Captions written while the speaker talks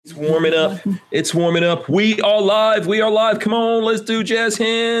It's warming up. It's warming up. We are live. We are live. Come on, let's do jazz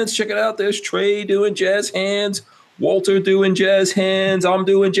hands. Check it out. There's Trey doing jazz hands. Walter doing jazz hands. I'm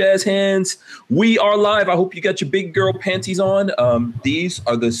doing jazz hands. We are live. I hope you got your big girl panties on. These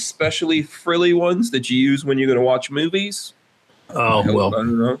are the specially frilly ones that you use when you're going to watch movies. Oh, well. I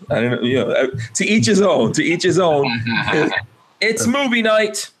don't know. Yeah. To each his own. To each his own. It's movie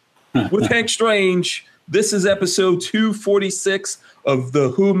night with Hank Strange. This is episode 246 of the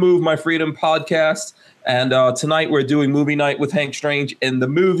Who Moved My Freedom podcast. And tonight we're doing movie night with Hank Strange. And the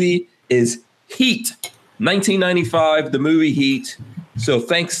movie is Heat, 1995, the movie Heat. So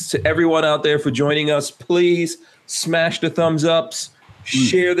thanks to everyone out there for joining us. Please smash the thumbs ups.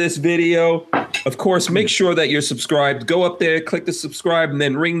 Share this video. Of course, make sure that you're subscribed. Go up there, click the subscribe, and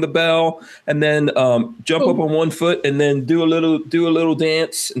then ring the bell, and then jump up on one foot, and then do a little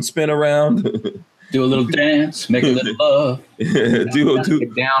dance and spin around. Do a little dance, make a little love.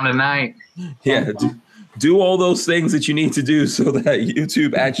 Get down tonight. Yeah, do all those things that you need to do so that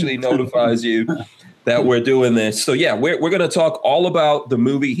YouTube actually notifies you that we're doing this. So yeah, we're going to talk all about the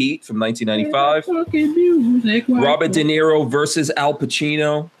movie Heat from 1995. Robert De Niro versus Al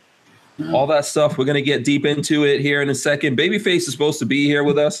Pacino. All that stuff. We're going to get deep into it here in a second. Babyface is supposed to be here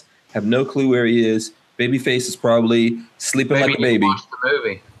with us. Have no clue where he is. Babyface is probably sleeping like a baby. He watched the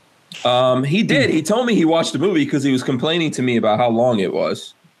movie. He did. He told me he watched the movie because he was complaining to me about how long it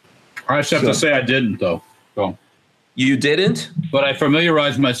was. I just have to say I didn't, though. So. You didn't? But I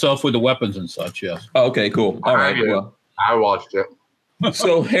familiarized myself with the weapons and such, yes. Oh, okay, cool. All right. Well, I watched it.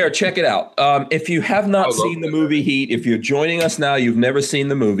 So here, check it out. If you have not seen the movie Heat, if you're joining us now, you've never seen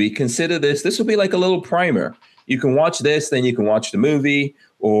the movie, consider this. This will be like a little primer. You can watch this, then you can watch the movie,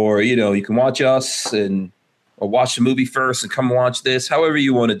 or, you can watch us or watch the movie first and come watch this. However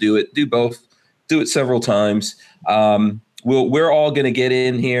you want to do it, do both. Do it several times. We're all going to get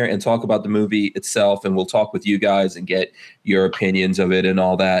in here and talk about the movie itself, and we'll talk with you guys and get your opinions of it and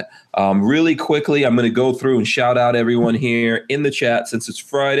all that. Really quickly, I'm going to go through and shout out everyone here in the chat since it's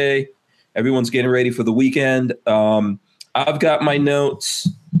Friday. Everyone's getting ready for the weekend. I've got my notes.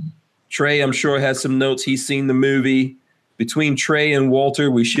 Trey, I'm sure, has some notes. He's seen the movie. Between Trey and Walter,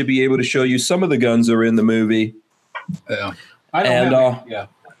 we should be able to show you some of the guns are in the movie. Yeah. Go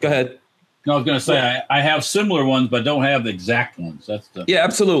ahead. No, I was going to say I have similar ones, but don't have the exact ones. Yeah,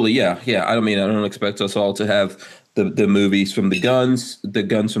 absolutely. Yeah. I don't expect us all to have the movies from the guns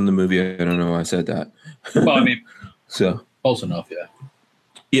from the movie. I don't know why I said that. Well, I mean, so close enough. Yeah.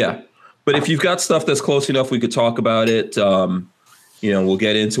 Yeah. But if you've got stuff that's close enough, we could talk about it. We'll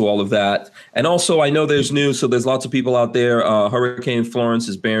get into all of that. And also, I know there's news. So there's lots of people out there. Hurricane Florence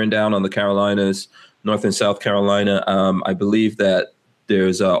is bearing down on the Carolinas, North and South Carolina. I believe that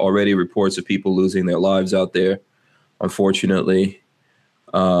there's already reports of people losing their lives out there, unfortunately.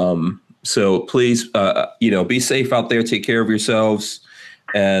 So please, be safe out there. Take care of yourselves.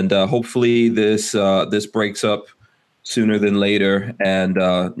 And hopefully this breaks up sooner than later and,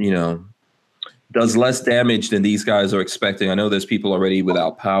 does less damage than these guys are expecting. I know there's people already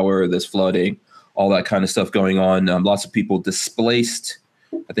without power, there's flooding, all that kind of stuff going on. Lots of people displaced.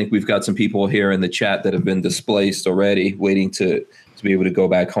 I think we've got some people here in the chat that have been displaced already, waiting to be able to go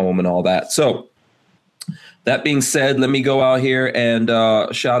back home and all that. So that being said, let me go out here and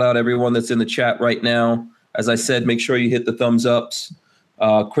shout out everyone that's in the chat right now. As I said, make sure you hit the thumbs ups.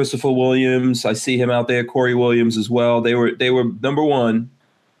 Christopher Williams, I see him out there. Corey Williams as well. They were number one.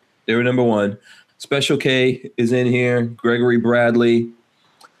 They were number one. Special K is in here. Gregory Bradley.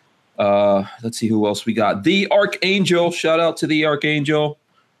 Let's see who else we got. The Archangel. Shout out to the Archangel.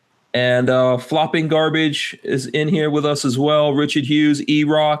 And Flopping Garbage is in here with us as well. Richard Hughes,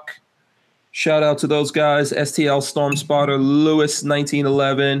 E-Rock. Shout out to those guys. STL Storm Spotter, Lewis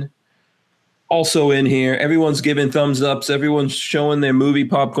 1911. Also in here. Everyone's giving thumbs ups. Everyone's showing their movie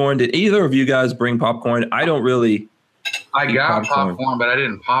popcorn. Did either of you guys bring popcorn? I don't really. I got popcorn, but I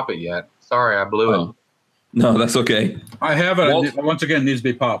didn't pop it yet. Sorry, I blew it. No, that's okay. I have it. Once again, it needs to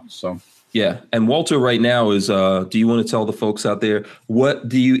be popped. So. Yeah. And Walter right now is, do you want to tell the folks out there, what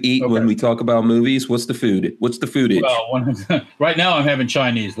do you eat when we talk about movies? What's the food? What's the foodage? Well, right now I'm having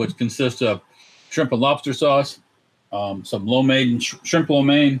Chinese, which consists of shrimp and lobster sauce, some lo mein, shrimp lo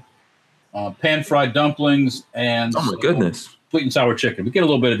mein, pan-fried dumplings, and oh my goodness, sweet and sour chicken. We get a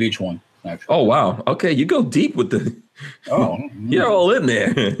little bit of each one, actually. Oh, wow. Okay, you go deep with the you're all in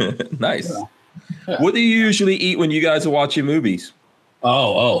there. Nice. Yeah. What do you usually eat when you guys are watching movies?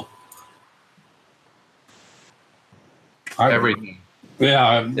 Everything.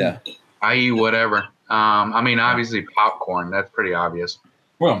 Yeah. I eat whatever. Obviously popcorn. That's pretty obvious.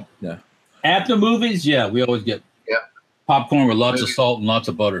 Well, yeah. At the movies, we always get popcorn with lots of salt and lots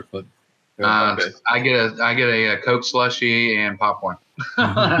of butter. But I get a Coke slushy and popcorn.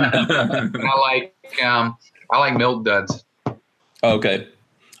 And I like Milk Duds. Okay.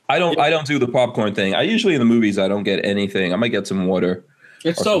 I don't do the popcorn thing. I usually in the movies I don't get anything. I might get some water.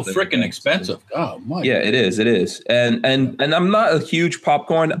 It's so freaking expensive. Oh my! Yeah, it is. It is. And I'm not a huge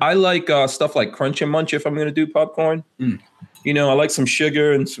popcorn. I like stuff like Crunch and Munch if I'm going to do popcorn. You know, I like some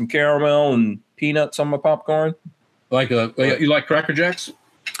sugar and some caramel and peanuts on my popcorn. You like Cracker Jacks?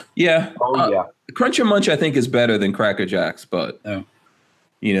 Yeah. Oh yeah. Crunch and Munch I think is better than Cracker Jacks, but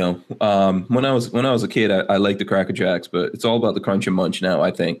you know, when I was a kid, I liked the Cracker Jacks, but it's all about the Crunch and Munch now, I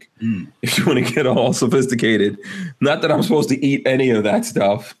think. If you want to get all sophisticated. Not that I'm supposed to eat any of that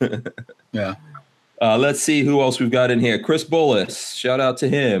stuff. Yeah. Let's see who else we've got in here. Chris Bullis, shout out to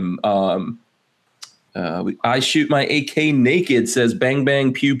him. I shoot my AK naked, says bang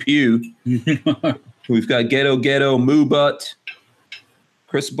bang pew pew. We've got Ghetto Moo Butt,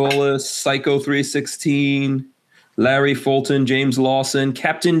 Chris Bullis, Psycho 316, Larry Fulton, James Lawson,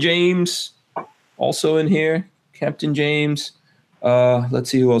 Captain James, also in here. Captain James. Let's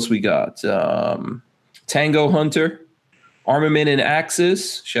see who else we got. Tango Hunter, Armament and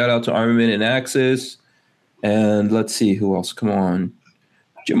Axis. Shout out to Armament and Axis. And let's see who else. Come on.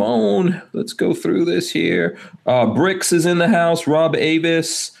 Jamone, let's go through this here. Bricks is in the house. Rob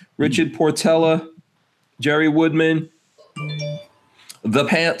Avis, Richard Portella, Jerry Woodman. The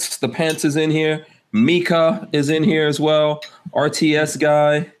Pants is in here. Mika is in here as well. RTS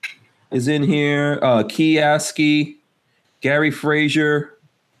guy is in here. Key Askey, Gary Frazier,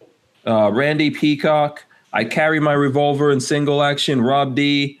 Randy Peacock. I carry my revolver in single action. Rob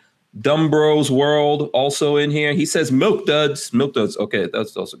D. Dumbros World also in here. He says Milk Duds. Milk Duds. Okay,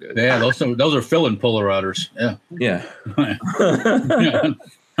 that's also good. Yeah, those are fill-in Polar Riders. Yeah. Yeah.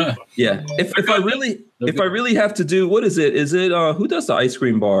 Yeah. If I really have to do, what is it? Is it who does the ice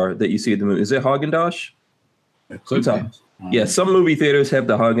cream bar that you see at the movie? Is it Haagen-Dazs? Sometimes. Yeah, some movie theaters have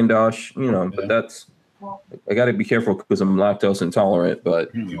the Haagen-Dazs, you know, but that's I got to be careful because I'm lactose intolerant,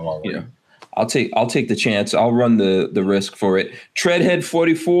 but you know, I'll take the chance. I'll run the risk for it. Treadhead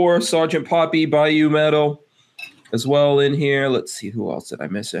 44, Sergeant Poppy, Bayou Metal as well in here. Let's see, who else did I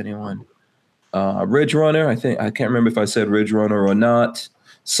miss? Anyone? Ridge Runner. I can't remember if I said Ridge Runner or not.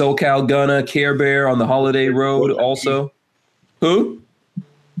 SoCal Gunna, Care Bear on the Holiday Road also. Who?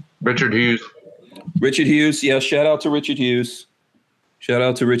 Richard Hughes. Richard Hughes. Yeah, shout out to Richard Hughes. Shout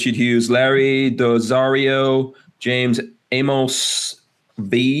out to Richard Hughes. Larry Dozario, James Amos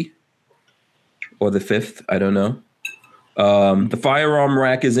V, or the fifth, I don't know. The firearm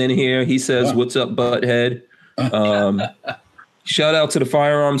rack is in here. He says, "What's up, butthead?" Shout out to the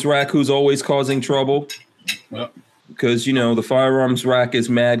firearms rack, who's always causing trouble. Because, you know, the firearms rack is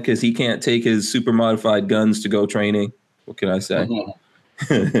mad because he can't take his super modified guns to go training. What can I say?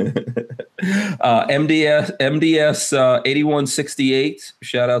 MDS 8168.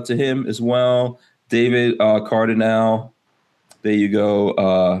 Shout out to him as well. David Cardinal. There you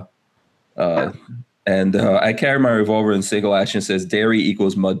go. And I carry my revolver in single action. Says dairy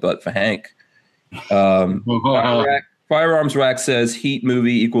equals mud butt for Hank. Firearms rack says Heat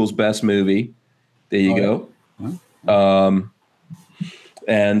movie equals best movie. There you go.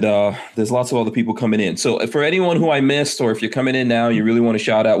 And there's lots of other people coming in. So for anyone who I missed, or if you're coming in now, you really want to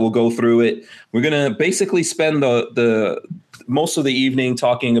shout out, we'll go through it. We're going to basically spend the most of the evening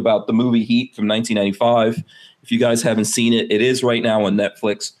talking about the movie Heat from 1995. If you guys haven't seen it, it is right now on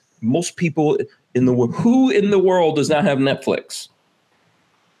Netflix. Most people in the world, who in the world does not have Netflix?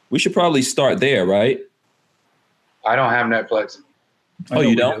 We should probably start there, right? I don't have Netflix. Oh,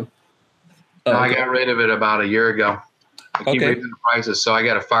 you don't? No, I got rid of it about a year ago. I keep raising the prices, so I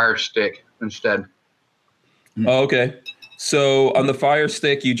got a Fire Stick instead. Oh, okay. So on the Fire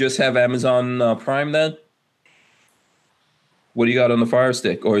Stick, you just have Amazon Prime then? What do you got on the Fire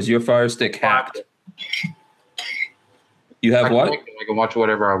Stick? Or is your Fire Stick hacked? You have what? I can watch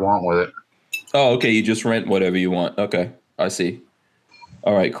whatever I want with it. Oh, okay. You just rent whatever you want. Okay. I see.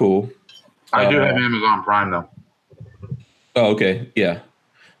 All right, cool. I do have Amazon Prime, though. Oh, okay. Yeah.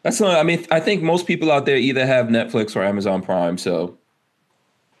 That's not, I mean, I think most people out there either have Netflix or Amazon Prime. So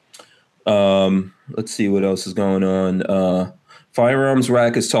let's see what else is going on. Firearms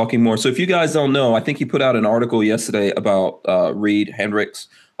Rack is talking more. So if you guys don't know, I think he put out an article yesterday about Reed Hendricks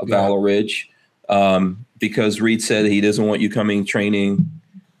of Valor Ridge, because Reed said he doesn't want you coming training,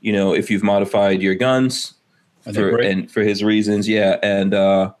 you know, if you've modified your guns for his reasons. Yeah. And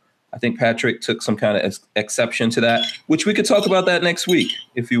I think Patrick took some kind of exception to that, which we could talk about that next week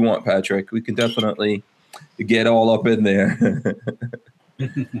if you want, Patrick. We can definitely get all up in there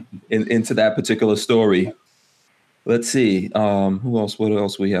into that particular story. Let's see. Who else? What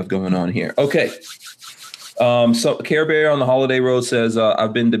else we have going on here? Okay. So Care Bear on the Holiday Road says,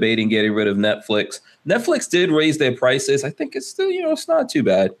 I've been debating getting rid of Netflix. Netflix did raise their prices. I think it's still, it's not too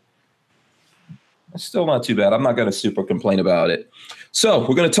bad. It's still not too bad. I'm not going to super complain about it. So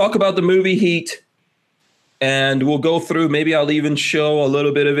we're going to talk about the movie Heat, and we'll go through. Maybe I'll even show a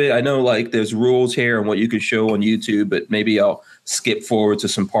little bit of it. I know like there's rules here and what you can show on YouTube, but maybe I'll skip forward to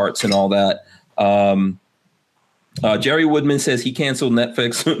some parts and all that. Jerry Woodman says he canceled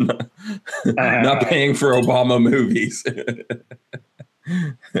Netflix, not paying for Obama movies.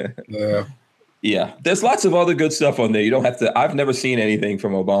 Yeah, there's lots of other good stuff on there. You don't have to. I've never seen anything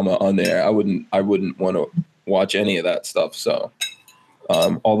from Obama on there. I wouldn't want to watch any of that stuff. So,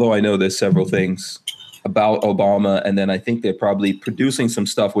 although I know there's several things about Obama, and then I think they're probably producing some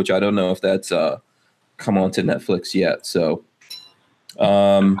stuff, which I don't know if that's come onto Netflix yet. So,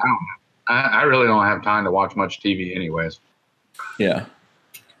 I really don't have time to watch much TV anyways. Yeah,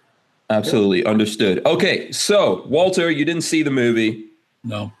 absolutely. Understood. Okay. So Walter, you didn't see the movie.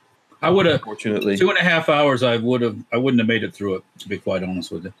 No, I would have, unfortunately. 2.5 hours. I wouldn't have made it through it, to be quite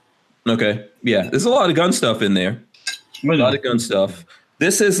honest with you. Okay. Yeah. There's a lot of gun stuff in there. A lot of gun stuff.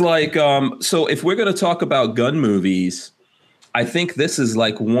 This is like, so if we're going to talk about gun movies, I think this is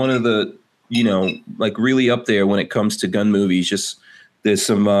like one of the, like really up there when it comes to gun movies. Just there's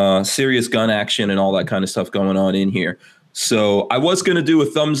some serious gun action and all that kind of stuff going on in here. So I was going to do a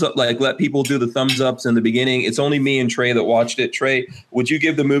thumbs up, like let people do the thumbs ups in the beginning. It's only me and Trey that watched it. Trey, would you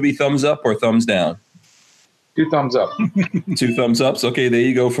give the movie thumbs up or thumbs down? 2 thumbs up. 2 thumbs ups. Okay, there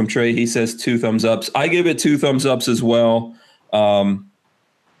you go from Trey. He says 2 thumbs ups. I give it 2 thumbs ups as well. If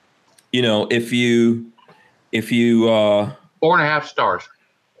you 4.5 stars.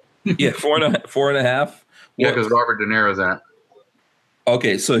 Yeah, 4.5. Yeah, because Robert De Niro's in it.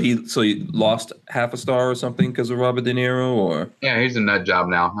 Okay, so he lost half a star or something because of Robert De Niro, or yeah, he's a nut job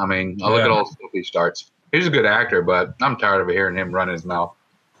now. I mean, I look at all the stuff he starts. He's a good actor, but I'm tired of hearing him run his mouth.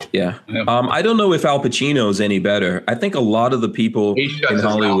 Yeah. I don't know if Al Pacino's any better. I think a lot of the people in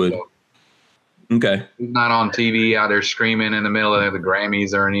Hollywood. Okay. He's not on TV out there screaming in the middle of the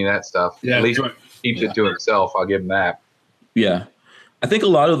Grammys or any of that stuff. Yeah, at least keeps it to himself. I'll give him that. Yeah, I think a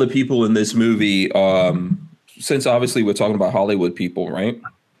lot of the people in this movie. Since obviously we're talking about Hollywood people, right?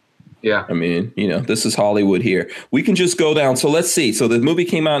 Yeah. I mean, this is Hollywood here. We can just go down. So let's see. So the movie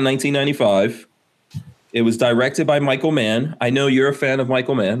came out in 1995. It was directed by Michael Mann. I know you're a fan of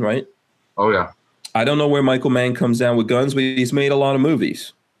Michael Mann, right? Oh, yeah. I don't know where Michael Mann comes down with guns, but he's made a lot of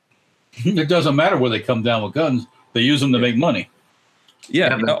movies. It doesn't matter where they come down with guns. They use them to make money.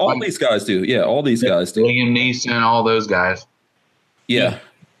 Yeah, all these guys do. Yeah, all these guys do. Liam Neeson, all those guys. Yeah.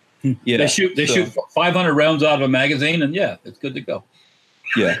 Yeah, they shoot 500 rounds out of a magazine, and it's good to go.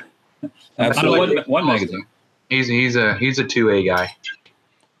 Yeah, absolutely. One magazine. He's a 2A guy.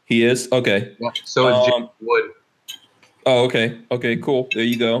 He is okay. Yeah, so is Jim Wood. Oh, okay. Okay, cool. There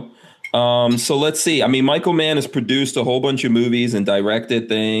you go. So let's see. I mean, Michael Mann has produced a whole bunch of movies and directed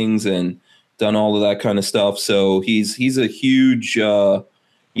things and done all of that kind of stuff. So he's a huge. You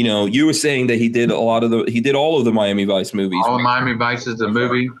were saying that he did all of the Miami Vice movies. All of Miami Vice is the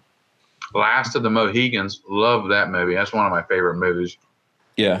movie. Last of the Mohegans. Love that movie. That's one of my favorite movies.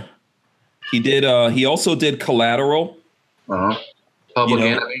 Yeah. He did. He also did Collateral. Public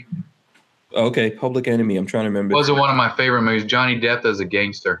Enemy. Okay, Public Enemy. I'm trying to remember. Was one of my favorite movies. Johnny Depp as a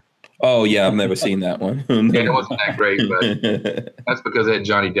gangster. Oh yeah, I've never seen that one. It wasn't that great, but that's because it had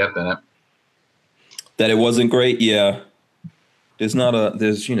Johnny Depp in it. That it wasn't great. Yeah. There's Johnny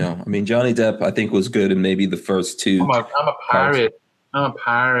Depp I think was good in maybe the first 2. I'm a pirate. I'm a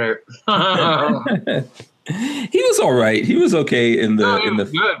pirate. He was all right. He was okay in the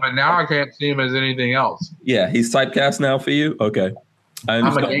good, but now I can't see him as anything else. Yeah, he's typecast now for you. Okay,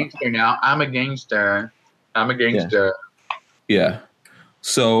 I'm a gangster now. I'm a gangster. Yeah.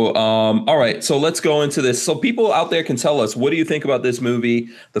 So, all right. So let's go into this. So people out there can tell us, what do you think about this movie?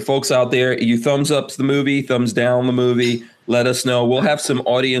 The folks out there, you thumbs up the movie, thumbs down the movie. Let us know. We'll have some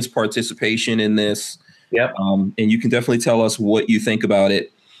audience participation in this. Yep. And you can definitely tell us what you think about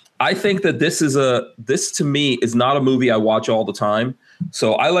it. I think that this to me is not a movie I watch all the time.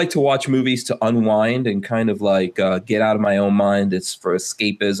 So I like to watch movies to unwind and kind of like get out of my own mind. It's for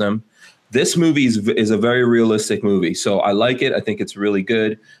escapism. This movie is a very realistic movie. So I like it. I think it's really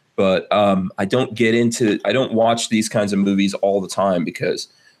good. But I don't watch these kinds of movies all the time because,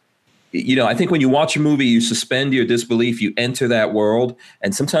 I think when you watch a movie, you suspend your disbelief, you enter that world.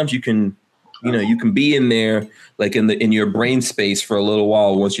 And sometimes you can be in there, like in your brain space for a little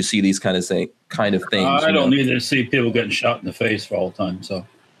while once you see these kind of things. I don't need to see people getting shot in the face for all the time. So,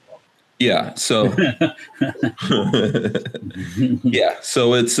 Yeah. So yeah.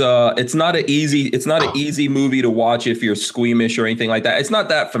 So it's not an easy movie to watch if you're squeamish or anything like that. It's not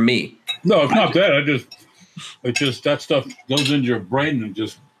that for me. No, it's not that. It's just that stuff goes into your brain and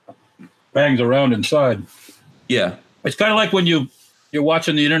just bangs around inside. Yeah. It's kind of like when you're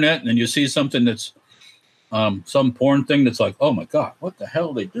watching the internet and you see something that's some porn thing that's like, oh my God, what the hell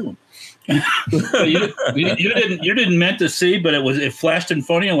are they doing? you didn't meant to see, but it flashed in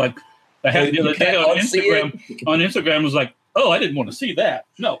front of you. Like I had the other day on Instagram. On Instagram was like, oh, I didn't want to see that.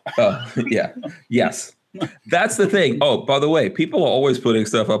 No. Yeah. Yes. That's the thing. Oh, by the way, people are always putting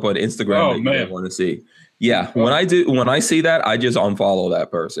stuff up on Instagram that you don't want to see. Yeah. When I see that, I just unfollow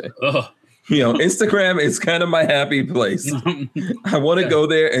that person. Instagram is kind of my happy place. I want to go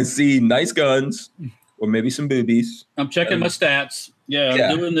there and see nice guns or maybe some boobies. I'm checking my stats. Yeah,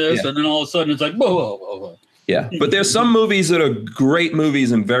 I'm doing this. And then all of a sudden it's like, whoa. Yeah, but there's some movies that are great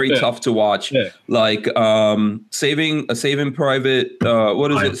movies and very tough to watch, like Saving Private.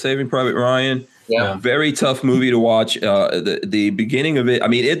 What is it? Saving Private Ryan. Yeah, very tough movie to watch. The beginning of it, I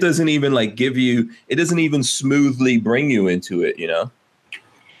mean, it doesn't even it doesn't even smoothly bring you into it.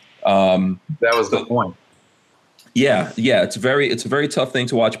 That was the point. Yeah, it's a very tough thing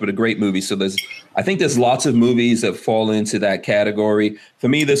to watch, but a great movie. So I think there's lots of movies that fall into that category. For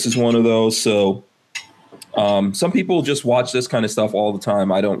me, this is one of those. So. Some people just watch this kind of stuff all the time.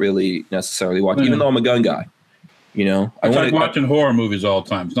 I don't really necessarily watch, even though I'm a gun guy. I like watching horror movies all the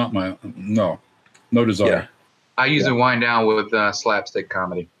time. It's not no desire. Yeah. I usually wind down with slapstick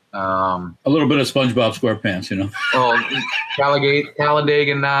comedy. A little bit of SpongeBob SquarePants,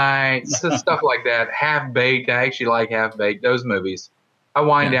 Talladega Nights, stuff like that. Half Baked. I actually like Half Baked. Those movies. I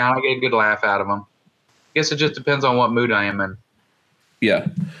wind down. I get a good laugh out of them. I guess it just depends on what mood I am in. Yeah.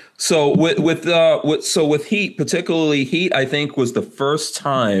 So with Heat, particularly Heat, I think was the first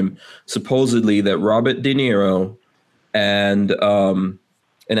time supposedly that Robert De Niro and Al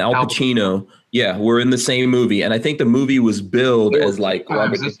Pacino, were in the same movie, and I think the movie was billed as like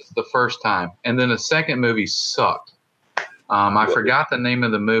This is the first time, and then the second movie sucked. I forgot the name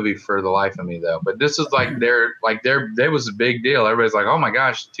of the movie for the life of me though, but this is there was a big deal. Everybody's like, oh my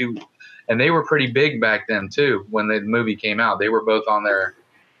gosh, and they were pretty big back then too when the movie came out. They were both on their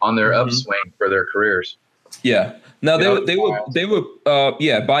upswing for their careers. Yeah. Now they were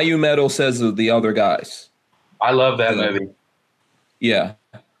Bayou Metal says of the other guys. I love that movie. Yeah.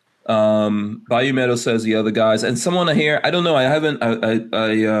 Bayou Metal says the other guys, and someone here, I don't know, I haven't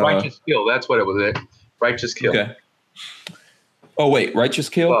Righteous Kill, that's what it was. Righteous Kill. Okay. Oh wait, Righteous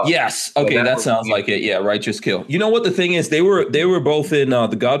Kill? Yes. Okay, that sounds like it. Yeah, Righteous Kill. You know what the thing is? They were both in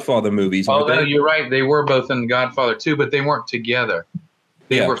the Godfather movies. Oh, no, you're right. They were both in Godfather too, but they weren't together.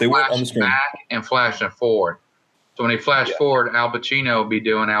 They were flashing back and flashing forward. So when they flash forward, Al Pacino would be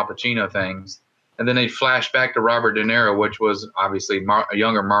doing Al Pacino things, and then they flash back to Robert De Niro, which was obviously a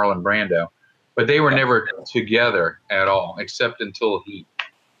younger Marlon Brando. But they were never together at all, except until Heat.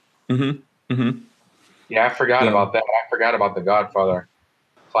 Mm-hmm. Mm-hmm. Yeah, I forgot about that. I forgot about the Godfather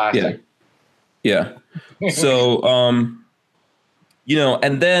classic. Yeah. So, and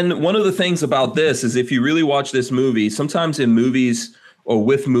then one of the things about this is if you really watch this movie, sometimes in movies or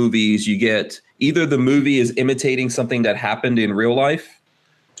with movies, you get either the movie is imitating something that happened in real life,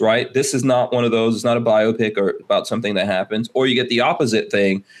 right? This is not one of those. It's not a biopic or about something that happens. Or you get the opposite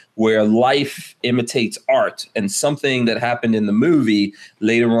thing where life imitates art and something that happened in the movie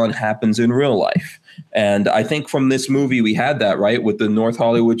later on happens in real life. And I think from this movie, we had that, right, with the North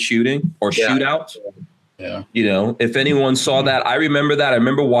Hollywood shooting or shootout. Yeah. If anyone saw that, I remember that. I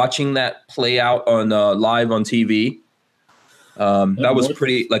remember watching that play out on live on TV. That was a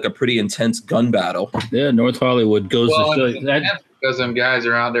pretty intense gun battle. Yeah, North Hollywood goes to show you that. Because them guys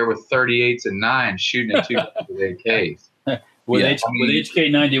are out there with 38s and 9s shooting at 2 AKs. With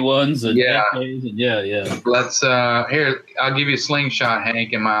HK91s and AKs and Let's here. I'll give you a slingshot,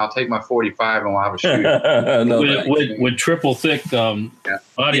 Hank, and I'll take my 45 and we'll have a shoot. with triple thick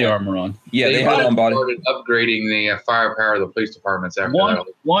body armor on. Yeah, they had on body. Started upgrading the firepower of the police departments after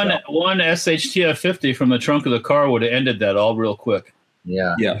one SHTF 50 from the trunk of the car would have ended that all real quick.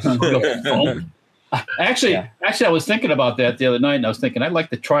 Yeah. Actually, I was thinking about that the other night, and I was thinking I'd like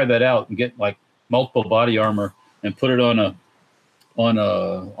to try that out and get like multiple body armor and put it on a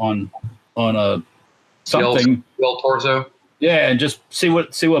something. Gel torso. Yeah, and just see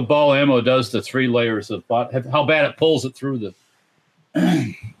what ball ammo does to 3 layers of how bad it pulls it through the.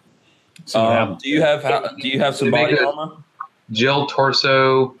 Do you have some body armor? Gel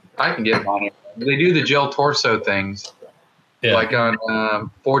torso. I can get on it. They do the gel torso things. Yeah. Like on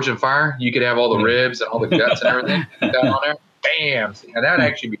Forge and Fire, you could have all the ribs and all the guts and everything down on there. bam. Now that'd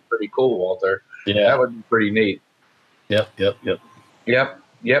actually be pretty cool, Walter. Yeah, that would be pretty neat. Yep.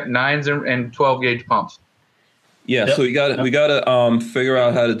 9s and 12 gauge pumps. Yeah, so we got to figure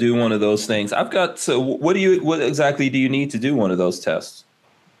out how to do one of those things. So what exactly do you need to do one of those tests?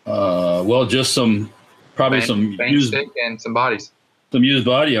 Well, just some used stick and some bodies. Some used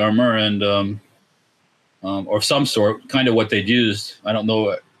body armor and or some sort, kind of what they'd used. I don't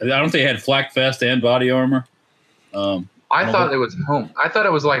know. I don't think they had flak vest and body armor. I thought it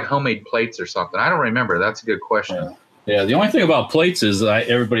was like homemade plates or something. I don't remember. That's a good question. Yeah. The only thing about plates is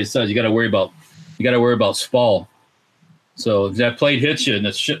everybody says you got to worry about spall. So if that plate hits you and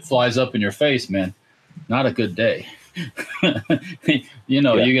the shit flies up in your face, man, not a good day. You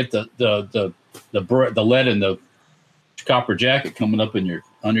get the lead in the copper jacket coming up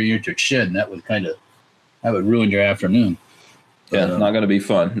under your chin. That would ruin your afternoon. Yeah, not going to be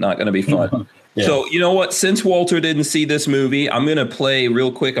fun. Not going to be fun. Yeah. So you know what? Since Walter didn't see this movie, I'm going to play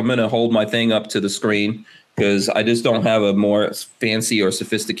real quick. I'm going to hold my thing up to the screen because I just don't have a more fancy or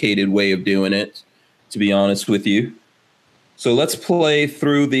sophisticated way of doing it, to be honest with you. So let's play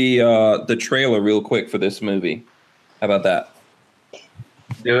through the trailer real quick for this movie. How about that?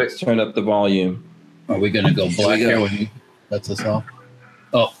 Do it. Let's turn up the volume. Are we going to go black here when he lets us off?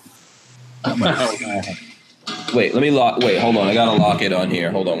 Oh. Wait, hold on. I got to lock it on here.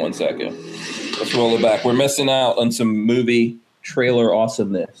 Hold on one second. Let's roll it back. We're missing out on some movie trailer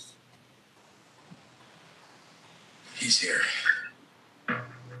awesomeness. He's here. I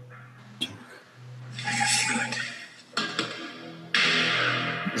can feel it.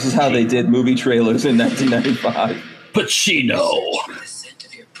 This is how they did movie trailers in 1995. Pacino. The scent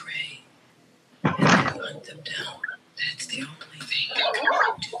of your prey and hunt them down. That's the only thing I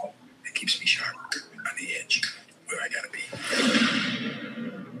can do. It keeps me sharp on the edge where I gotta be.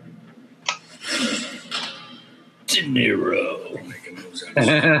 De Niro. Making moves on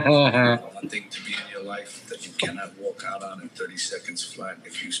one thing to be in your life that you cannot walk out on in 30 seconds flat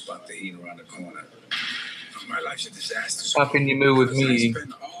if you spot the heat around the corner. My life's a disaster. How can you move with me? I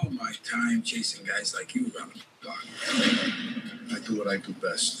spend all my time chasing guys like you around the block. I do what I do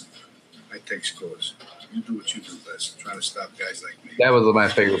best. I take scores. You do what you do best. Try to stop guys like me. That was my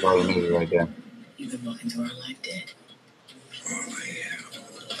favorite part of the movie right there. You've been walking through our life dead. All I have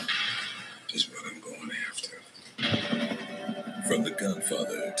is what I'm going after. From The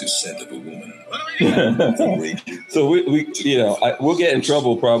Godfather to Scent of a Woman. So we'll get in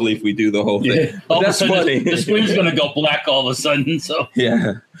trouble probably if we do the whole thing. Yeah. All that's funny. The screen's going to go black all of a sudden. So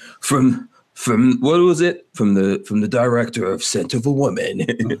yeah, from what was it? From the director of Scent of a Woman,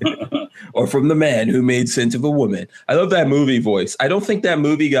 or from the man who made Scent of a Woman. I love that movie voice. I don't think that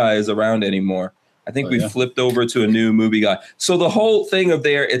movie guy is around anymore. I think we flipped over to a new movie guy. So the whole thing of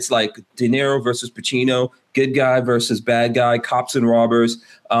there, it's like De Niro versus Pacino, good guy versus bad guy, cops and robbers.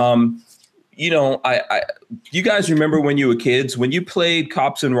 You guys remember when you were kids, when you played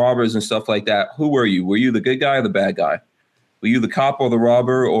cops and robbers and stuff like that, who were you? Were you the good guy or the bad guy? Were you the cop or the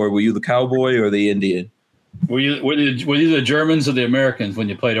robber, or were you the cowboy or the Indian? Were you the Germans or the Americans when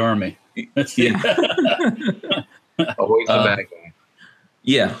you played Army? Yeah. Always the bad guy.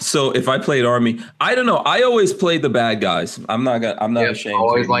 Yeah. So if I played Army, I don't know. I always played the bad guys. I'm not ashamed.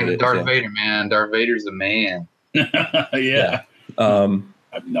 Always like Darth Vader, man. Darth Vader's the man. Yeah. I'm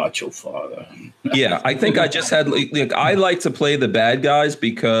not your father. Yeah, I think I just had I like to play the bad guys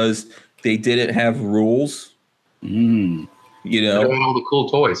because they didn't have rules. Mm. They had all the cool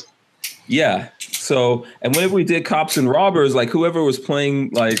toys. Yeah. So, and whenever we did cops and robbers, like whoever was playing,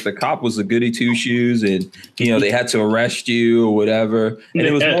 like the cop was a goody two shoes, and they had to arrest you or whatever, and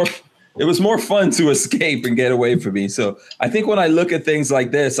it was more fun to escape and get away from me. So I think when I look at things like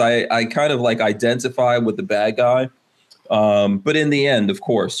this, I kind of like identify with the bad guy. But in the end, of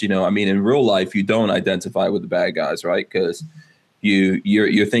course, in real life, you don't identify with the bad guys, right? Because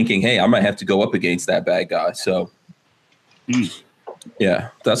you're thinking, hey, I might have to go up against that bad guy. So. Yeah,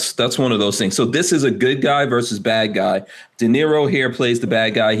 that's one of those things. So this is a good guy versus bad guy. De Niro here plays the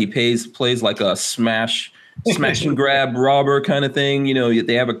bad guy. He plays like a smash and grab robber kind of thing.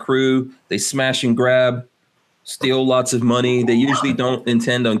 They have a crew. They smash and grab, steal lots of money. They usually don't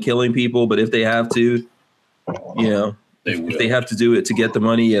intend on killing people, but if they have to, if they have to do it to get the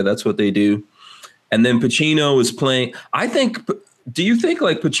money, yeah, that's what they do. And then Pacino is playing. Do you think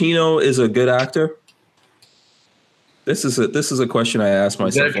like Pacino is a good actor? This is a question I ask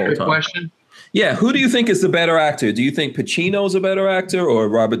myself all the time. Question? Yeah, who do you think is the better actor? Do you think Pacino is a better actor or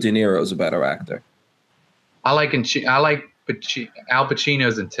Robert De Niro is a better actor? I like Al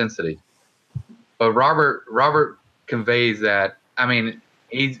Pacino's intensity, but Robert conveys that. I mean,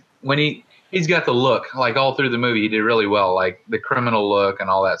 when he he's got the look. Like all through the movie, he did really well. Like the criminal look and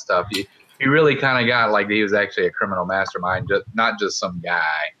all that stuff. He really kind of got like he was actually a criminal mastermind, not just some guy.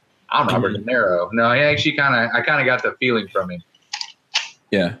 I'm Robert De Niro. No, I kind of got the feeling from him.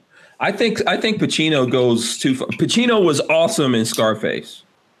 Yeah, I think Pacino goes too far. Pacino was awesome in Scarface.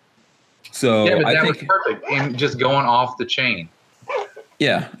 So yeah, but I that think was perfect. Him just going off the chain.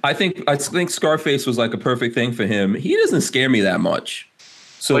 Yeah, I think Scarface was like a perfect thing for him. He doesn't scare me that much.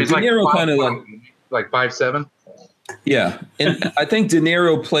 So De Niro kind of like 5'7". Yeah, and I think De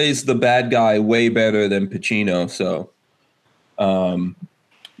Niro plays the bad guy way better than Pacino. So,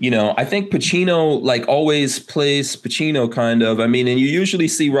 I think Pacino like always plays Pacino kind of. I mean, and you usually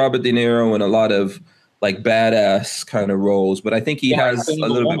see Robert De Niro in a lot of like badass kind of roles, but I think he has a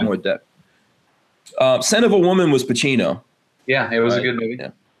little bit more depth. Scent of a Woman was Pacino. Yeah, it was a good movie.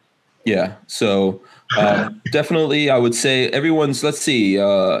 Yeah. So definitely, I would say let's see.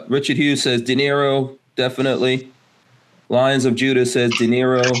 Richard Hughes says De Niro, definitely. Lions of Judah says De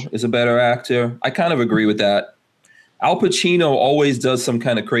Niro is a better actor. I kind of agree with that. Al Pacino always does some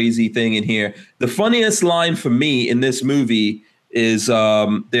kind of crazy thing in here. The funniest line for me in this movie is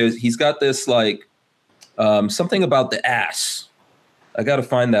he's got this like something about the ass. I got to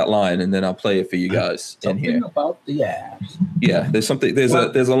find that line and then I'll play it for you guys in here. Something about the ass. Yeah, there's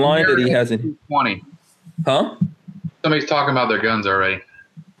a line that he has in 20. Huh? Somebody's talking about their guns already.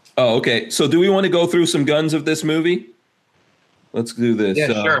 Oh, okay. So do we want to go through some guns of this movie? Let's do this.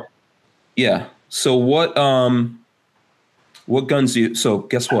 Yeah, sure. Yeah. So what guns do you? So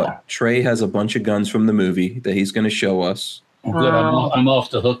guess what? Trey has a bunch of guns from the movie that he's going to show us. Oh, good. I'm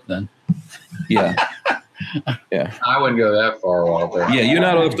off the hook then. Yeah. Yeah. I wouldn't go that far, Walter. Yeah, you're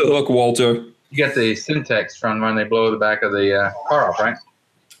not off the hook, Walter. You got the Syntex from when they blow the back of the car off, right?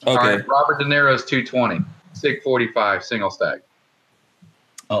 Okay. All right, Robert De Niro's 220, SIG 45 single stack.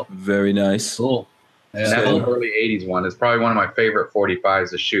 Oh, very nice. Cool. Yeah, that's an early 80s one. It's probably one of my favorite 45s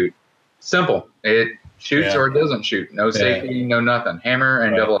to shoot. Simple. It shoots or it doesn't shoot. No safety, no nothing. Hammer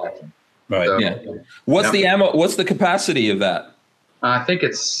and double action. Right. So, yeah. What's the ammo? What's the capacity of that? I think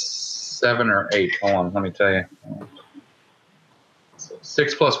it's 7 or 8. Hold on, let me tell you.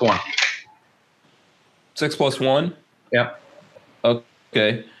 6 + 1. 6 + 1. Yep.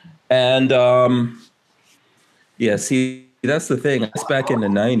 Okay. And see, that's the thing. It's back in the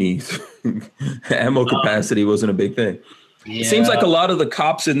 90s. Ammo capacity wasn't a big thing. Yeah. It seems like a lot of the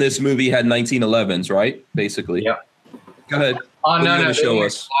cops in this movie had 1911s, right? Basically. Yep. Go ahead. Oh, no. Show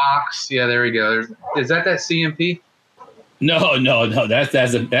us. Blocks. Yeah, there we go. Is that CMP? No. That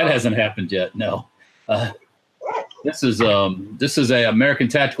hasn't happened yet. No. This is a American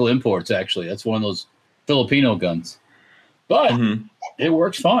Tactical Imports, actually. That's one of those Filipino guns. But it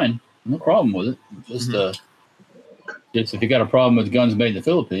works fine. No problem with it. Just if you got a problem with guns made in the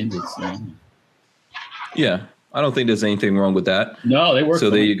Philippines, it's yeah. I don't think there's anything wrong with that. No, they work. So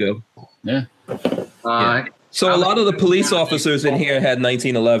there you go. Yeah. So a lot of the police officers in here had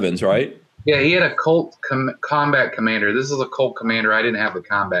 1911s, right? Yeah, he had a Colt Combat Commander. This is a Colt Commander. I didn't have the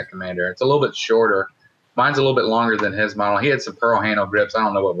Combat Commander. It's a little bit shorter. Mine's a little bit longer than his model. He had some pearl handle grips. I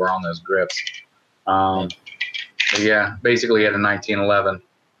don't know what were on those grips. But yeah, basically he had a 1911.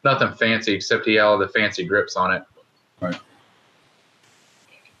 Nothing fancy except he had all the fancy grips on it. Right.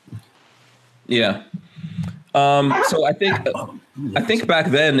 Yeah. So I think back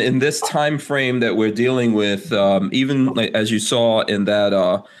then in this time frame that we're dealing with, even like, as you saw in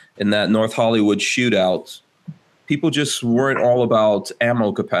that North Hollywood shootout, people just weren't all about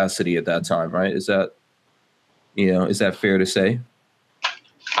ammo capacity at that time, right? Is that fair to say?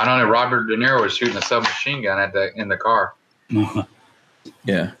 I don't know. Robert De Niro was shooting a submachine gun in the car.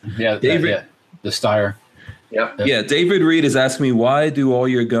 Yeah. Yeah. David, the Steyr. Yep. Yeah. David Reed is asking me, why do all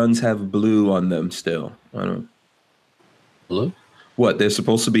your guns have blue on them still? I don't know. Blue? What, they're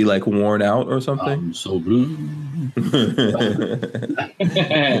supposed to be like worn out or something? I'm so blue.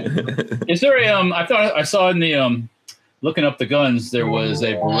 Is there I thought I saw in the looking up the guns, there was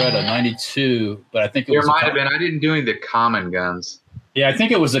a Beretta 92, but I think there might have been. I didn't do any of the common guns. Yeah, I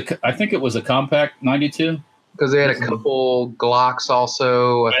think it was a compact 92. Because they had a couple Glocks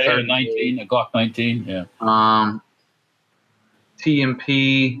also. A Glock 19, yeah.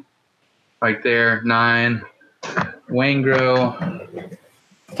 TMP right there, 9. Wangro.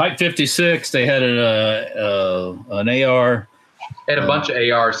 Type 56, they had an AR. They had a bunch of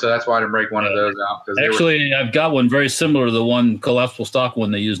ARs, so that's why I didn't break one of those out. Actually, I've got one very similar to the one collapsible stock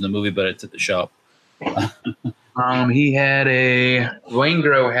one they used in the movie, but it's at the shop. He had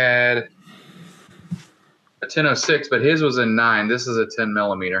Wangro had a 1006, but his was a 9. This is a 10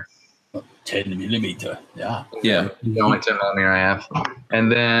 millimeter. 10 millimeter. Yeah. Yeah. The only 10 millimeter I have.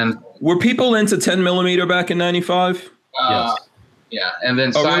 And then were people into 10 millimeter back in '95? Yes. Yeah. And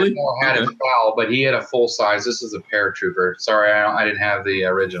then really? Sizemore had a foul, but he had a full size. This is a paratrooper. Sorry, I didn't have the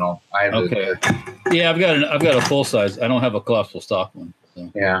original. I have Yeah, I've got a full size. I don't have a collapsible stock one.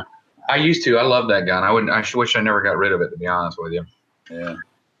 So. Yeah. I used to. I love that gun. I wish I never got rid of it, to be honest with you. Yeah.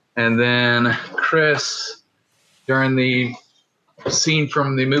 And then Chris, during the scene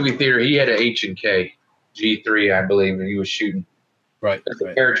from the movie theater, he had an H&K G3, I believe, that he was shooting. Right. That's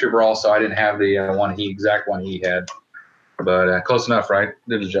a paratrooper also. I didn't have the exact one he had. But close enough, right?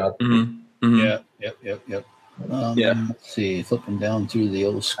 Did his job. Mm-hmm. Mm-hmm. Yeah. Yep. Let's see. Flipping down through the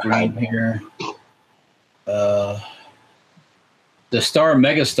old screen here. The Star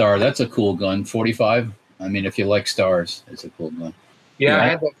Megastar, that's a cool gun. 45. I mean, if you like stars, it's a cool gun. Yeah, I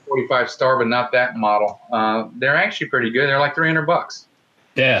had that 45 Star, but not that model. They're actually pretty good. They're like $300.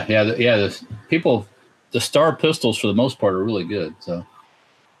 Yeah. The Star pistols for the most part are really good. So,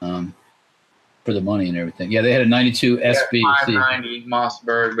 for the money and everything. Yeah, they had a 92 SB. 590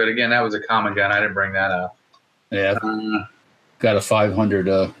 Mossberg, but again, that was a common gun. I didn't bring that up. Yeah, got a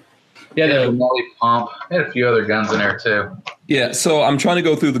 500. The Molly Pump. They had a few other guns in there too. Yeah, so I'm trying to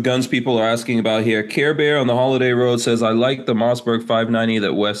go through the guns people are asking about here. Care Bear on the Holiday Road says, I like the Mossberg 590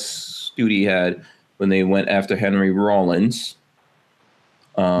 that Wes Studi had when they went after Henry Rollins.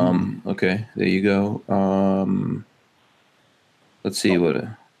 Okay, there you go. Let's see what.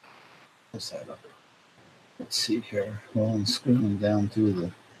 What's that up? Let's see here. Well, I'm scrolling down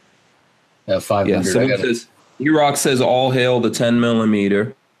through the 500. Yeah, someone says, E-Rock says, all hail the 10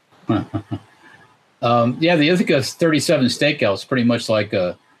 millimeter. The Ithaca 37 Stakeout's pretty much like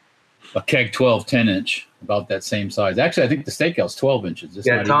a Keg 12 10-inch, about that same size. Actually, I think the Stakeout's 12 inches.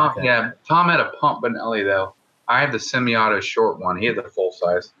 Tom had a pump Benelli, though. I have the semi-auto short one. He had the full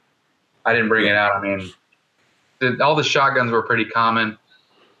size. I didn't bring it out. I mean, all the shotguns were pretty common.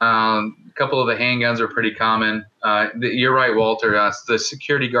 A couple of the handguns are pretty common. You're right, Walter. The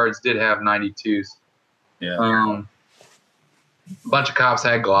security guards did have 92s. Yeah. A bunch of cops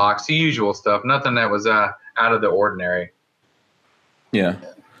had Glocks, the usual stuff. Nothing that was out of the ordinary. Yeah.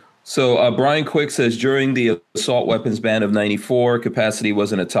 So Brian Quick says, during the assault weapons ban of '94, capacity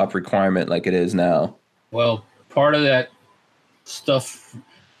wasn't a top requirement like it is now. Well, part of that stuff,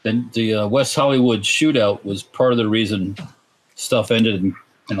 the West Hollywood shootout was part of the reason stuff ended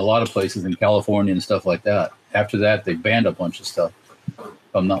in a lot of places in California and stuff like that. After that, they banned a bunch of stuff, if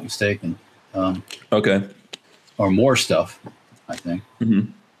I'm not mistaken. Okay. Or more stuff, I think. Mm-hmm.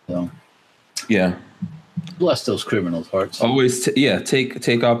 So, yeah. Bless those criminals' hearts. Always, take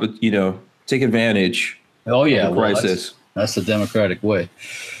advantage. Oh yeah, of the crisis. That's the democratic way.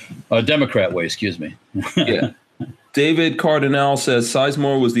 Democrat way, excuse me. Yeah. David Cardinal says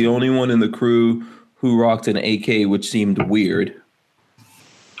Sizemore was the only one in the crew who rocked an AK, which seemed weird.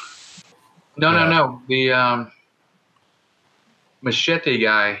 No. The Machete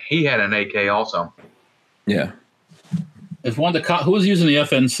guy, he had an AK also. Yeah. If one of the who was using the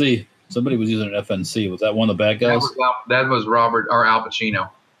FNC? Somebody was using an FNC. Was that one of the bad guys? That was Robert or Al Pacino.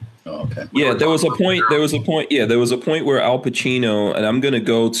 Oh, okay. Yeah, there was a point where Al Pacino, and I'm going to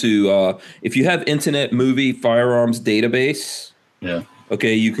go to if you have Internet Movie Firearms Database. Yeah.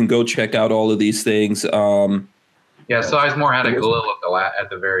 Okay, you can go check out all of these things. Sizemore had a Galil at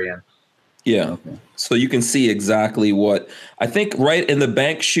the very end. Yeah. Okay. So you can see exactly what I think right in the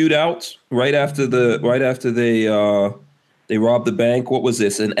bank shootout, right after they robbed the bank. What was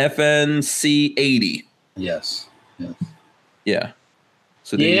this? An FNC 80. Yes. Yeah.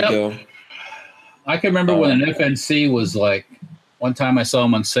 So there you go. I can remember when an FNC was like, one time I saw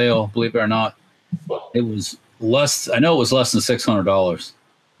them on sale, believe it or not. It was less. I know it was less than $600,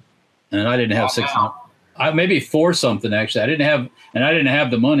 and I didn't have $600. Maybe for something actually. I didn't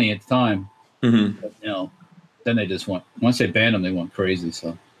have the money at the time. Mm-hmm. But, then they just went. Once they banned them, they went crazy.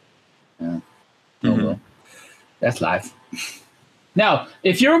 So, yeah. Mm-hmm. Well, that's life. Now,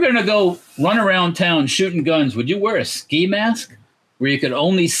 if you were going to go run around town shooting guns, would you wear a ski mask where you could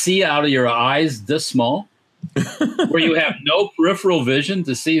only see out of your eyes this small, where you have no peripheral vision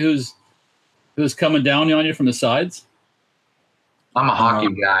to see who's coming down on you from the sides? I'm a hockey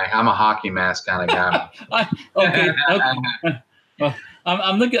guy. I'm a hockey mask kind of guy. Okay.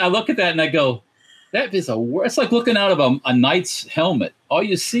 I look at that and I go, that is it's like looking out of a knight's helmet. All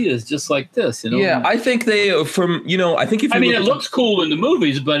you see is just like this, Yeah, I think it looks cool in the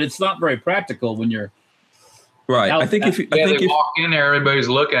movies, but it's not very practical when you're right. They walk in there, everybody's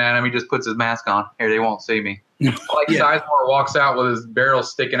looking at him. He just puts his mask on. Here, they won't see me. Sizemore walks out with his barrel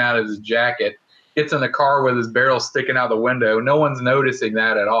sticking out of his jacket. gets in the car with his barrel sticking out the window. No one's noticing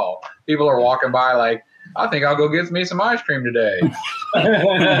that at all. People are walking by like, I think I'll go get me some ice cream today.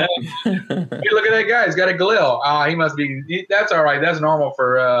 Hey, look at that guy. He's got a grill. He must be. That's all right. That's normal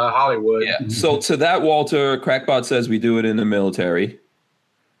for Hollywood. Yeah. So to that, Walter, Crackbot says we do it in the military.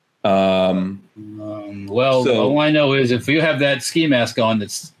 All I know is if you have that ski mask on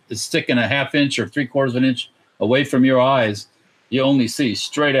that's sticking a half inch or 3/4 of an inch away from your eyes, you only see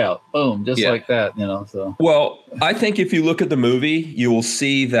straight out, boom, just like that, So, well, I think if you look at the movie, you will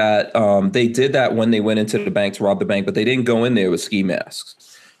see that they did that when they went into the bank to rob the bank, but they didn't go in there with ski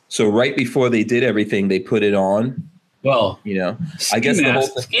masks. So right before they did everything, they put it on. Well, I guess the whole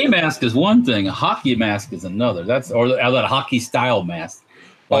thing. Ski mask is one thing, a hockey mask is another. That hockey style mask.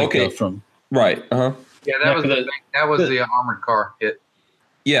 Right. Yeah, that was the armored car hit.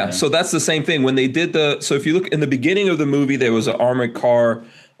 Yeah, so that's the same thing. When they did so if you look in the beginning of the movie, there was an armored car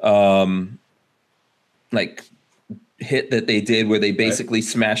hit that they did where they basically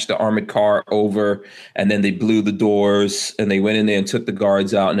smashed the armored car over, and then they blew the doors, and they went in there and took the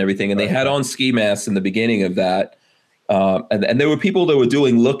guards out and everything. And they had on ski masks in the beginning of that. And there were people that were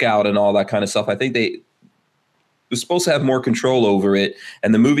doing lookout and all that kind of stuff. I think they were supposed to have more control over it.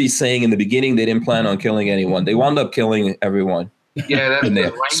 And the movie's saying in the beginning they didn't plan on killing anyone. They wound up killing everyone. Yeah, that's in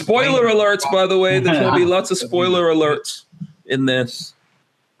there. Spoiler alerts, by the way. There's going to be lots of spoiler alerts in this.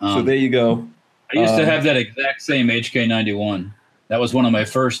 So there you go. I used to have that exact same HK91. That was one of my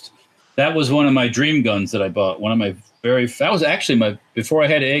first. That was one of my dream guns that I bought. One of my that was actually before I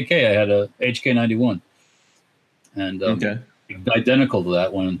had an AK. I had a HK91, and identical to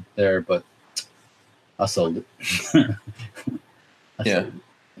that one there, but I sold it.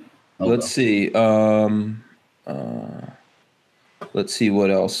 Let's see. Let's see what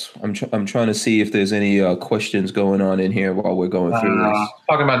else. I'm trying to see if there's any questions going on in here while we're going through this.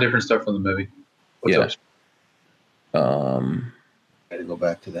 Talking about different stuff from the movie. What's up? Got to go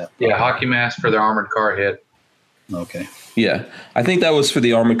back to that. Yeah, hockey mask for the armored car hit. Okay. Yeah, I think that was for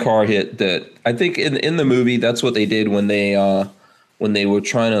the armored car hit. That I think in the movie that's what they did when they were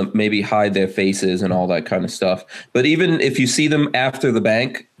trying to maybe hide their faces and all that kind of stuff. But even if you see them after the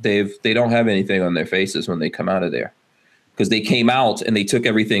bank, they don't have anything on their faces when they come out of there. Because they came out and they took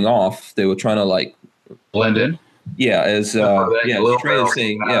everything off. They were trying to blend in. Yeah, as Trey is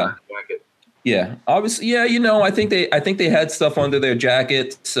saying, yeah. Obviously, yeah. I think they had stuff under their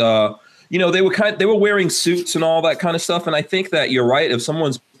jackets. They were wearing suits and all that kind of stuff. And I think that you're right. If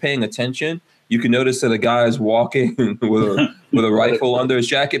someone's paying attention, you can notice that a guy is walking with a rifle under his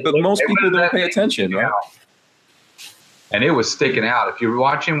jacket. But most people don't pay attention, right? And it was sticking out. If you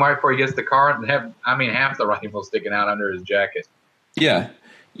watch him right before he gets the car, half the rifle sticking out under his jacket. Yeah.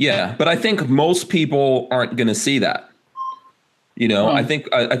 But I think most people aren't going to see that. I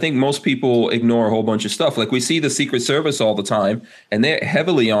think most people ignore a whole bunch of stuff. Like we see the Secret Service all the time, and they're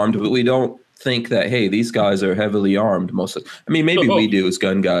heavily armed, but we don't think that, hey, these guys are heavily armed. Maybe we do as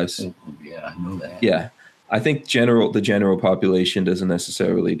gun guys. Yeah, I know that. Yeah. I think the general population doesn't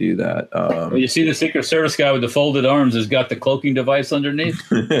necessarily do that. You see the Secret Service guy with the folded arms has got the cloaking device underneath.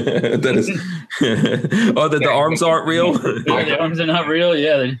 That is, that the arms aren't real. The arms are not real.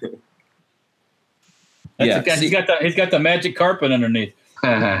 Yeah. He's got the magic carpet underneath.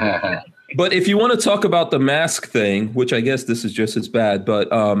 But if you want to talk about the mask thing, which I guess this is just as bad, but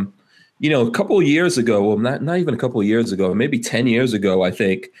a couple of years ago, well, not even a couple of years ago, maybe 10 years ago, I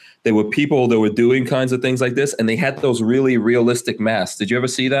think there were people that were doing kinds of things like this, and they had those really realistic masks. Did you ever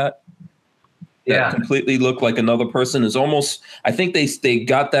see that? Yeah. That completely looked like another person. Is almost. I think they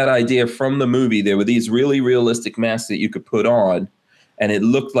got that idea from the movie. There were these really realistic masks that you could put on, and it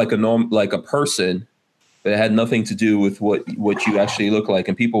looked like a person, but it had nothing to do with what you actually look like.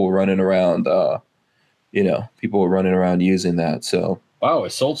 And people were running around. Using that. So. Wow, I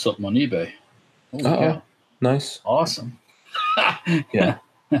sold something on eBay. Oh, nice. Awesome. Yeah.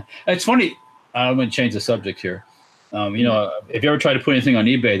 It's funny. I'm going to change the subject here. If you ever try to put anything on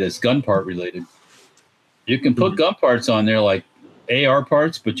eBay that's gun part related, you can put gun parts on there like AR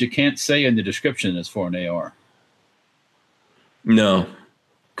parts, but you can't say in the description it's for an AR. No,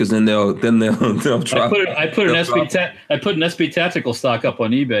 because then they'll drop. I put an SB Tactical stock up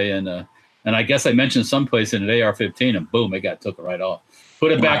on eBay, and I guess I mentioned someplace in an AR-15, and boom, it took it right off.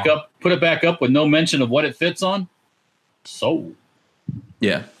 Put it back up with no mention of what it fits on. Sold.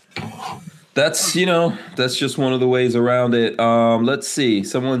 Yeah. That's just one of the ways around it. Let's see.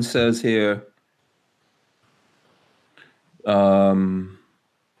 Someone says here, bring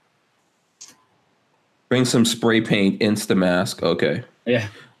some spray paint, Instamask. Okay. Yeah.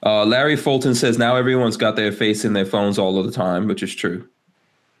 Larry Fulton says now everyone's got their face in their phones all of the time, which is true.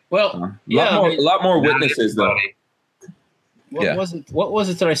 Well, a lot more witnesses though. What was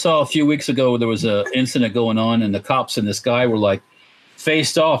it that I saw a few weeks ago? There was an incident going on, and the cops and this guy were like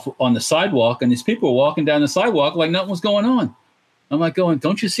faced off on the sidewalk, and these people were walking down the sidewalk like nothing was going on. I'm like going,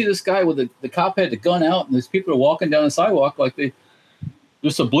 don't you see this guy with the cop had the gun out, and these people are walking down the sidewalk like they're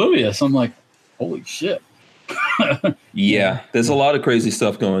just oblivious. I'm like, holy shit. Yeah, there's a lot of crazy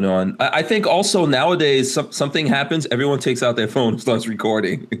stuff going on. I think also nowadays something happens, everyone takes out their phone and starts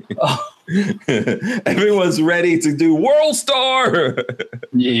recording. Oh. Everyone's ready to do World Star.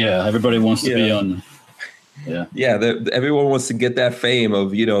 Yeah, everybody wants to be on. Yeah, everyone wants to get that fame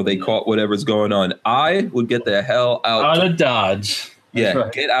of, they caught whatever's going on. I would get the hell out of Dodge. Yeah,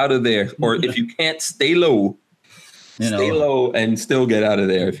 right. Get out of there. Or if you can't, stay low. Stay low and still get out of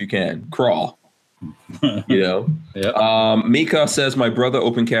there if you can. Crawl. Yeah. Mika says my brother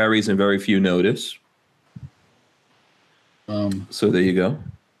open carries and very few notice. So there you go.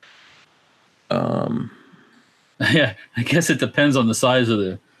 Yeah, I guess it depends on the size of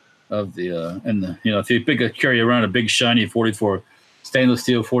the if you carry around a big shiny 44 stainless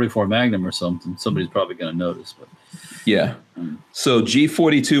steel 44 Magnum or something, somebody's probably going to notice. But yeah. So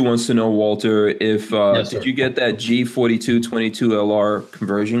G42 wants to know, Walter, if did you get that G42 22LR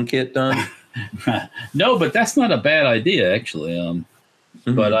conversion kit done? No, but that's not a bad idea actually.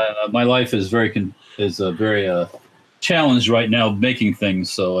 But my life is very challenged right now making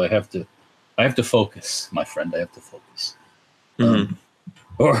things, so I have to focus, my friend. I have to focus.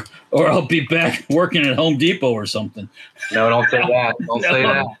 Or I'll be back working at Home Depot or something. No, don't say that. Don't say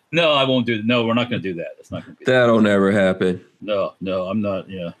that. No, I won't do that. No, we're not going to do that. It's not going to be. That'll never happen. No, I'm not.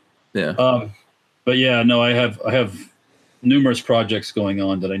 Yeah. Yeah. But yeah, no, I have numerous projects going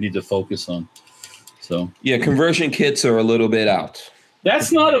on that I need to focus on. So yeah, conversion kits are a little bit out.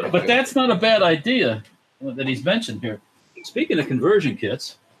 That's not a bad idea that he's mentioned here. Speaking of conversion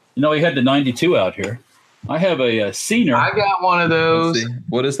kits, he had the 92 out here. I have a Senior. I got one of those.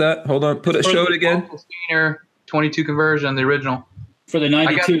 What is that? Hold on. Show it again. Senior 22 conversion, the original. For the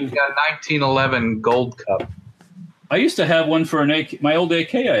 92. I got a 1911 Gold Cup. I used to have one for my old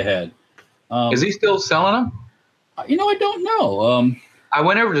AK I had. Is he still selling them? I don't know. I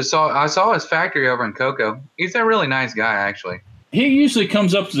went over I saw his factory over in Cocoa. He's a really nice guy, actually. He usually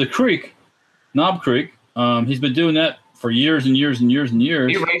comes up to the creek, Knob Creek. He's been doing that for years and years and years and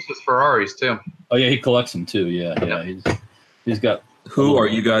years. He races Ferraris too. Oh yeah, he collects them too. Yeah. He's got. Who are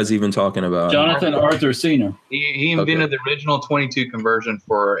you guys even talking about? Jonathan Arthur Senior. He invented the original 22 conversion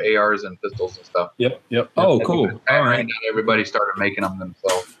for ARs and pistols and stuff. Yep. Oh, cool. All right. Everybody started making them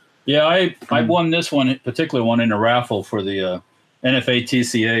themselves. Yeah, I won this particular one in a raffle for the NFA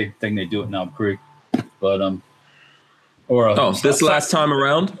TCA thing they do at Knob Creek, but this last time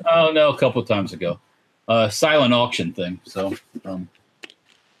around? Oh no, a couple of times ago, silent auction thing. So,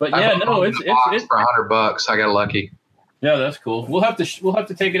 but yeah, no, it's for $100. I got lucky. Yeah, that's cool. We'll have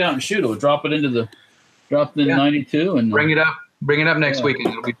to take it out and shoot it. We'll drop it into 92 and bring it up next week, and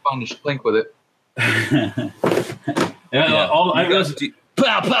it'll be fun to blink with it.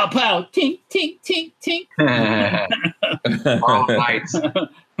 Pow, pow, pow, tink, tink, tink, tink. All nights.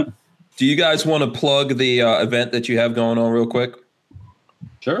 Do you guys want to plug the event that you have going on real quick?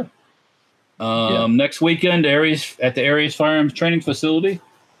 Sure. Next weekend, at the Aries Firearms Training Facility,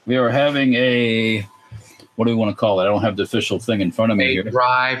 we are having what do we want to call it? I don't have the official thing in front of me here.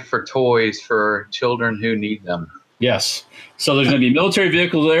 Drive for toys for children who need them. Yes. So there's going to be military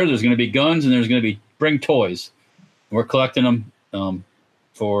vehicles there. There's going to be guns, and there's going to be bring toys. We're collecting them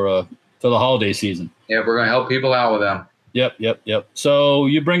for the holiday season. Yeah, we're going to help people out with them. Yep. So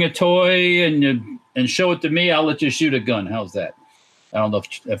you bring a toy and show it to me. I'll let you shoot a gun. How's that? I don't know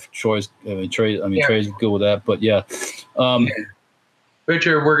if Trey's good with that, but yeah.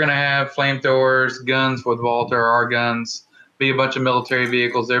 Richard, we're going to have flamethrowers, guns with Walter, our guns, be a bunch of military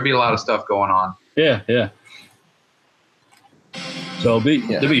vehicles. There'll be a lot of stuff going on. Yeah. So there'll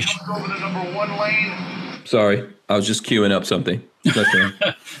be Sorry, I was just queuing up something.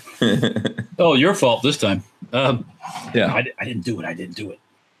 Oh, your fault this time. Yeah, I didn't do it.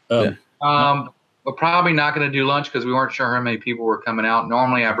 We're probably not going to do lunch because we weren't sure how many people were coming out.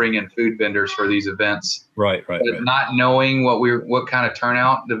 Normally, I bring in food vendors for these events. Right. But not knowing what kind of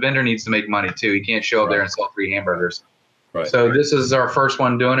turnout, the vendor needs to make money too. He can't show up there and sell free hamburgers. Right. So this is our first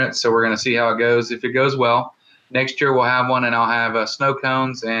one doing it. So we're going to see how it goes. If it goes well, next year we'll have one, and I'll have snow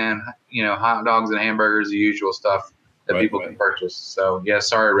cones and hot dogs and hamburgers, the usual stuff that people can purchase. So yeah,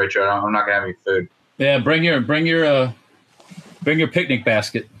 sorry, Richard, I'm not going to have any food. Yeah, bring your picnic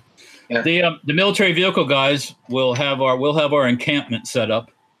basket. Yeah. The military vehicle guys will have our encampment set up,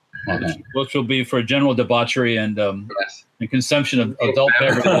 which will be for general debauchery and Yes. and consumption of adult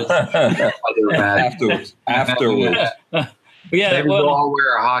beverages. Afterwards. Yeah, Maybe well, we'll all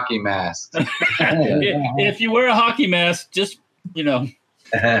wear a hockey mask. if you wear a hockey mask, just Yeah.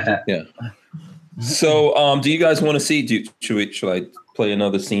 So, do you guys want to see? Should I play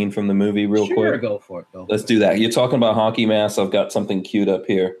another scene from the movie real sure, quick? go for it. Go. Let's do that. You're talking about hockey masks. I've got something queued up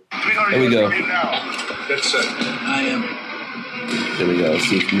here. There we go. That's it. I am. There we go.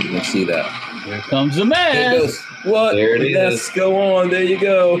 See if you can see that. Here comes the There it man. goes. What? There it Yes, is. go on. There you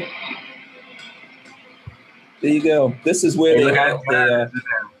go. There you go. This is where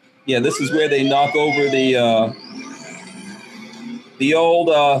this is where they knock over the old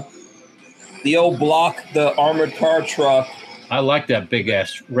block, the armored car truck. I like that big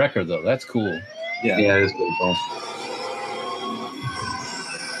ass record though. That's cool. Yeah. Yeah, it's pretty cool.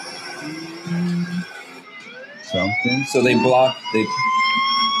 Something. So they block.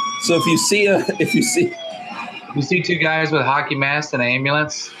 So if you see, You see two guys with hockey masks and an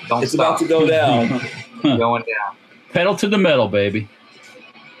ambulance? Don't it's stop. about to go down. Going down. Pedal to the metal, baby.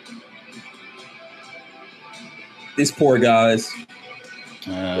 These poor guys.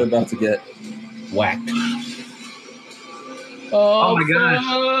 They're about to get. Whacked. Oh my gosh.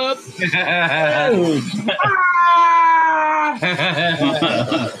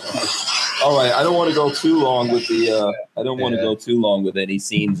 All right, I don't want to go too long with the. I don't want to go too long with any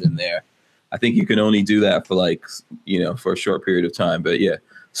scenes in there. I think you can only do that for for a short period of time. But yeah,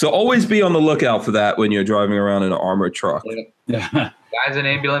 so always be on the lookout for that when you're driving around in an armored truck. Yeah. Guys in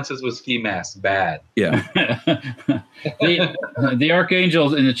ambulances with ski masks, bad. Yeah. the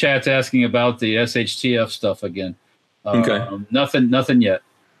Archangel in the chat's asking about the SHTF stuff again. Okay. Nothing yet.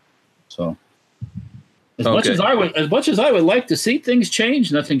 So as much as I would like to see things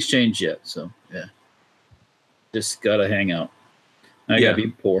change, nothing's changed yet. So yeah, just gotta hang out. I gotta be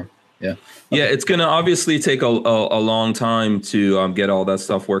poor. Yeah. Yeah, it's going to obviously take a long time to get all that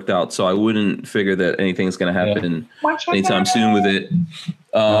stuff worked out. So I wouldn't figure that anything's going to happen anytime soon with it.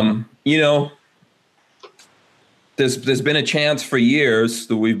 There's been a chance for years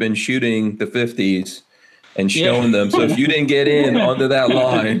that we've been shooting the 50s and showing them. So if you didn't get in under that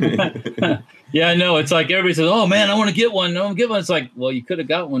line. Yeah, I know. It's like everybody says, oh, man, I want to get one. I want to get one. It's like, well, you could have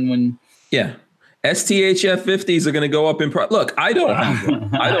got one when. Yeah. STHF 50s are going to go up in price. Look, I don't have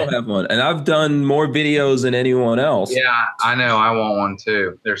one. I don't have one. And I've done more videos than anyone else. Yeah, I know. I want one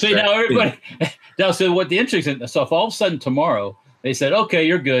too. See, now everybody. Now, so what the interesting stuff, all of a sudden tomorrow, they said, okay,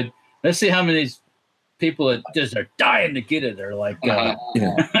 you're good. Let's see how many of these people that just are dying to get it. They're like, no,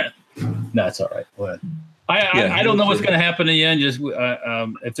 it's all right. Well, I don't know what's going to happen in the end. Just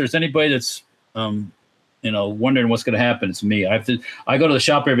if there's anybody that's wondering what's going to happen, it's me. I go to the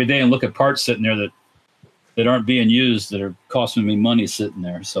shop every day and look at parts sitting there that aren't being used, that are costing me money sitting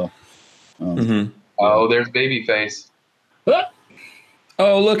there. So, oh, there's Babyface.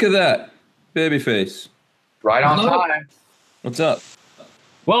 Oh, look at that, Babyface! Right on time. What's up?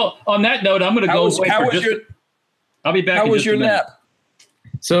 Well, on that note, I'm going to go. I'll be back. How was your nap?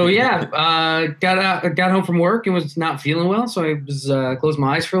 So yeah, got home from work and was not feeling well, so I was closed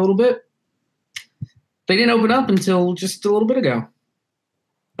my eyes for a little bit. They didn't open up until just a little bit ago.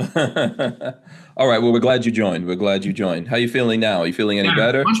 All right. Well, we're glad you joined. How are you feeling now? Are you feeling any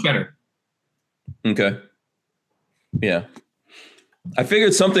better? Much better. Okay. Yeah. I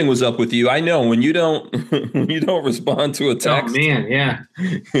figured something was up with you. I know when you don't respond to a text. Oh man, yeah.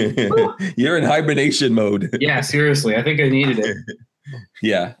 You're in hibernation mode. Yeah, seriously. I think I needed it.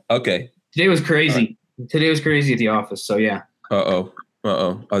 Yeah. Okay. Today was crazy. Right. Today was crazy at the office. So yeah. Uh-oh.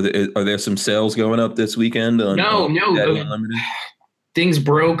 Are there some sales going up this weekend? No. Things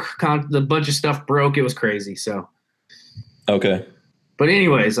broke. The bunch of stuff broke. It was crazy. So. Okay. But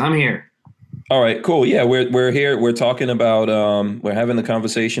anyways, I'm here. All right, cool. Yeah, we're here. We're talking about we're having the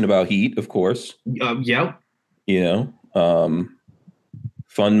conversation about Heat, of course. Yep.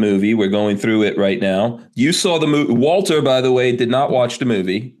 Fun movie. We're going through it right now. You saw the movie. Walter, by the way, did not watch the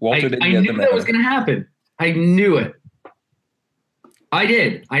movie. Walter didn't get the I knew that was going to happen. I knew it. I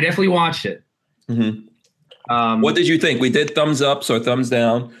did. I definitely watched it. Mm-hmm. What did you think? We did thumbs ups or thumbs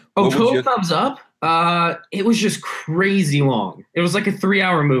down? Total thumbs up. It was just crazy long. It was like a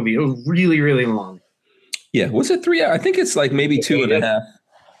 3-hour movie. It was really, really long. Yeah. Was it 3 hours? I think it's like maybe 2.5.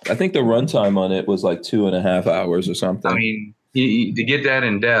 I think the runtime on it was like 2.5 hours or something. I mean, to get that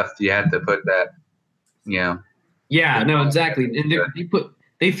in depth, you had to put that, Yeah, no, exactly. And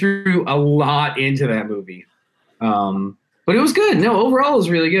they threw a lot into that movie. But it was good. No, overall it was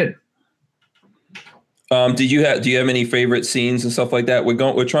really good. Do you have any favorite scenes and stuff like that? We're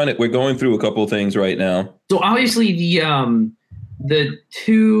going through a couple of things right now. So obviously the the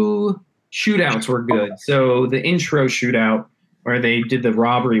two shootouts were good. So the intro shootout where they did the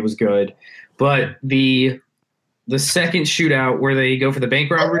robbery was good, but the second shootout where they go for the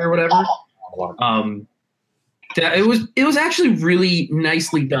bank robbery or whatever, it was actually really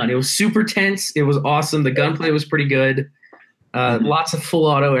nicely done. It was super tense. It was awesome. The gunplay was pretty good. Lots of full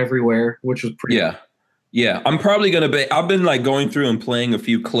auto everywhere, which was pretty good. Yeah, I'm probably gonna be. I've been like going through and playing a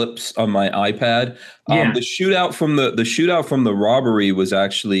few clips on my iPad. The shootout from the robbery was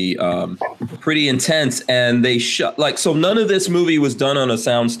actually pretty intense, and they shot so none of this movie was done on a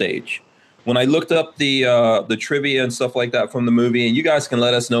soundstage. When I looked up the trivia and stuff like that from the movie, and you guys can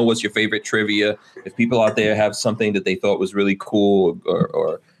let us know what's your favorite trivia. If people out there have something that they thought was really cool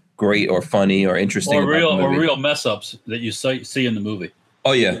or great or funny or interesting, or real mess ups that you see in the movie.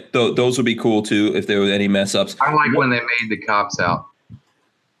 Oh yeah, those would be cool too if there were any mess ups. I like when they made the cops out.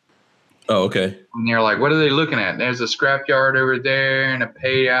 Oh, okay. And they're like, "What are they looking at?" There's a scrap yard over there and a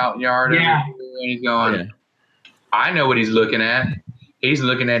payout yard over here. And he's going, "I know what he's looking at. He's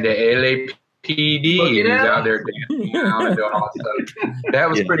looking at the LAPD. He's out there dancing around and doing all that stuff." That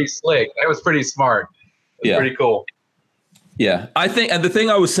was pretty slick. That was pretty smart. It was pretty cool. Yeah, I think, and the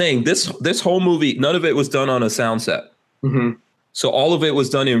thing I was saying, this whole movie, none of it was done on a sound set. Mm-hmm. So all of it was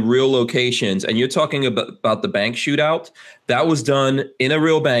done in real locations. And you're talking about the bank shootout. That was done in a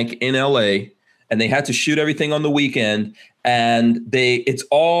real bank in LA. And they had to shoot everything on the weekend. And it's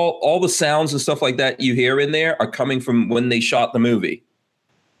all the sounds and stuff like that you hear in there are coming from when they shot the movie.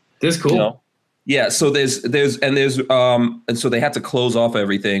 That's cool. You know? Yeah. So and so they had to close off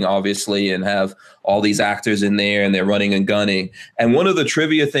everything, obviously, and have all these actors in there and they're running and gunning. And one of the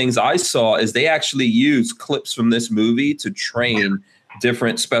trivia things I saw is they actually used clips from this movie to train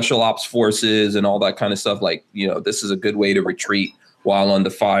different special ops forces and all that kind of stuff. Like, this is a good way to retreat while under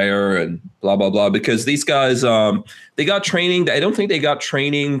fire and blah, blah, blah. Because these guys, they got training. I don't think they got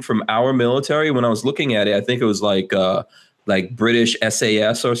training from our military. When I was looking at it, I think it was like British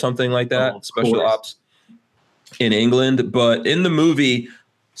SAS or something like that, special ops in England. But in the movie,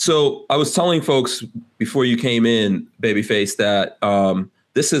 so I was telling folks before you came in, Babyface, that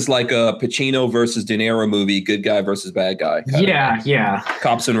this is like a Pacino versus De Niro movie, good guy versus bad guy. Yeah.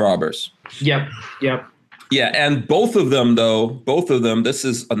 Cops and robbers. Yep. Yeah, and both of them, this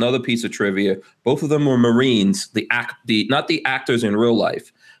is another piece of trivia. Both of them were Marines, not the actors in real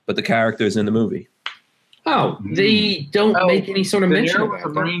life, but the characters in the movie. Oh, they don't make any sort of mention about that.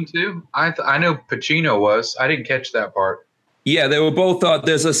 Marine too? I know Pacino was. I didn't catch that part. Yeah, they were both.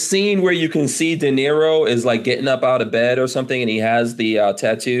 There's a scene where you can see De Niro is like getting up out of bed or something, and he has the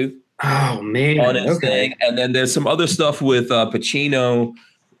tattoo. Oh man, on his thing. And then there's some other stuff with Pacino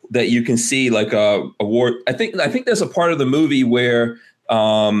that you can see, like a war. I think there's a part of the movie where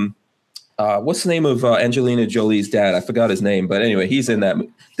what's the name of Angelina Jolie's dad? I forgot his name, but anyway, he's in that.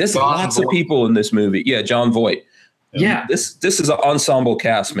 There's lots of people in this movie. Yeah, Jon Voight. Yeah, this is an ensemble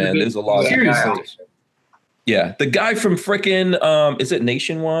cast, man. There's a lot of actors. Yeah, the guy from frickin' is it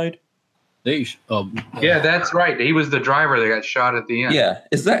Nationwide? Yeah, that's right. He was the driver that got shot at the end. Yeah,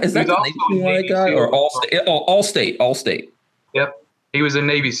 is that the Nationwide guy or Allstate? Allstate. Yep, he was in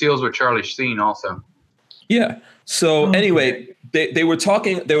Navy SEALs with Charlie Sheen also. Yeah. So anyway, they were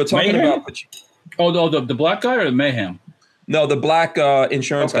talking. They were talking about. The black guy or the Mayhem? No, the black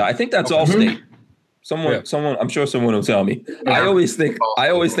insurance guy. I think that's Allstate. Someone. I'm sure someone will tell me. Yeah. I always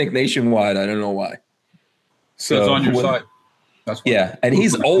think Nationwide. I don't know why. So it's on your side. That's why. And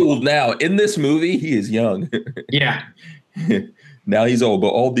he's old now. In this movie, he is young. Yeah. Now he's old, but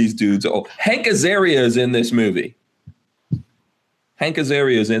all these dudes are old. Hank Azaria is in this movie.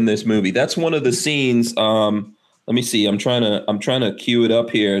 That's one of the scenes. Let me see. I'm trying to cue it up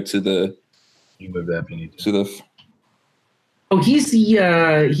here to the. You move that if you need to the. Oh, he's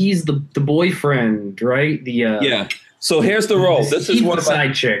the boyfriend, right? Yeah. So here's the role. This is one of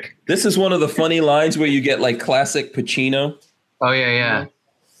side chick. This is one of the funny lines where you get like classic Pacino. Oh yeah.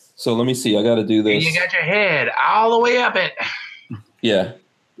 So let me see. I got to do this. You got your head all the way up it. Yeah,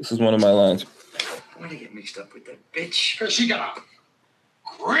 this is one of my lines. Why do you get mixed up with that bitch? Because she got a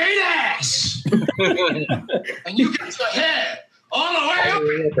great ass, and you got your head all the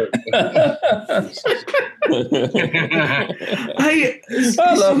way up.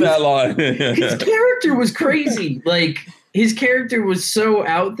 I love that line. His character was crazy. Like, his character was so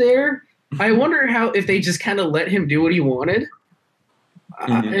out there. I wonder if they just kind of let him do what he wanted.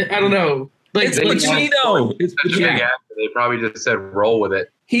 I don't know. Like, it's Pacino. It's Pacino. They probably just said roll with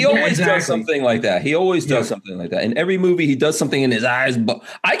it. He always does something like that. Something like that. In every movie, he does something in his eyes.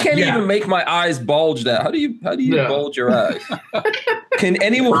 I can't even make my eyes bulge. That how do you bulge your eyes? Can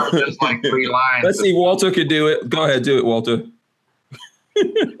anyone? Just like 3 lines. Let's see. Walter could do it. Go ahead, do it, Walter.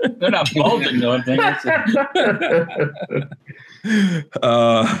 They're not bulging though.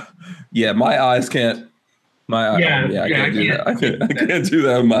 Yeah, my eyes can't. I can't do that. I can't do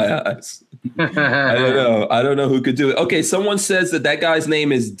that with my eyes. I don't know who could do it. Okay, someone says that guy's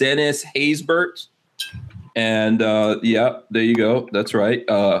name is Dennis Haysbert. And yeah, there you go. That's right.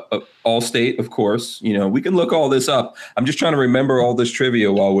 Allstate, of course. You know, we can look all this up. I'm just trying to remember all this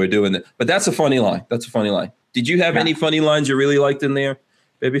trivia while we're doing it. But that's a funny line. Did you have any funny lines you really liked in there,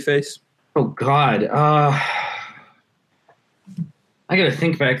 Babyface? Oh, God. I got to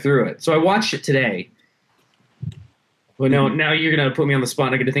think back through it. So I watched it today. Well, now you're going to put me on the spot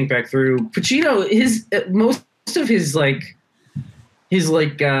and I got to think back through. Pacino, most of his what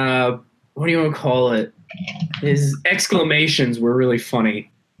do you want to call it? His exclamations were really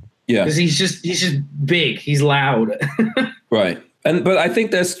funny. Yeah. Because he's just big. He's loud. Right. But I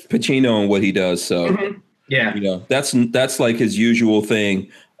think that's Pacino and what he does. So, yeah, you know, that's like his usual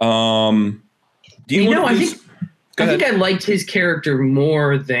thing. I think I liked his character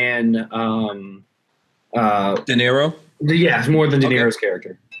more than De Niro. Yeah, more than De Niro's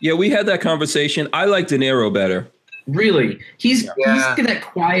character. Yeah, we had that conversation. I like De Niro better. Really, he's that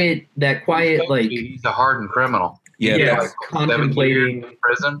quiet like he's a hardened criminal. Yeah, like contemplating in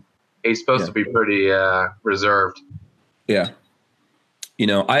prison. He's supposed to be pretty reserved. Yeah, you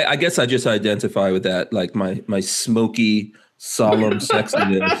know, I guess I just identify with that, like my smoky, solemn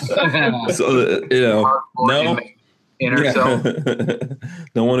sexiness. So you know, no.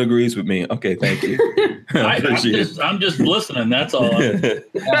 No one agrees with me. Okay, thank you. I'm just listening. That's all. I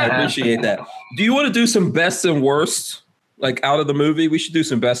appreciate that. Do you want to do some best and worst, like out of the movie? We should do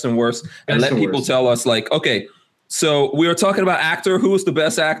some best and worst and let people tell us, like, okay, so we were talking about actor. Who was the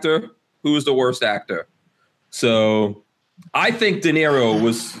best actor? Who was the worst actor? So I think De Niro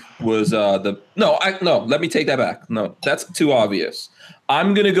was let me take that back. No, that's too obvious.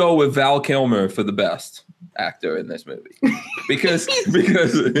 I'm gonna go with Val Kilmer for the best actor in this movie because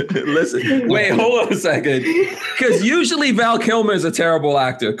listen, wait, hold on a second, because usually Val Kilmer is a terrible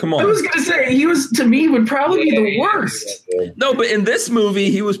actor. Come on. I was gonna say he was, to me, would probably be the worst. No, but in this movie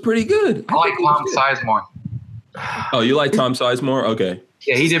he was pretty good. I like Tom Sizemore. Oh, you like Tom Sizemore? Okay.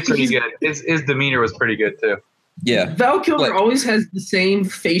 Yeah, he did pretty good. His demeanor was pretty good too. Yeah. Val Kilmer always has the same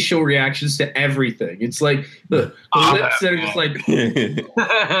facial reactions to everything. It's like the lips that are just like.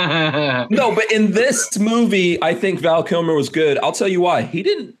 No, but in this movie, I think Val Kilmer was good. I'll tell you why. He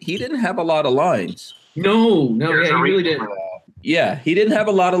didn't have a lot of lines. No, he really didn't. Yeah, he didn't have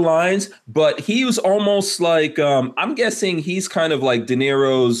a lot of lines, but he was almost like I'm guessing he's kind of like De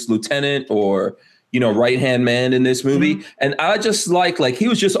Niro's lieutenant or, you know, right-hand man in this movie. Mm-hmm. And I just like he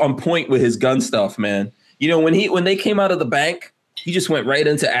was just on point with his gun stuff, man. You know, when they came out of the bank, he just went right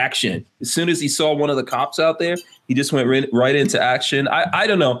into action. As soon as he saw one of the cops out there, he just went right into action. I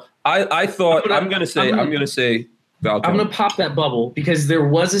don't know. I thought I'm gonna say Val Kilmer. I'm gonna pop that bubble because there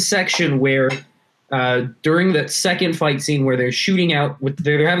was a section where during that second fight scene where they're shooting out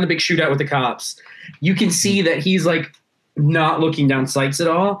they're having a big shootout with the cops. You can see that he's like not looking down sights at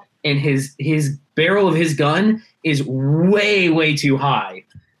all, and his barrel of his gun is way too high.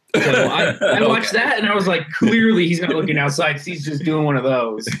 So I watched that and I was like, clearly he's not looking outside. He's just doing one of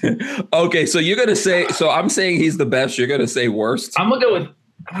those. Okay, so you're gonna say. So I'm saying he's the best. You're gonna say worst. I'm gonna go with.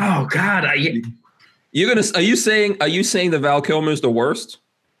 Oh God, You're gonna. Are you saying that Val Kilmer's the worst?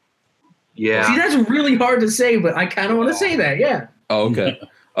 Yeah. See, that's really hard to say, but I kind of want to say that. Yeah. Oh, okay.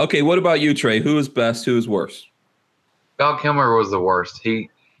 Okay. What about you, Trey? Who is best? Who is worst? Val Kilmer was the worst. Man.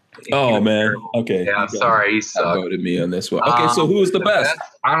 Terrible. Okay. Yeah, sorry, he sucked. Voted me on this one. Okay, so who was the best?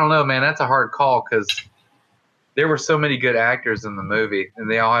 I don't know, man. That's a hard call because there were so many good actors in the movie,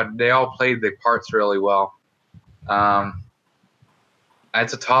 and they all played the parts really well.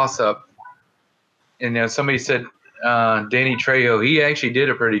 It's a toss-up. And you know, somebody said Danny Trejo. He actually did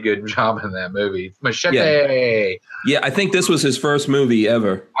a pretty good job in that movie. Machete. Yeah, I think this was his first movie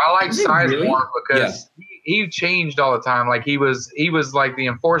ever. I like Sizemore because he changed all the time. Like he was like the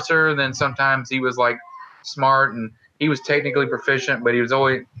enforcer, and then sometimes he was like smart and he was technically proficient, but he was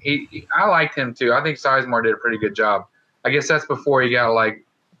always I liked him too. I think Sizemore did a pretty good job. I guess that's before he got like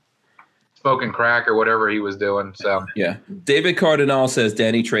smoking crack or whatever he was doing. So yeah. David Cardinal says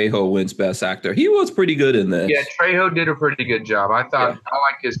Danny Trejo wins best actor. He was pretty good in this. Yeah, Trejo did a pretty good job. I thought I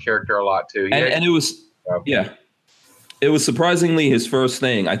liked his character a lot too. And it was it was surprisingly his first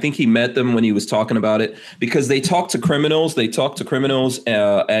thing. I think he met them when he was talking about it because they talked to criminals. They talked to criminals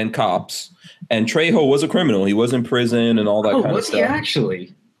and cops. And Trejo was a criminal. He was in prison and all that kind of stuff. Was he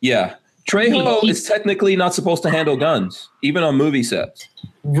actually? Yeah. Trejo is technically not supposed to handle guns, even on movie sets.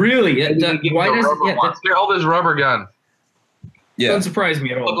 Really? Why does he hold his rubber gun? Doesn't surprise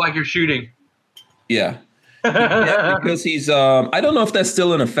me at all. Look like you're shooting. Yeah. Yeah, because he's I don't know if that's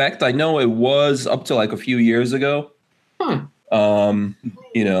still in effect. I know it was up to like a few years ago. Huh.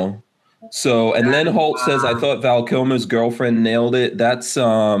 You know. So and Len Holt says I thought Val Kilmer's girlfriend nailed it. That's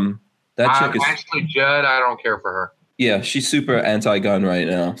that chick is actually Judd, I don't care for her. Yeah, she's super anti-gun right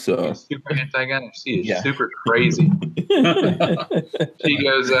now. So she's super anti-gun. She is super crazy. She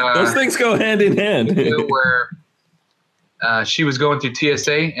goes those things go hand in hand. Where she was going through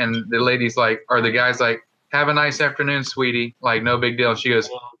TSA and the lady's like, or the guy's like, have a nice afternoon, sweetie. Like, no big deal. She goes,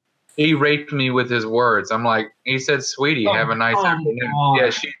 he raped me with his words. I'm like, he said, sweetie, have a nice afternoon.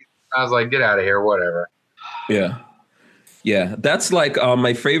 Yeah, I was like, get out of here, whatever. Yeah. Yeah. That's like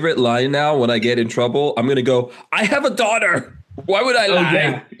my favorite line now when I get in trouble. I'm going to go, I have a daughter. Why would I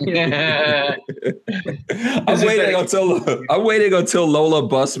lie? Yeah. I'm waiting until Lola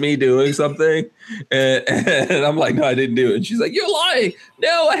busts me doing something. And I'm like, no, I didn't do it. And she's like, you're lying.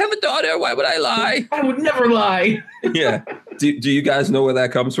 No, I have a daughter. Why would I lie? I would never lie. Yeah. Do you guys know where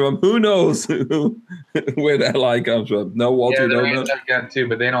that comes from? Who knows where that line comes from? No, Walter. Yeah, they're anti-gun too,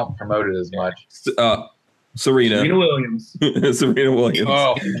 but they don't promote it as much. Serena Williams. Serena Williams.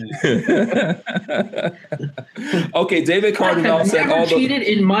 Oh. Okay, David Cardinal said I've never cheated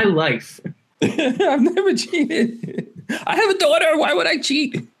in my life. I've never cheated. I have a daughter. Why would I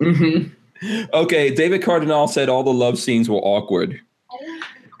cheat? Mm-hmm. Okay, David Cardinal said all the love scenes were awkward.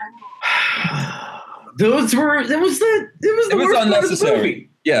 It was unnecessary.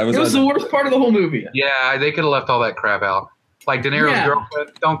 Yeah, it was the worst part of the whole movie. Yeah, they could have left all that crap out. Like De Niro's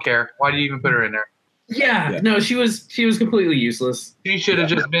girlfriend, don't care. Why do you even put her in there? Yeah, no, she was completely useless. She should have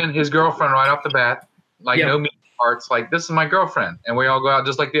just been his girlfriend right off the bat. Like no meat parts. Like, this is my girlfriend, and we all go out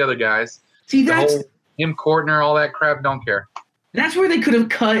just like the other guys. See, that's him courting her, all that crap. Don't care. That's where they could have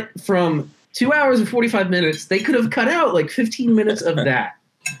cut from 2 hours and 45 minutes. They could have cut out like 15 minutes of that.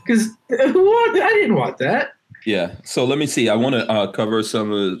 Because I didn't want that. Yeah. So let me see. I want to cover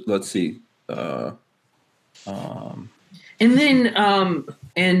some of. Let's see. And then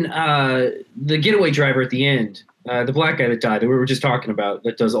the getaway driver at the end, the black guy that died that we were just talking about,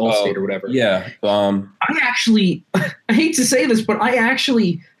 that does Allstate or whatever. Yeah. I hate to say this, but I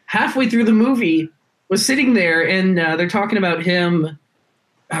actually halfway through the movie was sitting there and they're talking about him.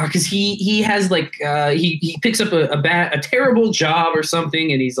 Because he has like he picks up a terrible job or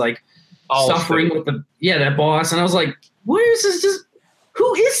something, and he's like suffering with that boss. And I was like, where is this?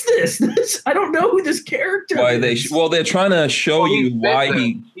 Who is this? I don't know who this character is. They're trying to show you why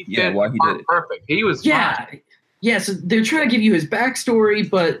he did it. Perfect. He was fine. Yeah. So they're trying to give you his backstory,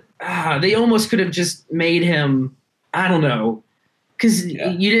 but they almost could have just made him. I don't know, because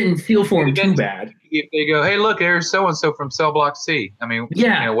you didn't feel for him too bad. If they go, hey, look, there's so-and-so from Cell Block C. I mean, they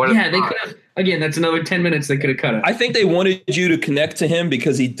could have. Again, that's another 10 minutes they could have cut out. I think they wanted you to connect to him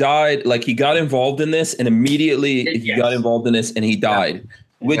because he died. Like, he got involved in this, and immediately he got involved in this, and he died.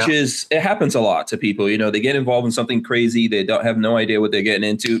 Which is, it happens a lot to people. You know, they get involved in something crazy. They don't have no idea what they're getting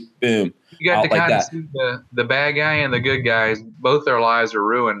into. Boom. You got to kind of see the bad guy and the good guys. Both their lives are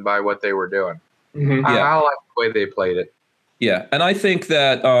ruined by what they were doing. Mm-hmm. I like the way they played it. Yeah, and I think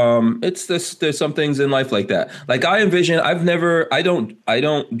that it's this. There's some things in life like that. Like I envision, I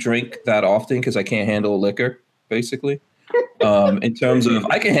don't drink that often because I can't handle liquor. Basically, in terms of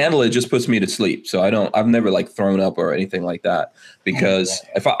I can handle it, just puts me to sleep. So I've never like thrown up or anything like that because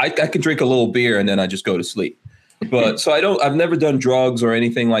if I can drink a little beer and then I just go to sleep. But so I've never done drugs or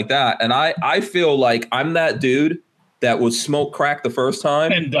anything like that, and I feel like I'm that dude that would smoke crack the first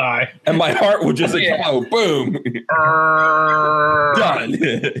time and die, and my heart would just explode. Boom, done.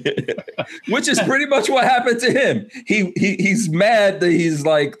 Which is pretty much what happened to him. He's mad that he's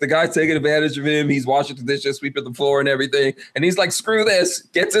like the guy's taking advantage of him. He's washing the dishes, sweeping the floor, and everything, and he's like, "Screw this!"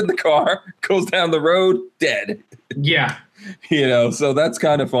 Gets in the car, goes down the road, dead. Yeah, so that's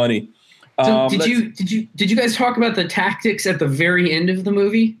kind of funny. So did you guys talk about the tactics at the very end of the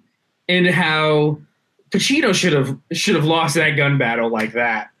movie and how Pacino should have lost that gun battle like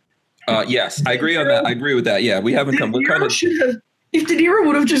that? Yes, I agree on that. I agree with that. Yeah, we haven't come. We're kind of. If De Niro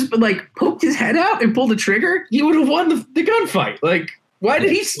would have just like poked his head out and pulled the trigger, he would have won the gunfight. Like, why did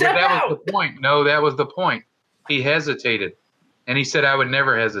he step out? That was the point. No, that was the point. He hesitated, and he said, "I would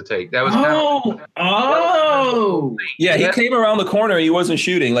never hesitate." That was Yeah, he came around the corner. He wasn't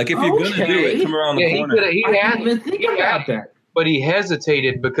shooting. Like, if you're gonna do it, come around the corner. I didn't even think about that. But he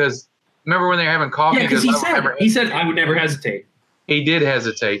hesitated because remember when they were having coffee? Yeah, because he said I would never hesitate. He did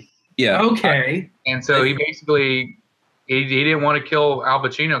hesitate. Yeah. Okay. And so he basically he didn't want to kill Al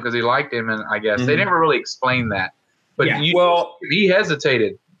Pacino because he liked him, and I guess they never really explained that. But he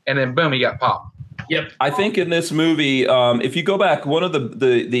hesitated, and then boom, he got popped. Yep. I think in this movie, if you go back, one of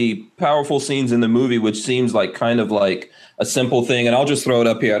the powerful scenes in the movie, which seems like kind of like a simple thing, and I'll just throw it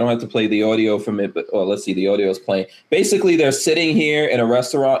up here. I don't have to play the audio from it, but let's see, the audio is playing. Basically, they're sitting here in a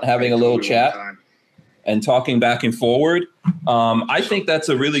restaurant having a little chat and talking back and forward. I think that's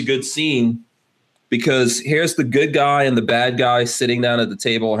a really good scene because here's the good guy and the bad guy sitting down at the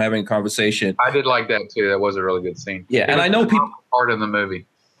table having a conversation. I did like that too. That was a really good scene. Yeah, and I know people part of the movie.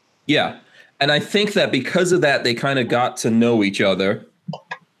 Yeah. And I think that because of that, they kind of got to know each other.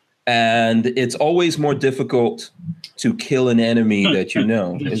 And it's always more difficult to kill an enemy that you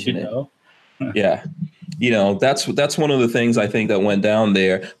know, isn't it? Yeah. You know, that's one of the things I think that went down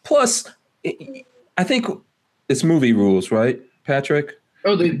there. Plus, I think it's movie rules, right, Patrick?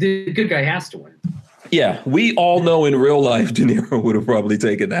 Oh, the good guy has to win. Yeah. We all know in real life De Niro would have probably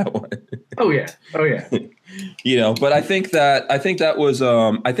taken that one. Oh, yeah. You know, but I think that was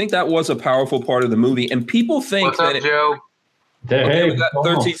a powerful part of the movie, and people think What's up, Joe? Okay, we got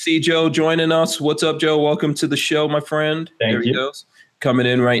 13C Joe joining us. What's up, Joe? Welcome to the show, my friend. Thank you. He goes, coming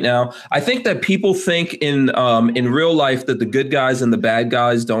in right now. I think that people think in real life that the good guys and the bad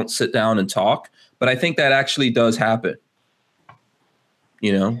guys don't sit down and talk, but I think that actually does happen.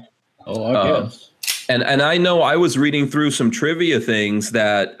 You know? Oh, I guess. And I know I was reading through some trivia things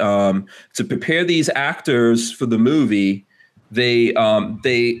that to prepare these actors for the movie, they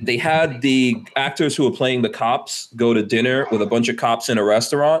had the actors who were playing the cops go to dinner with a bunch of cops in a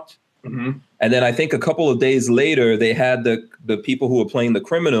restaurant. Mm-hmm. And then I think a couple of days later, they had the people who were playing the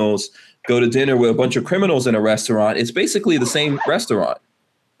criminals go to dinner with a bunch of criminals in a restaurant. It's basically the same restaurant.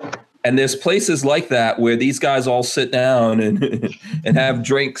 And there's places like that where these guys all sit down and have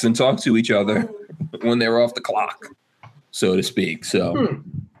drinks and talk to each other when they're off the clock, so to speak. So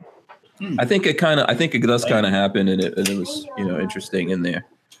I think it does kind of happen, and it was, you know, interesting in there.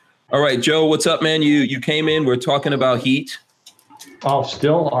 All right, Joe, what's up, man? You came in. We're talking about Heat. Oh,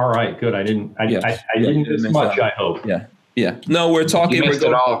 still all right. Good. I didn't miss much. I hope. Yeah. No, we're talking. You missed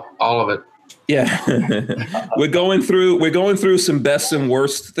all of it. Yeah, we're going through some best and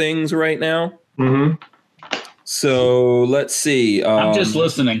worst things right now. Mm-hmm. So let's see. I'm just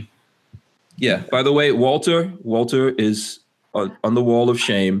listening. Yeah. By the way, Walter is on the wall of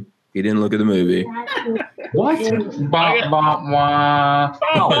shame. He didn't look at the movie. What? Hey,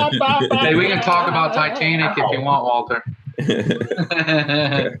 we can talk about Titanic if you want, Walter.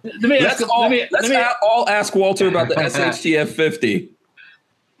 Let's all ask Walter about the SHTF 50.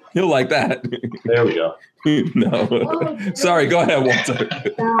 He'll like that. There we go. No. Sorry, go ahead, Walter.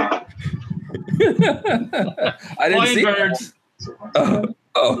 I didn't see birds.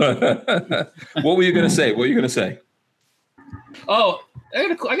 What were you going to say? Oh, I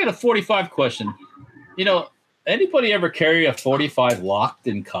got a 45 question. You know, anybody ever carry a 45 locked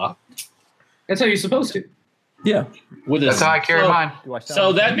and cocked? That's how you're supposed to. Yeah. That's how I carry mine.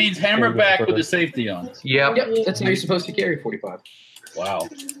 So that means hammer back with the safety on. Yep. That's how you're supposed to carry 45. Wow.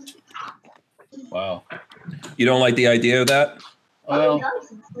 You don't like the idea of that? Well,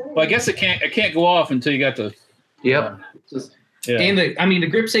 I guess it can't go off until you got the. Yep. And the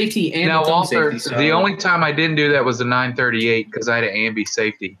grip safety and now, the Walter, safety. The only time I didn't do that was the 938 because I had an ambi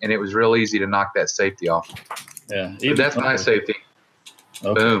safety, and it was real easy to knock that safety off. Yeah. But that's my safety.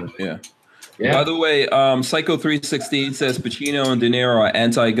 Okay. Boom. Yeah. By the way, Psycho 316 says Pacino and De Niro are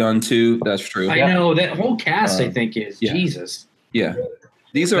anti-gun too. That's true. I know that whole cast. I think is Jesus. Yeah.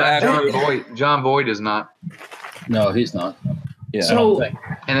 These are actually John Boyd is not. No, he's not. Yeah. So, and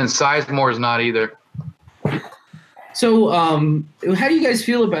then Sizemore is not either. So, how do you guys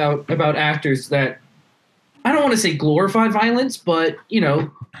feel about actors that I don't want to say glorify violence, but you know,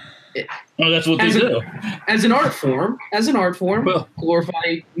 that's what they do as an art form. Well,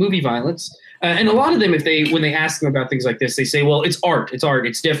 glorify movie violence, and a lot of them, when they ask them about things like this, they say, "Well, it's art.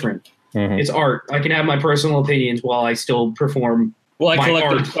 It's different. Mm-hmm. It's art. I can have my personal opinions while I still perform." Well,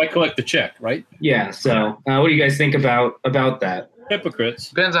 I collect the check, right? Yeah. So, what do you guys think about that? Hypocrites.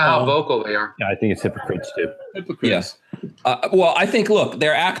 Depends on how vocal they are. Yeah, I think it's hypocrites too. Yes. Well, I think, look,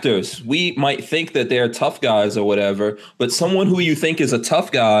 they're actors. We might think that they're tough guys or whatever, but someone who you think is a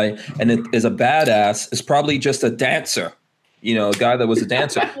tough guy and is a badass is probably just a dancer. You know, a guy that was a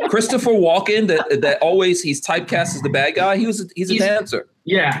dancer. Christopher Walken, that always he's typecast as the bad guy. He's a dancer.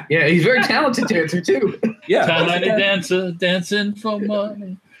 Yeah, he's a very talented dancer too. Yeah, talented dancer, dancing for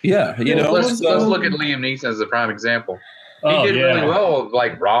money. Yeah, you know. Let's look at Liam Neeson as a prime example. He did really well with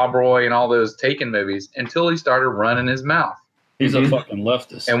like Rob Roy and all those Taken movies until he started running his mouth. He's a fucking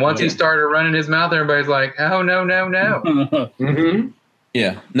leftist. And once he started running his mouth, everybody's like, "Oh no!" Mm-hmm.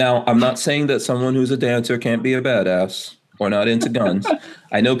 Yeah. Now, I'm not saying that someone who's a dancer can't be a badass. or not into guns.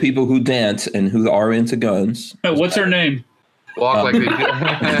 I know people who dance and who are into guns. What's her name? Walk like they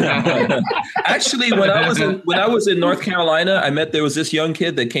do. Actually, when I was in North Carolina, there was this young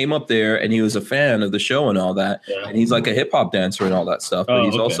kid that came up there, and he was a fan of the show and all that. Yeah. And he's like a hip hop dancer and all that stuff. But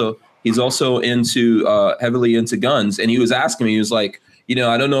he's also into heavily into guns. And he was asking me, he was like,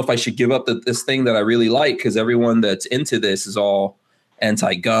 I don't know if I should give up this thing that I really like, because everyone that's into this is all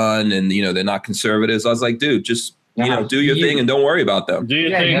anti-gun and they're not conservatives. I was like, dude, just do your thing and don't worry about them. Do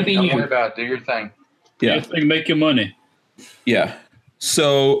your thing. Don't worry about it. Do your thing. Do your thing. Make your money. Yeah.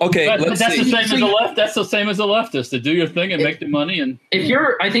 So okay, that's the same as the left. That's the same as the leftists. To do your thing and make the money. And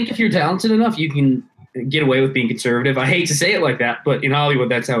I think if you're talented enough, you can get away with being conservative. I hate to say it like that, but in Hollywood,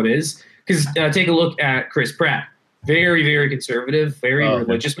 that's how it is. Because take a look at Chris Pratt. Very, very conservative, very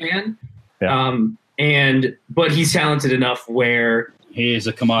religious man. Yeah. But he's talented enough where he is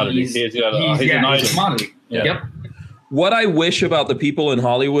a commodity. He's a commodity. Yeah. Yep. What I wish about the people in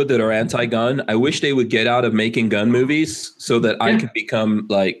Hollywood that are anti-gun, I wish they would get out of making gun movies so that I could become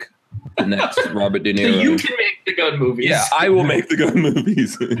like the next Robert De Niro. So you can make the gun movies. Yeah, I will make the gun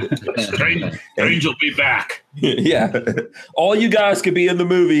movies. Strange will be back. Yeah. All you guys could be in the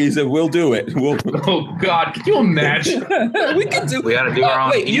movies and we'll do it. Oh, God. Can you imagine? We can do We got to do our own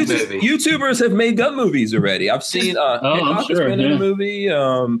movie. YouTubers have made gun movies already. I've seen I'm sure, been in a movie,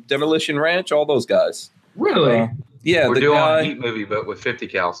 Demolition Ranch, all those guys. Really? Yeah, we're doing a Heat movie, but with 50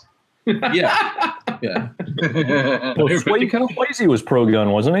 cals. Yeah. Well, Swayze was pro-gun,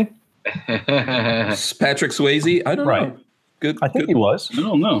 wasn't he? Patrick Swayze? I don't know. Good. I think he was. I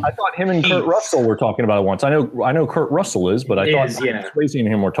don't know. I thought him and Kurt Russell were talking about it once. I know Kurt Russell is, but I thought Swayze and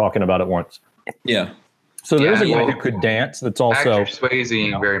him were talking about it once. Yeah. So there's a guy who could dance. That's also Swayze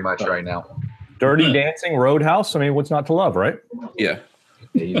ain't very much right now. Dirty Dancing, Roadhouse. I mean, what's not to love, right? Yeah.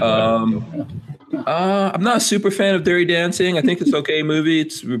 I'm not a super fan of Dirty Dancing. I think it's okay movie.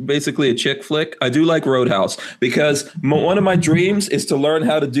 It's basically a chick flick. I do like Roadhouse because one of my dreams is to learn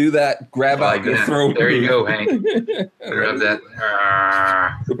how to do that grab out your throat. There you go, Hank. Grab that.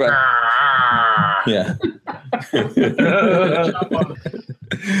 Yeah.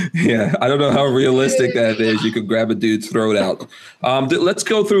 Yeah, I don't know how realistic that is. You could grab a dude's throat out. Let's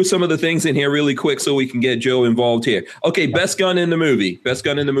go through some of the things in here really quick so we can get Joe involved here. Okay, best gun in the movie.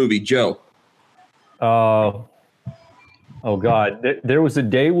 Joe. Oh God, there was a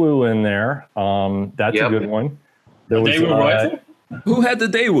Daewoo in there. That's a good one. There was Daewoo rifle. Who had the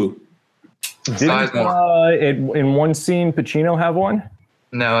Daewoo? In one scene, Pacino have one.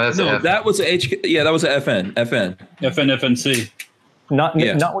 No, that was a HK. Yeah, that was a FNC. Not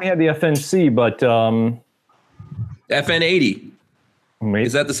when he had the FNC, but FN80.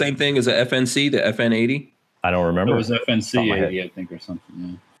 Is that the same thing as a FNC? The FN80? I don't remember. It was FNC 80, I think, or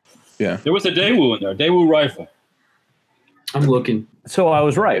something. Yeah. There was a Daewoo in there. Daewoo rifle. I'm looking. So I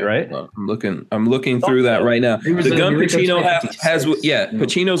was right? I'm looking through that right now. The gun Pacino has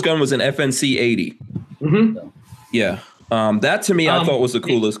Pacino's gun was an FNC 80. Mm-hmm. Yeah. That to me, I thought was the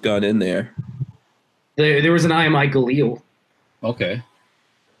coolest gun in there. There was an IMI Galil. Okay.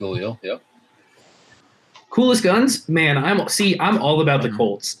 Galil, yep. Coolest guns? Man, I'm all about the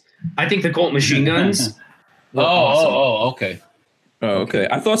Colts. I think the Colt machine guns. Okay. Oh, okay.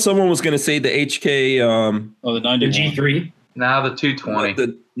 I thought someone was going to say the HK. The 91. The G3. Now the 220.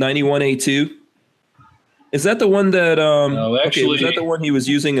 The 91A2. Is that the one that? No, actually, is that the one he was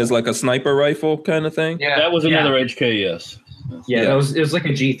using as like a sniper rifle kind of thing? Yeah, that was another HK. Yes. Yeah, it was like a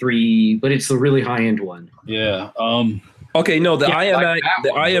G3, but it's the really high end one. Yeah. Okay, no, the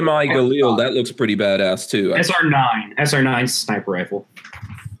IMI Galil, that looks pretty badass too. SR9 sniper rifle.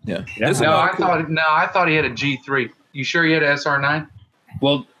 Yeah. I thought he had a G3. You sure he had an SR9?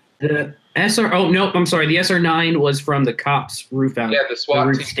 Well, the SR. Oh no, I'm sorry. The SR9 was from the cops' roof out. Yeah, the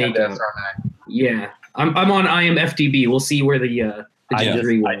SWAT team had the SR9. Yeah, I'm on IMFDB. We'll see where the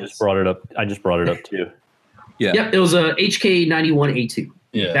G3 was. I just brought it up too. Yeah. Yep, it was a HK 91A2.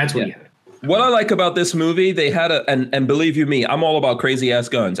 Yeah, that's what he had. What I like about this movie, they had and believe you me, I'm all about crazy ass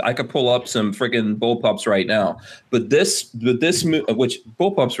guns. I could pull up some freaking bullpups right now, but this which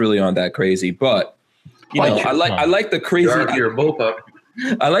bullpups really aren't that crazy, but I like the crazy. You're a bullpup.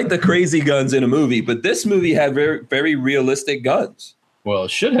 I like the crazy guns in a movie, but this movie had very, very realistic guns. Well,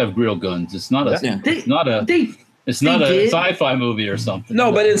 it should have real guns. It's not a sci-fi movie or something.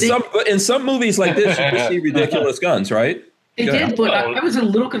 No, but in some movies like this, you see ridiculous guns, right? They did, but I was a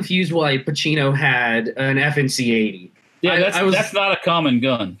little confused why Pacino had an FNC 80. Yeah, that's not a common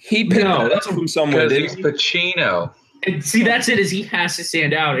gun. He picked that from somewhere. Because he's Pacino. And see, that's it. Is he has to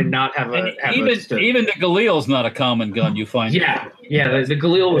stand out and not have even the Galil's not a common gun. You find the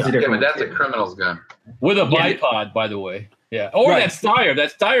Galil was a different. Yeah, but that's a criminal's gun. With a bipod, by the way. Yeah. Or that Steyr.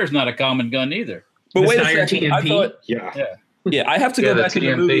 That Steyer's not a common gun either. But wait a second. I thought, yeah. I have to go back to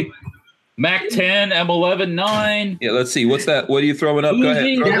the movie. Mac 10, M11, 9. Yeah, let's see. What's that? What are you throwing up? Go ahead.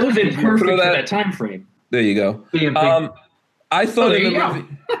 That would have been perfect for that time frame. There you go. I thought in the movie.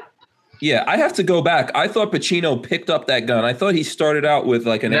 Yeah, I have to go back. I thought Pacino picked up that gun. I thought he started out with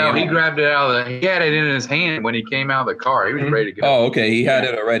like an. No, he grabbed it out. He had it in his hand when he came out of the car. He was ready to go. Oh, okay. He had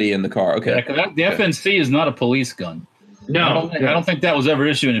it already in the car. Okay. Yeah, the FNC is not a police gun. No, I don't think that was ever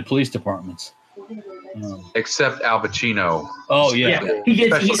issued in police departments. Except Al Pacino. Oh yeah.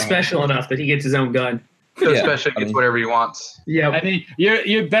 He's special enough that he gets his own gun. So special, gets whatever he wants. Yeah, I mean, you're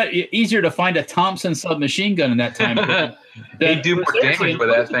easier to find a Thompson submachine gun in that time. They do more damage with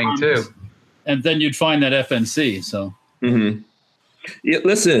that thing too. And then you'd find that FNC. So. Yeah.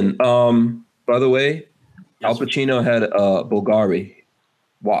 Listen. By the way, Al Pacino had a Bulgari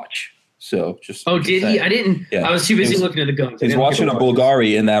watch. So just. Oh, did he? I didn't. Yeah. I was too busy looking at the guns. He's watching a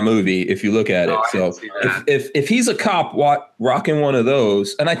Bulgari in that movie. If you look at it, so if he's a cop rocking one of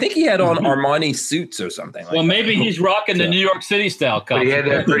those, and I think he had on Armani suits or something. Well, maybe he's rocking the New York City style cop. But he had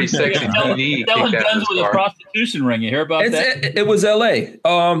that pretty sexy selling guns with a prostitution ring. You hear about that? It was L.A.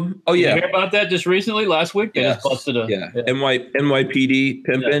 Oh yeah. You hear about that just recently? Last week they just busted a NYPD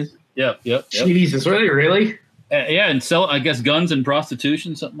pimping. Yep. Jesus, really? Yeah, and sell, I guess, guns and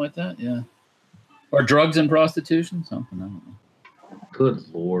prostitution, something like that. Yeah, or drugs and prostitution, something. I don't know. Good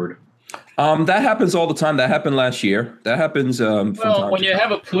Lord. That happens all the time. That happened last year. That happens. From time when you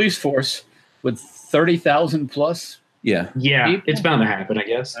have a police force with 30,000 plus. Yeah, it's bound to happen, I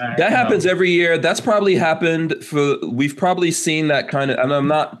guess. That happens every year. That's probably happened we've probably seen that kind of, and I'm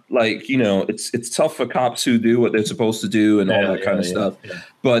not like, it's tough for cops who do what they're supposed to do and all that kind of stuff. Yeah.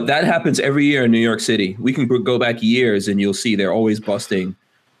 But that happens every year in New York City. We can go back years and you'll see they're always busting.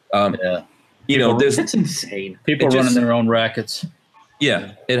 That's insane. People running their own rackets.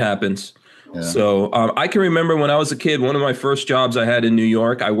 Yeah, it happens. Yeah. So I can remember when I was a kid, one of my first jobs I had in New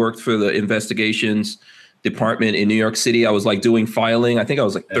York, I worked for the investigations department in New York City. I was like doing filing. I think I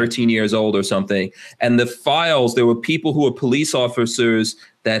was like 13 years old or something. And the files, there were people who were police officers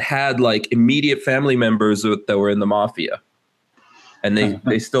that had like immediate family members that were in the mafia. And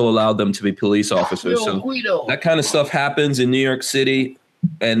they still allowed them to be police officers. So that kind of stuff happens in New York City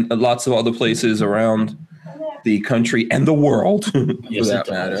and lots of other places around the country and the world for that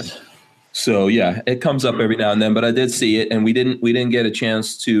matter. So yeah, it comes up every now and then, but I did see it and we didn't get a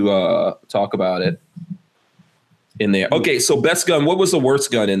chance to talk about it in there. Okay, so best gun. What was the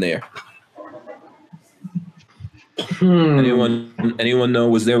worst gun in there? Anyone know?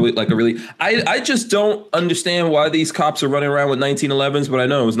 Was there like a really? I just don't understand why these cops are running around with 1911s, but I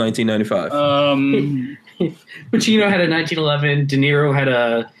know it was 1995. Pacino had a 1911. De Niro had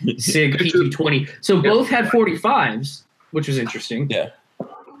a SIG P220. So both had 45s, which was interesting. Yeah.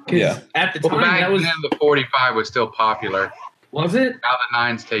 At the time, back then the 45 was still popular. Was it? Now the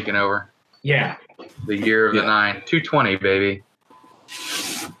 9's taken over. Yeah. The year of the 9. 220, baby.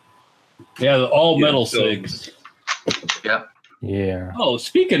 Yeah, the all metal SIGs. Yep. Yeah. Oh,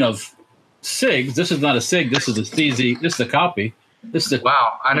 speaking of SIGs, this is not a SIG. This is a CZ. This is a copy. This is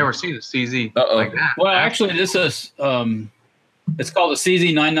wow. I never seen a CZ like that. Well, actually, this is it's called a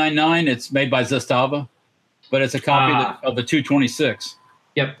CZ 999. It's made by Zastava, but it's a copy of the 226.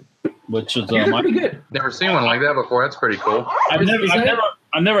 Yep. Which is pretty good. Never seen one like that before. That's pretty cool. I've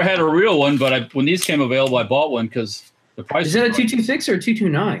never had a real one, but when these came available, I bought one because the price. Is that a 226 or a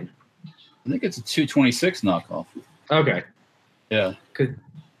 229? I think it's a 226 knockoff. Okay. Yeah. Good.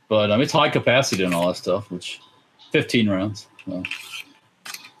 But it's high capacity and all that stuff, which 15 rounds. So,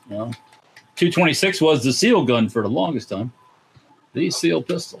 226 was the seal gun for the longest time. The seal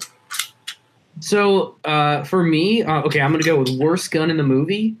pistol. So for me, okay, I'm going to go with worst gun in the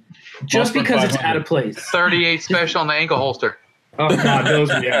movie just because it's out of place. 38 special on the ankle holster. Oh, God, those,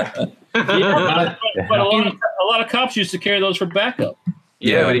 yeah. But a lot of cops used to carry those for backup.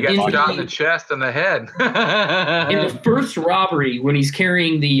 Yeah, but he got shot in the chest and the head. In the first robbery, when he's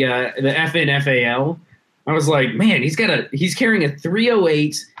carrying the FNFAL, I was like, man, he's carrying a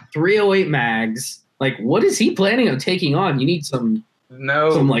 308 mags. Like, what is he planning on taking on? You need some.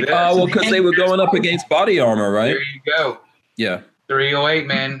 No. Because they were going up against body armor, right? There you go. Yeah. 308,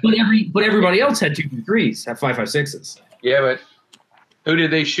 man. But everybody else had 223s, had 5.56s. Yeah, but who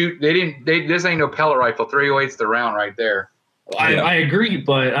did they shoot? They didn't. This ain't no pellet rifle. 308's the round right there. I agree,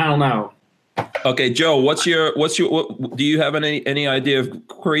 but I don't know. Okay, Joe, what's your do you have any idea of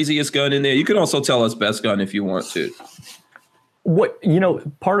craziest gun in there? You can also tell us best gun if you want to.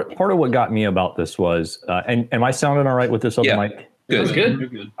 Part of what got me about this was, and am I sounding all right with this other mic? Good.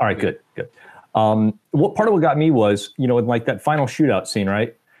 Good. All right, good. What part of what got me was, in like that final shootout scene,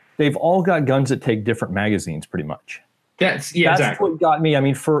 right? They've all got guns that take different magazines, pretty much. That's exactly what got me. I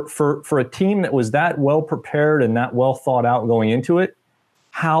mean, for a team that was that well prepared and that well thought out going into it,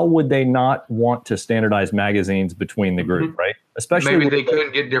 how would they not want to standardize magazines between the group, right? Especially maybe they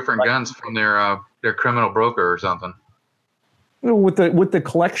couldn't get different guns from their criminal broker or something. With the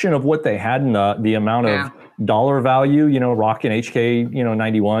collection of what they had and the amount of dollar value, rocking HK,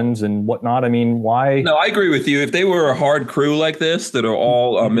 91s and whatnot. I mean, why? No, I agree with you. If they were a hard crew like this that are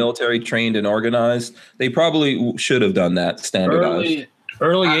all military trained and organized, they probably should have done that standardized.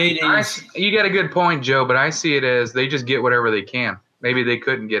 Early 80s. You got a good point, Joe, but I see it as they just get whatever they can. Maybe they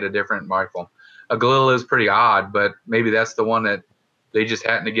couldn't get a different rifle. A Galil is pretty odd, but maybe that's the one that they just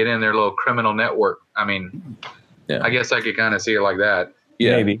happened to get in their little criminal network. I mean, I guess I could kind of see it like that.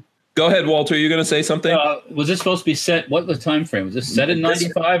 Yeah. Maybe. Go ahead, Walter. You're going to say something? Was this supposed to be set? What was the time frame? Was this set in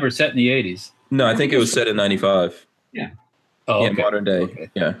 95 or set in the 80s? No, I think it was set in 95. Yeah. Oh, okay. Modern day. Okay.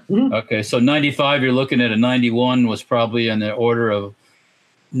 Yeah. Okay, so 95, you're looking at a 91 was probably in the order of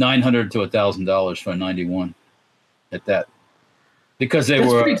 $900 to $1,000 for a 91 at that. Because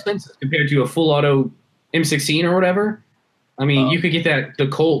that's pretty expensive compared to a full auto M16 or whatever. I mean, you could get the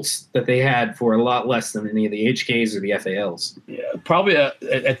Colts that they had for a lot less than any of the HKs or the FALs. Yeah, probably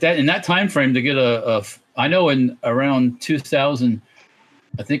in that time frame to get I know in around 2000,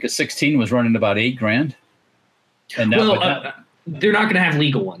 I think a 16 was running about $8,000. And they're not going to have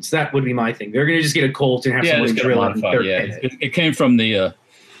legal ones. That would be my thing. They're going to just get a Colt and have someone drill it. Yeah, it came from it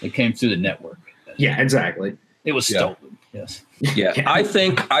came through the network. Yeah, exactly. It was stolen. Yes. Yeah, I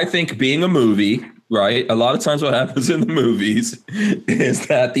think being a movie, right? A lot of times what happens in the movies is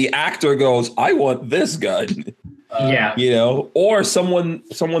that the actor goes, "I want this gun." Or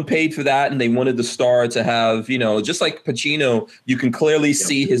someone paid for that and they wanted the star to have, just like Pacino, you can clearly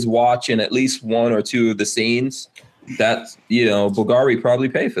see his watch in at least one or two of the scenes. That's, Bulgari probably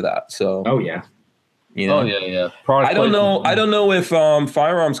paid for that. So, yeah. I don't know if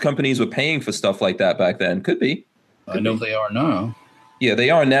firearms companies were paying for stuff like that back then. Could be. I know they are now. Yeah, they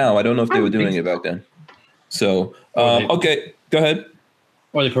are now. I don't know if they were doing it back then. So, okay, go ahead.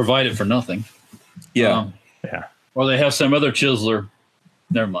 Or they provide it for nothing. Yeah. Or they have some other chiseler.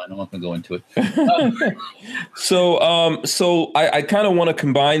 Never mind. I'm not going to go into it. So I kind of want to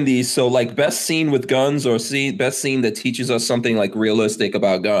combine these. So like best scene with guns or best scene that teaches us something like realistic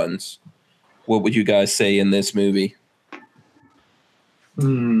about guns. What would you guys say in this movie?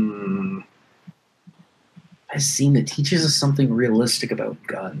 A scene that teaches us something realistic about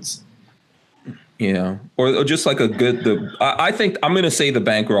guns. Yeah. Or just like I think I'm going to say the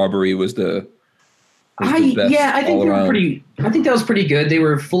bank robbery was the I think that was pretty good. They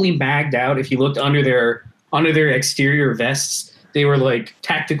were fully bagged out. If you looked under their exterior vests, they were like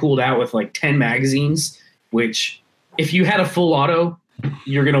tacticaled out with like 10 magazines, which if you had a full auto,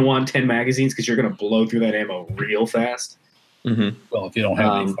 you're going to want 10 magazines because you're going to blow through that ammo real fast. Mm-hmm. Well, if you don't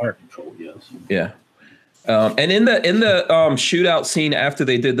have any fire control, yes. Yeah. And in the shootout scene after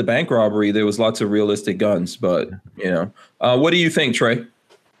they did the bank robbery, there was lots of realistic guns, but what do you think, Trey?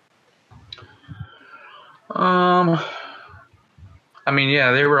 I mean,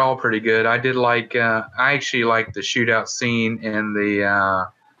 yeah, they were all pretty good. I did like. I actually liked the shootout scene in the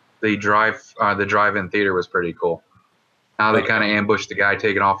drive-in theater was pretty cool. How they kind of ambushed the guy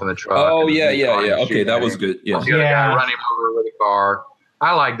taking off in the truck. Oh yeah. Okay, that was good. Yeah. The other guy running over with a car.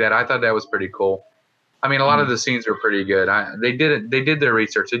 I like that. I thought that was pretty cool. I mean, a lot of the scenes were pretty good. They did their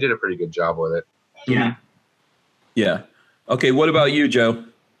research. They did a pretty good job with it. Yeah. Yeah. Okay. What about you, Joe?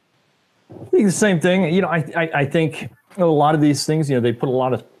 I think the same thing. I think a lot of these things, they put a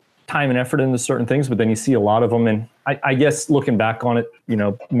lot of time and effort into certain things, but then you see a lot of them. And I guess looking back on it,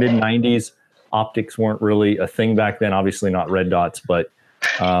 mid 90s, optics weren't really a thing back then. Obviously not red dots, but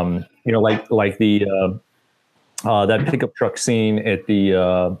like the that pickup truck scene at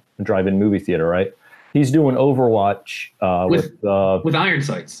the drive-in movie theater, right? He's doing Overwatch with iron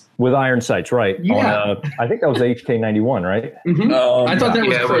sights. With iron sights, right? Yeah. I think that was HK91, right? Mm-hmm. I thought that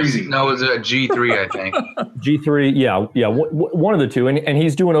was crazy. It was a G3, I think. G3, yeah, one of the two, and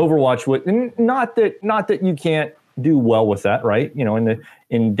he's doing Overwatch with. Not that you can't do well with that, right?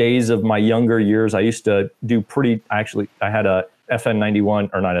 In days of my younger years, I used to do pretty. Actually, I had a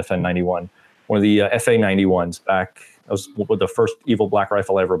FN91 or not FN91, one of the FA91s back. That was the first Evil Black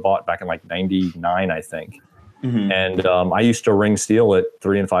rifle I ever bought back in like '99, I think. Mm-hmm. And I used to ring steel at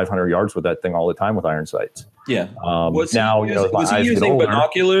 300 and 500 yards with that thing all the time with iron sights. Yeah. Was he using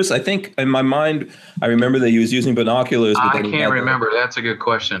binoculars? I think in my mind, I remember that he was using binoculars. I can't remember. That's a good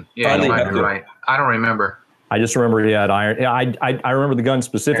question. Yeah, you might be right. I don't remember. I just remember he had iron. I remember the gun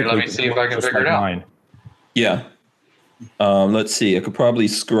specifically. Here, let me see if I can figure it out. Mine. Yeah. Let's see. I could probably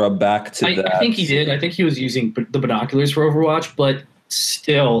scrub back to that. I think he did. I think he was using the binoculars for Overwatch, but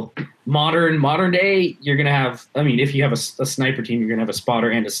still, modern day, you're gonna have. I mean, if you have a sniper team, you're gonna have a spotter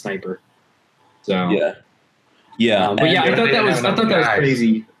and a sniper. So yeah. But yeah, I thought that was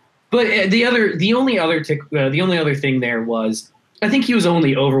crazy. But the only other thing there was, I think he was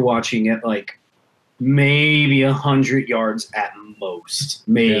only overwatching at like maybe 100 yards at most.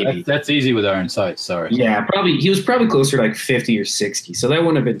 Maybe. Yeah, that's easy with iron sights. Sorry. Yeah, he was probably closer to like 50 or 60. So that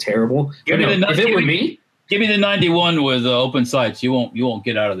wouldn't have been terrible. If it were me, give me the 91 with open sights. You won't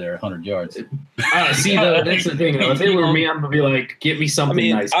get out of there 100 yards. See, that's the thing. Though. If it were me, I'm gonna be like, get me something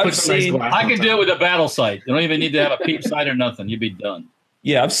nice. I could do it with a battle sight. You don't even need to have a peep sight or nothing. You'd be done.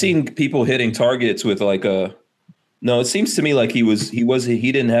 Yeah, I've seen people hitting targets with like a. No, it seems to me like he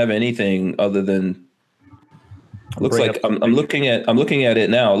didn't have anything other than. Looks like I'm looking at it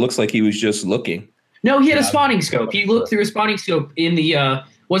now. It looks like he was just looking. No, he had a spotting scope. He looked through a spotting scope in the.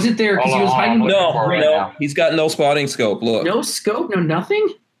 Wasn't there because he was hiding? No, he's got no spotting scope. Look, no scope, no nothing.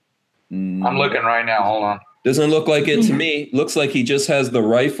 I'm looking right now. Hold on. Doesn't look like it to me. Looks like he just has the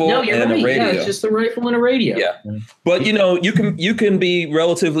rifle and a radio. Yeah, it's just the rifle and a radio. Yeah, but you can be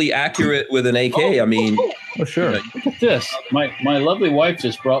relatively accurate with an AK. I mean, oh sure. Look at this. My lovely wife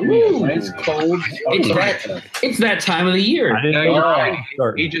just brought me a nice cold. It's that time of the year. You're right.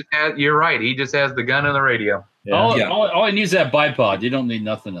 You're right. He just has the gun and the radio. Yeah. All he needs is that bipod. You don't need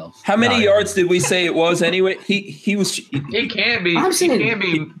nothing else. How many yards did we say it was anyway? He can't be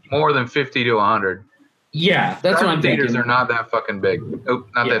more than 50 to 100. Yeah, that's what I'm thinking. Theaters are not that fucking big. Oh,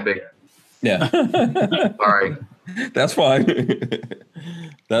 not that big. Yeah. Sorry. That's fine.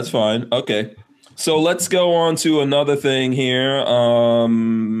 That's fine. Okay. So let's go on to another thing here.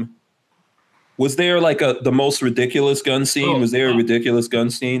 Was there like the most ridiculous gun scene? Was there a ridiculous gun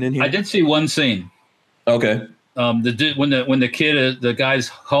scene in here? I did see one scene. Okay. When the guy's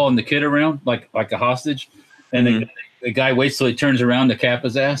hauling the kid around like a hostage, and the guy waits till he turns around to cap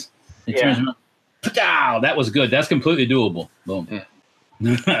his ass. He turns around. That was good. That's completely doable. Boom.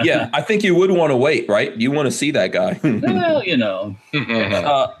 Yeah, I think you would want to wait, right? You want to see that guy.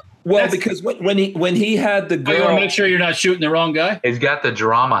 Well, because when he had the girl, you want to make sure you're not shooting the wrong guy. He's got the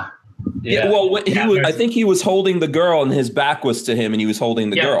drama. Yeah. I think he was holding the girl, and his back was to him, and he was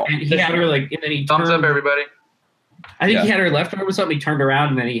holding the girl. And he had her and then he thumbs up, everybody. I think he had her left arm or something. He turned around,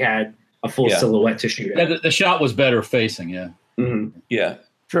 and then he had a full silhouette to shoot at. Yeah, the shot was better facing. Yeah. Mm-hmm. Yeah.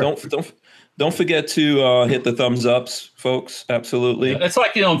 Sure. Don't forget to hit the thumbs ups, folks. Absolutely. It's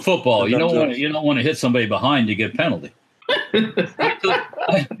like in football. You don't want to hit somebody behind to get a penalty.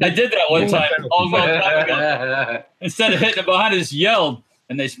 I did that one time a long time ago. Instead of hitting it behind, I just yelled,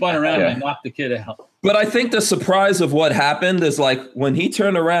 and they spun around and knocked the kid out. But I think the surprise of what happened is like when he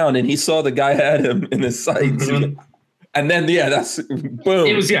turned around and he saw the guy had him in his sights, and then that's boom.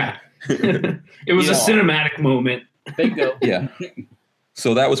 It was it was a cinematic moment. Bingo. Yeah.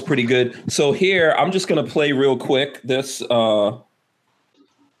 So that was pretty good. So here, I'm just gonna play real quick. This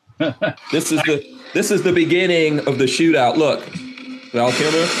this is the beginning of the shootout. Look, Val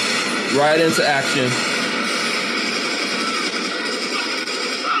Kilmer, right into action.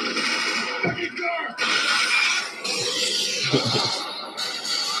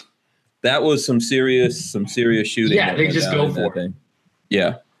 That was some serious shooting. Yeah, they just go for it.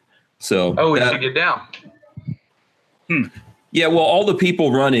 Yeah. So. Oh, we should get down. Yeah, well, all the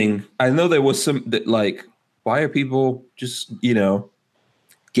people running, I know there was some that like, why are people just,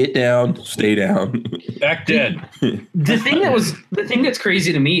 get down, stay down. Back dead. The thing that's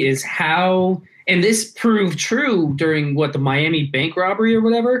crazy to me is how, and this proved true during the Miami bank robbery or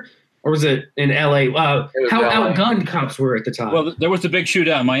whatever, or was it in LA? How outgunned cops were at the time. Well, there was a big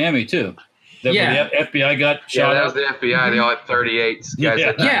shootout in Miami too. The FBI got shot. Yeah, that was the FBI. They all had 38s. Guys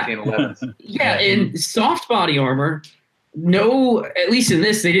had 1911s. Yeah, and soft body armor. No, at least in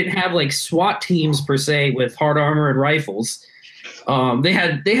this, they didn't have like SWAT teams per se with hard armor and rifles. They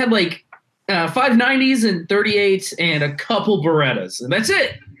had like 590s and 38s and a couple Berettas, and that's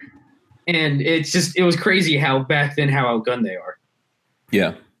it. And it was crazy how back then how outgunned they are.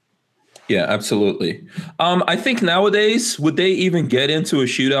 Yeah, absolutely. I think nowadays would they even get into a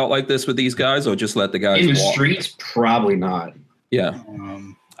shootout like this with these guys, or just let the guys in the walk? streets? Probably not. Yeah,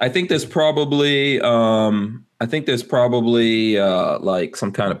 I think there's probably. Like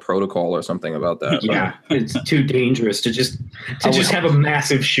some kind of protocol or something about that. Yeah, it's too dangerous to just have a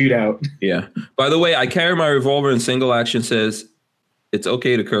massive shootout. Yeah. By the way, I carry my revolver in single action. Says it's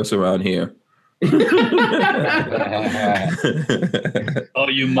okay to curse around here. Oh,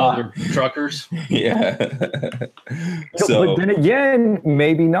 you mother truckers! Yeah. But then again,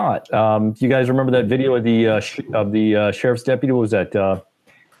 maybe not. Do you guys remember that video of the sheriff's deputy? Was that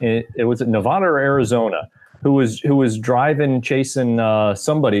it was in Nevada or Arizona? Who was driving, chasing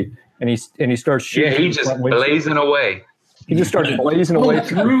somebody, and he starts shooting. Yeah, he's just blazing away. He just starts blazing away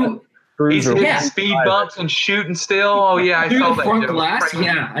through. He's hitting speed bumps and shooting still. Oh yeah, I saw that. Front glass.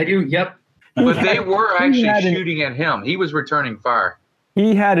 Yeah, I do. Yep. But they were actually shooting at him. He was returning fire.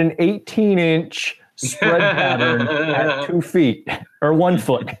 He had an 18-inch spread pattern at 2 feet or 1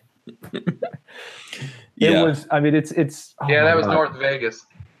 foot. It was. I mean, it's. Oh yeah, that was North Vegas.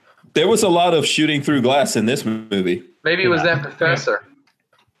 There was a lot of shooting through glass in this movie. Maybe it was that professor.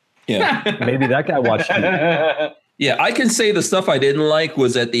 Yeah. Maybe that guy watched it. Yeah, I can say the stuff I didn't like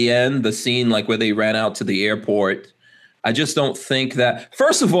was at the end, the scene like where they ran out to the airport. I just don't think that.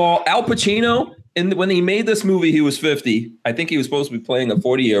 First of all, Al Pacino, when he made this movie, he was 50. I think he was supposed to be playing a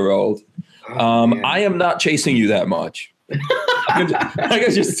 40-year-old. I am not chasing you that much. I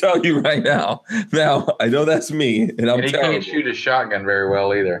can just tell you right now. Now, I know that's me, and he can't shoot a shotgun very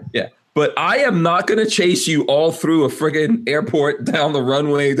well either. Yeah. But I am not going to chase you all through a friggin' airport, down the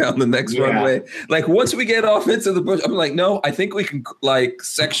runway, down the next runway. Like, once we get off into the bush, I'm like, no, I think we can, like,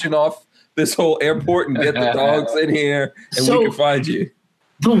 section off this whole airport and get the dogs in here, and we can find you.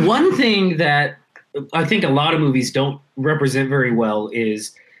 The one thing that I think a lot of movies don't represent very well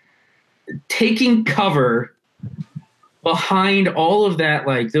is taking cover behind all of that,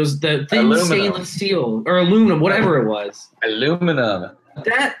 like, the thin stainless steel or aluminum, whatever it was. Aluminum.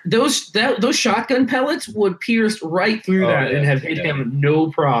 Those shotgun pellets would pierce right through that and have hit him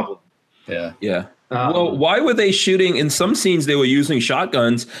no problem. Yeah. Yeah. Well, why were they shooting? In some scenes, they were using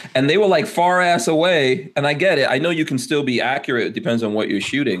shotguns, and they were like far ass away. And I get it. I know you can still be accurate. It depends on what you're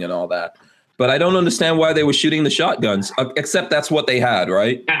shooting and all that. But I don't understand why they were shooting the shotguns, except that's what they had,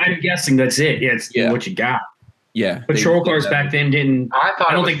 right? I'm guessing that's it. Yeah, it's what you got. Yeah. Patrol cars back then didn't. I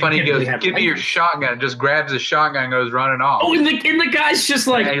thought it was funny. He goes, give me your shotgun. Just grabs his shotgun and goes running off. Oh, and the guy's just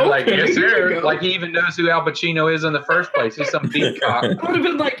like, he's like, yes, sir. Like, he even knows who Al Pacino is in the first place. He's some deep cop. I would have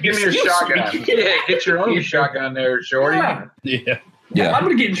been like, give me your shotgun. Yeah, get your own shotgun there, shorty. Yeah. I'm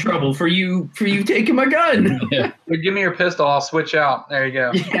gonna get in trouble for you taking my gun. Yeah. But give me your pistol. I'll switch out. There you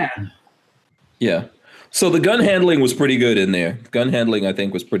go. Yeah. Yeah. So the gun handling was pretty good in there. Gun handling, I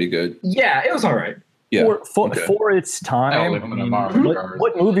think, was pretty good. Yeah, it was all right. Yeah. For its time,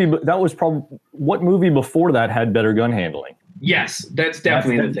 what movie? That was probably what movie before that had better gun handling? Yes, that's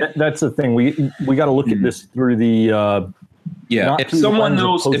definitely that's the thing. We got to look at this through the. If someone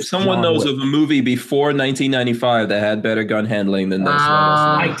knows of a movie before 1995 that had better gun handling than this,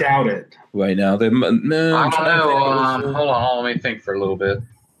 I doubt it. Right now, I don't know. Hold on, let me think for a little bit.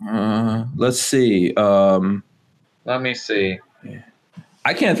 Let's see. Let me see.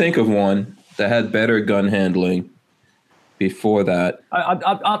 I can't think of one that had better gun handling before that.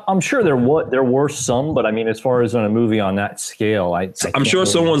 I'm sure there were some, but I mean, as far as on a movie on that scale, I'm sure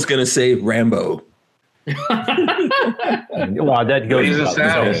someone's going to say Rambo. Well, that goes.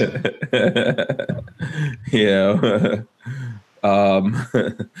 Yeah.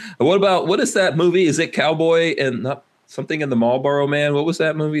 What is that movie? Is it Cowboy and something in the Marlboro Man? What was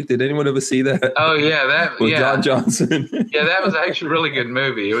that movie? Did anyone ever see that? Oh yeah, with John Johnson. Yeah, that was actually a really good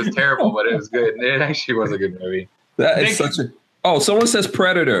movie. It was terrible, but it was good. It actually was a good movie. That is such a. Oh, someone says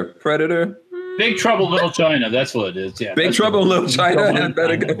Predator. Big Trouble in Little China. That's what it is. Yeah. Big Trouble in Little China had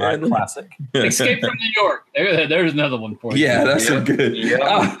better gun handling. Classic. Escape from New York. There's another one for you. Yeah, that's a good.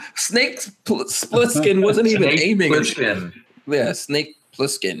 Snake Plissken wasn't even aiming at him. Yeah, Snake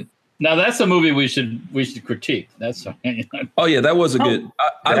Plissken. Now that's a movie we should critique. That's oh yeah, that was a good.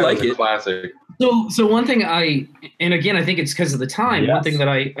 I like it. Classic. So one thing and again I think it's because of the time. Yes. One thing that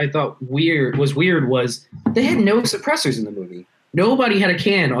I thought was they had no suppressors in the movie. Nobody had a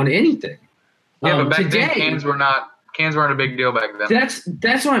can on anything. Yeah, but back then cans weren't a big deal back then.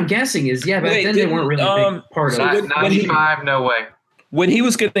 That's what I'm guessing is back then they weren't really a big part of it. 95, no way. When he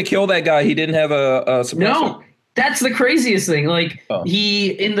was going to kill that guy, he didn't have a suppressor. No. That's the craziest thing. Like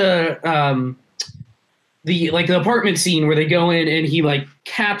he in the apartment scene where they go in and he like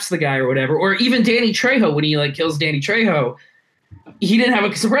caps the guy or whatever, or even Danny Trejo when he like kills Danny Trejo, he didn't have a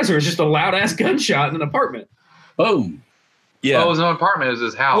suppressor. It was just a loud ass gunshot in an apartment. Boom. Yeah. Well, it was an apartment. It was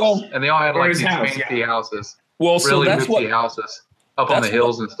his house, and they all had like these fancy houses. Well, so really that's what houses up on the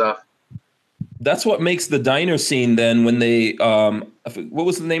hills and stuff. That's what makes the diner scene then when they what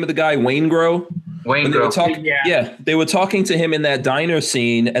was the name of the guy? Waingro. They were talking to him in that diner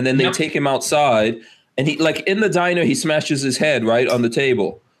scene, and then they take him outside, and he like in the diner he smashes his head right on the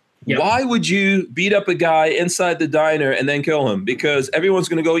table. Yep. Why would you beat up a guy inside the diner and then kill him? Because everyone's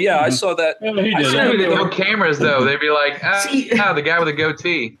going to go, yeah, I saw that. Yeah, he did. There were no cameras, though. They'd be like, the guy with a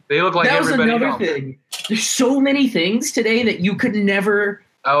goatee. They look like that was everybody another else. thing. There's so many things today that you could never.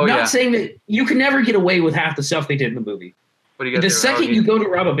 Oh, not saying that you could never get away with half the stuff they did in the movie. What do you got The there, second Rogie? you go to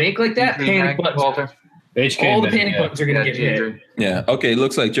rob a bank like that, panic buttons. Walter. HK, All the man, panic yeah. buttons are going to get hit. Yeah. Okay.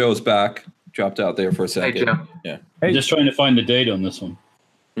 Looks like Joe's back. Dropped out there for a Hey, second. Joe. Yeah. I'm just trying to find the date on this one.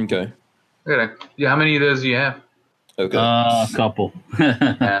 Okay. Look at that. Yeah, how many of those do you have? Okay. A couple.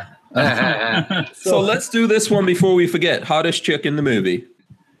 So let's do this one before we forget. Hottest chick in the movie.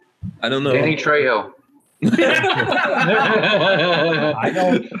 I don't know. Danny Trejo. I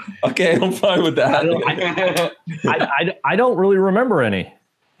don't. Okay, I'm fine with that. I don't really remember any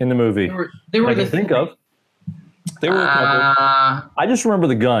in the movie. They were I can think of. There were a couple. I just remember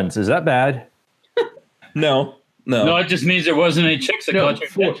the guns. Is that bad? No. No, it just means there wasn't any chicks that caught your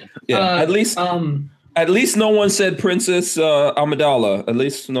attention. Yeah. At least no one said Princess Amidala. At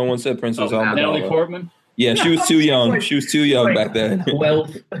least no one said Princess Amidala. Natalie Portman? Yeah, she was too young. She was too young back then. Well,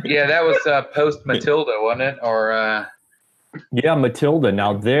 Yeah, that was post Matilda, wasn't it? Or Yeah, Matilda.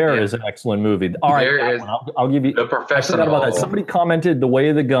 Now there is an excellent movie. All right, There that is. one. I'll give you. The I forgot Professional. about that. Somebody commented The Way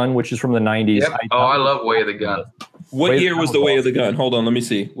of the Gun, which is from the 90s. Yep. I love Way of the Gun. What year was The Way of the Gun? Hold on, let me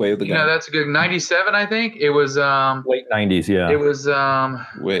see. Way of the You know, Gun. that's a good 97, I think. It was Late 90s, yeah. it was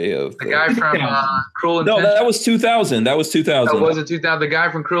Way of the guy from Cruel No, Intentions. that was 2000. That was 2000. Was it 2000? The guy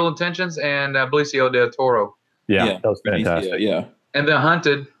from Cruel Intentions and Benicio del Toro. yeah, that was fantastic. Yeah. And The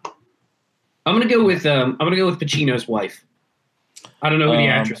Hunted. I'm gonna go with Pacino's wife. I don't know who the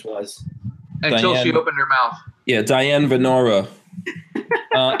actress was. Until she Diane. opened her mouth. Yeah, Diane Venora.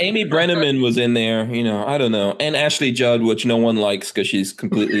 Amy Brenneman was in there, you know, I don't know. And Ashley Judd, which no one likes because she's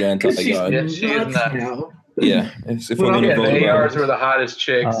completely anti-gun. Yeah, she is nuts. Yeah. If we're gonna Yeah, vote the about ARs it. were the hottest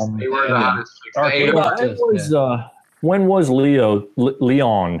chicks. They were the hottest chicks. Dark The Knight. ARs. When was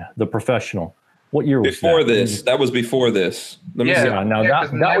Leon, the professional? What year was Before that? this. That was before this. Let me see. Yeah, now that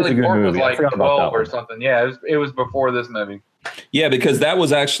 'cause was a Natalie good Portman movie. was I like forgot about 12 that or one. something. Yeah, it was before this movie. Yeah, because that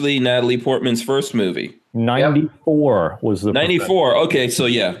was actually Natalie Portman's first movie. 94 was the 94. Okay, so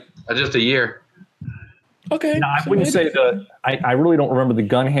yeah. Just a year. Okay. No, I wouldn't say that. I really don't remember the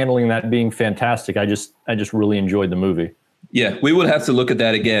gun handling that being fantastic. I just really enjoyed the movie. Yeah, we would have to look at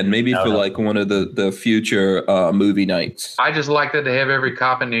that again, maybe for like one of the future movie nights. I just liked that they have every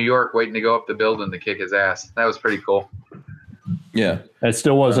cop in New York waiting to go up the building to kick his ass. That was pretty cool. Yeah. It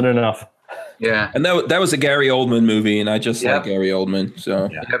still wasn't enough. Yeah. And that was a Gary Oldman movie, and I just like Gary Oldman. So,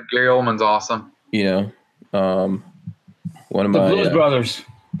 Yep, Gary Oldman's awesome. you know, one of The my Blues Brothers.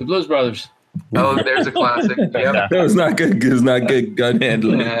 The Blues Brothers. Oh, there's a classic. Yep. that was not good. It was not good gun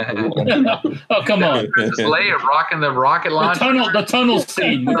handling. Oh, come on. Princess Leia rocking the rocket launcher. The tunnel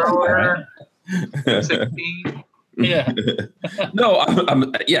scene. Thrower. 16. Yeah. No,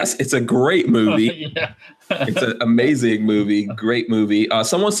 yes, it's a great movie. Yeah. It's an amazing movie, great movie.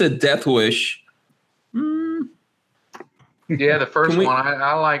 Someone said Death Wish. Yeah, the first Can we- one.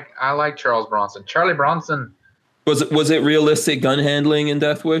 I like Charles Bronson. Charlie Bronson. Was it realistic gun handling in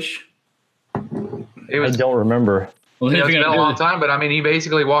Death Wish? It I was. don't remember. Well, It's if you're been a gonna do long it- time, but I mean, he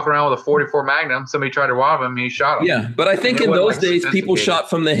basically walked around with a 44 Magnum. Somebody tried to rob him, he shot him. Yeah, but I think It in wasn't, those like, days people sophisticated. shot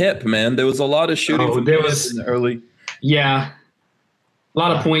from the hip, man. There was a lot of shooting Oh, from there the hip was- in the early. Yeah, a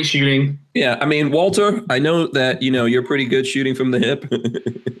lot of point shooting. Yeah, I mean, Walter, I know that you're pretty good shooting from the hip.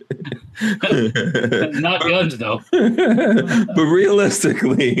 Not guns, though. But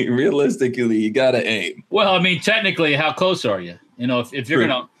realistically, you gotta aim. Well, I mean, technically, how close are you? You know, if you're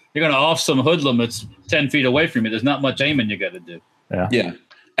True. gonna off some hoodlum that's 10 feet away from you, there's not much aiming you got to do. Yeah,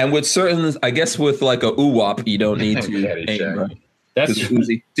 and with certain, I guess with like a UWAP, you don't need to Caddyshack. aim. Right? That's 'Cause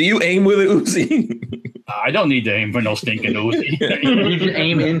Uzi. Do you aim with an Uzi? I don't need to aim for no stinking Uzi. You can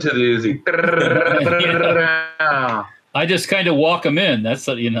aim into the Uzi. I just kind of walk them in. That's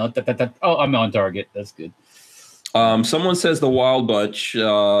oh, I'm on target. That's good. Someone says the Wild Bunch.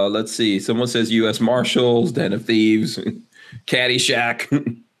 Let's see. Someone says U.S. Marshals, Den of Thieves,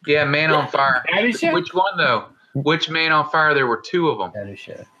 Caddyshack. Yeah, Man on Fire. Caddyshack? Which one though? Which Man on Fire? There were two of them.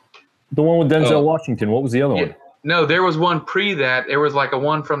 The one with Denzel Oh. Washington. What was the other one? No, there was one pre that. There was like a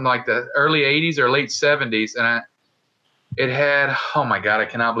one from like the early 80s or late 70s. And it had, oh my God, I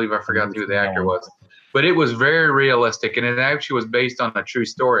cannot believe I forgot who the actor was. But it was very realistic. And it actually was based on a true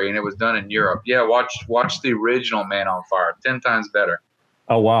story. And it was done in Europe. Yeah, watch the original Man on Fire. 10 times better.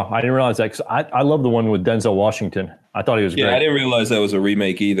 Oh, wow. I didn't realize that. 'Cause I love the one with Denzel Washington. I thought he was Yeah, I great. didn't realize that was a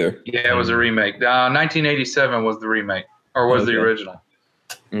remake either. Yeah, it was a remake. 1987 was the remake. Or was the Okay. original.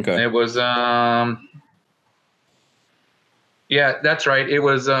 Okay. It was, Yeah, that's right. It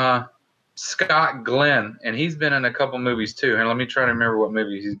was Scott Glenn, and he's been in a couple movies too. And let me try to remember what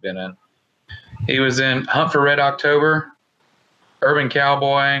movies he's been in. He was in Hunt for Red October, Urban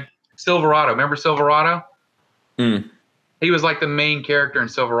Cowboy, Silverado. Remember Silverado? He was like the main character in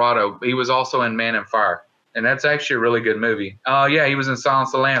Silverado. He was also in Man and Fire, and that's actually a really good movie. Yeah, he was in Silence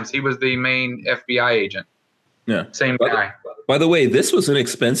of the Lambs. He was the main FBI agent. Yeah, same guy. By the way, this was an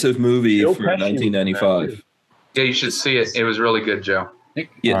expensive movie for 1995. Yeah, you should see it. It was really good, Joe.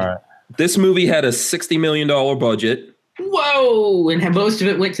 Yeah, this movie had a $60 million budget. Whoa! And most of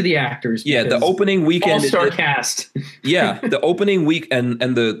it went to the actors. Yeah, the opening weekend. All-star cast. Yeah, the opening week and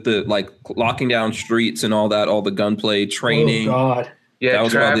the like locking down streets and all that, all the gunplay training. Oh God! Yeah, that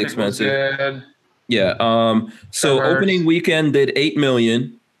was probably expensive. Yeah. So opening weekend did $8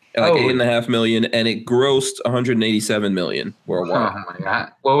 million, like $8.5 million, and it grossed $187 million worldwide. Oh my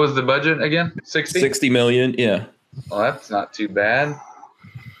God! What was the budget again? 60 million. Yeah. Well, that's not too bad.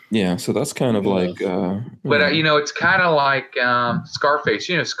 Yeah, so that's kind of like. But you know, it's kind of like Scarface.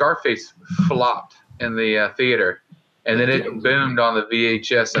 You know, Scarface flopped in the theater, and then it boomed on the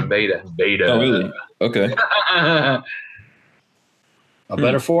VHS and Beta. Oh, really? Okay. A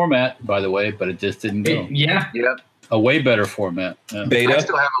better format, by the way, but it just didn't go. Yeah. A way better format. Yeah. Beta. I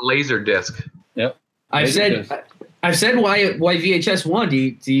still have a laser disc. Yep. I've said why VHS won. Do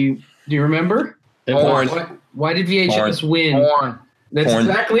you remember? Why did VHS win? Porn. That's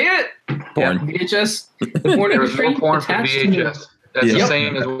exactly it. Porn. VHS. The porn industry. There was no porn for VHS. That's the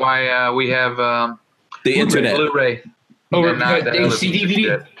same as why we have the internet. Blu-ray. Or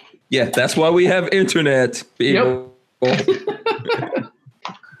DVD. Yeah, that's why we have internet. People. Yep.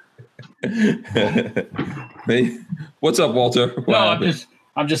 Hey, what's up, Walter?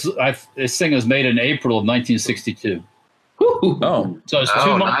 This thing was made in April of 1962. Oh, so it's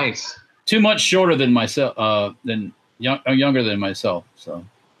nice. 2 months shorter than myself. Younger than myself. So,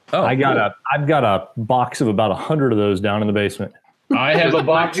 I've got a box of about 100 of those down in the basement. I have a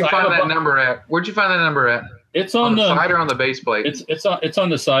box. Where'd you find that number at? It's on the side or on the base plate. It's on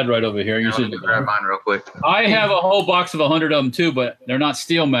the side right over here. Let me grab mine real quick. I have a whole box of 100 of them too, but they're not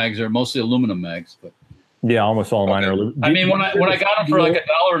steel mags; they're mostly aluminum mags. But yeah, almost all of mine are aluminum. I mean, when I got them for like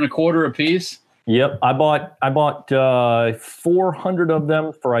 $1.25 a piece. Yep, I bought 400 of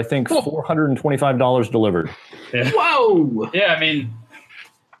them for I think $425 delivered. Yeah. Whoa! Yeah, I mean,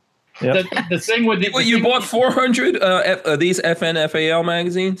 the thing with you bought 400 these FNFAL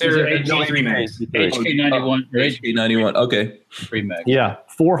magazines? They're HK3 mags. HK91. HK91. Okay. Free mag. Yeah,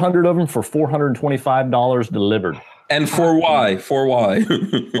 400 of them for $425 delivered. And for why?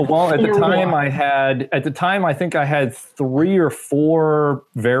 Well, at the time I think I had 3 or 4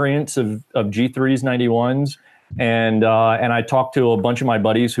 variants of G3s 91s, and I talked to a bunch of my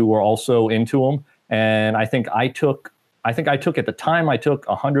buddies who were also into them, and I think I took at the time I took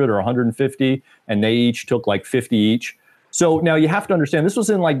 100 or 150, and they each took like 50 each. So now you have to understand this was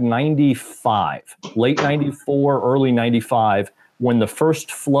in like 95, late 94, early 95. When the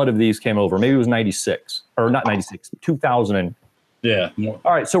first flood of these came over, maybe it was 96 or not 96, 2000. Yeah.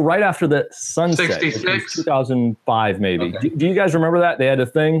 All right. So right after the sunset, 66, 2005, maybe. Okay. Do you guys remember that? They had a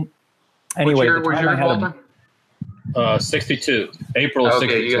thing. Anyway, what's your Walter? 62, April of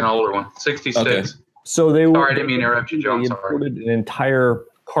 62. Okay, you got an older one. 66. Okay. So they Sorry, I didn't mean to interrupt you, John. They imported an entire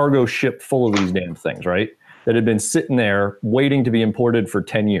cargo ship full of these damn things, right? That had been sitting there waiting to be imported for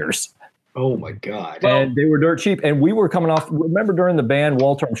 10 years. Oh my God. And they were dirt cheap. And we were coming off, remember during the ban,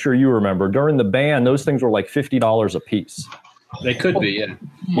 Walter, I'm sure you remember, during the ban, those things were like $50 a piece. They could be, yeah.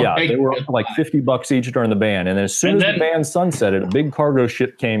 Yeah, they were like $50 each during the ban. And then as soon as the ban sunsetted, a big cargo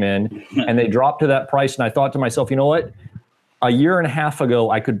ship came in and they dropped to that price. And I thought to myself, you know what? A year and a half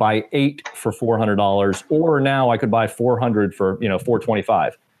ago, I could buy 8 for $400, or now I could buy 400 for,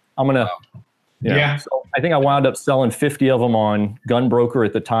 $425. I'm going to, So I think I wound up selling 50 of them on Gunbroker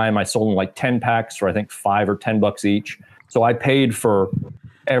at the time. I sold them like 10 packs for I think $5 or $10 each. So I paid for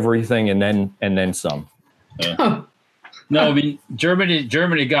everything and then some. No, I mean Germany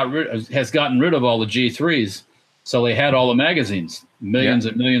has gotten rid of all the G3s, so they had all the magazines, millions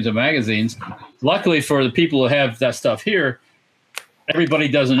and millions of magazines. Luckily for the people who have that stuff here, everybody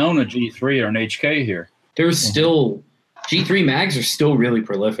doesn't own a G3 or an HK here. There's still G3 mags are still really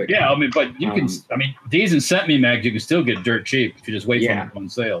prolific. Yeah, I mean, but you can. I mean, these and Sent Me mag you can still get dirt cheap if you just wait for them on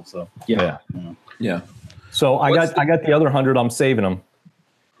sale. So yeah. So I got the other 100. I'm saving them.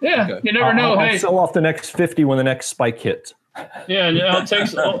 Yeah, you never know. I'll sell off the next 50 when the next spike hits. Yeah,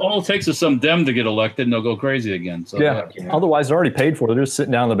 all it takes is some Dem to get elected, and they'll go crazy again. So Otherwise, they're already paid for. They're just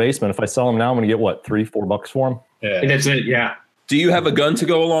sitting down in the basement. If I sell them now, I'm going to get what, $3-4 for them. Yeah, that's it. Yeah. Do you have a gun to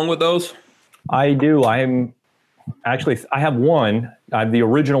go along with those? I do. Actually, I have one. I have the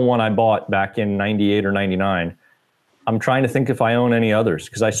original one I bought back in 98 or 99. I'm trying to think if I own any others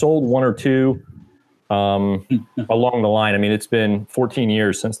because I sold one or two along the line. I mean, it's been 14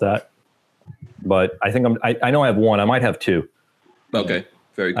 years since that. But I think I know I have one. I might have two. Okay,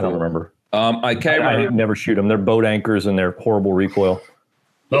 very cool. I don't remember. I can't remember. I never shoot them. They're boat anchors and they're horrible recoil.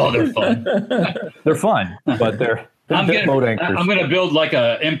 Oh, they're fun. They're fun, but they're boat anchors. I'm going to build like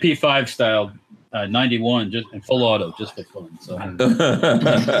a MP5 style 91 just in full auto just for fun. So.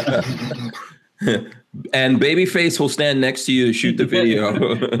 And Babyface will stand next to you to shoot the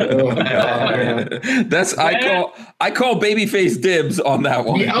video. That's I call Babyface dibs on that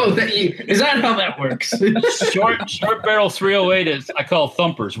one. Yeah, is that how that works? short barrel 308 is I call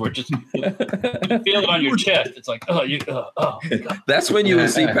thumpers, where just you feel it on your chest. It's like God. That's when you will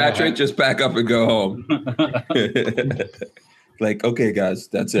see Patrick just pack up and go home. Like, okay, guys,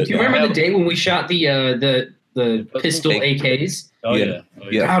 that's it. Do you remember the day when we shot the pistol AKs? Oh yeah.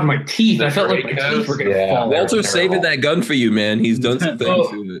 God, my teeth! I felt like my teeth were gonna fall. Walter's saving that gun for you, man. He's done some things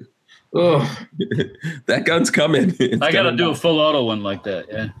with it. That gun's coming. I gotta do a full auto one like that.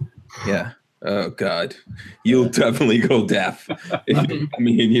 Yeah. Yeah. Oh God, you'll definitely go deaf. I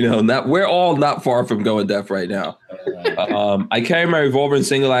mean, we're all not far from going deaf right now. I carry my revolver in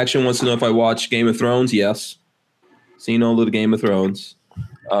single action. Wants to know if I watch Game of Thrones? Yes. Seen all of the Game of Thrones.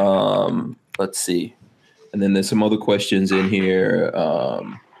 Let's see. And then there's some other questions in here.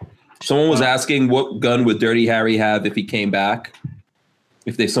 Someone was asking what gun would Dirty Harry have if he came back?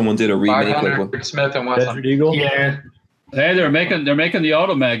 If someone did a remake, like Smith and Wesson. Desert Eagle. Yeah. Hey, they're making the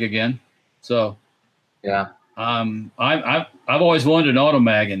Automag again. So yeah. I've always wanted an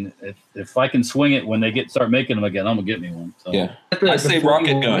Automag, and if I can swing it when they start making them again, I'm gonna get me one. So. Yeah. I say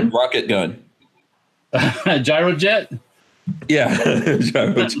rocket gun. Gyrojet. Yeah,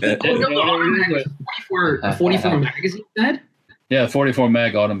 Gyrojet. A 44 magazine, Dad? Yeah, 44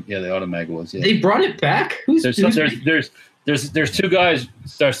 mag autumn. Yeah, the Automag was. Yeah. They brought it back. There's two guys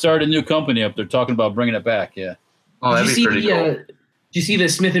that started a new company up there talking about bringing it back. Yeah. Oh, that'd be pretty cool. Did you see the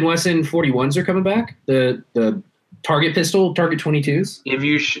Smith & Wesson 41s are coming back? The Target pistol, Target 22s.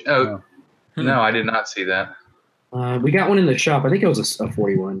 No, I did not see that. We got one in the shop. I think it was a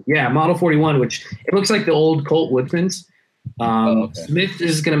 41. Yeah, Model 41, which it looks like the old Colt Woodmans. Okay. Smith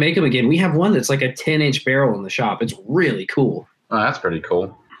is going to make them again. We have one that's like a 10-inch barrel in the shop. It's really cool. Oh, that's pretty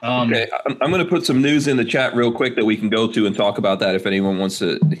cool. Okay, I'm going to put some news in the chat real quick that we can go to and talk about that if anyone wants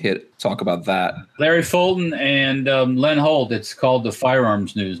to talk about that. Larry Fulton and Len Holt. It's called the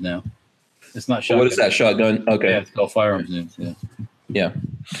Firearms News now. It's not shotgun. What is that, shotgun? Okay. Yeah, it's called Firearms News. Yeah. Yeah.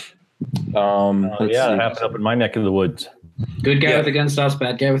 It happened up in my neck of the woods. Good guy with a gun stops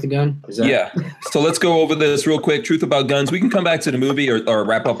bad guy with a gun. So let's go over this real quick. Truth about guns. We can come back to the movie or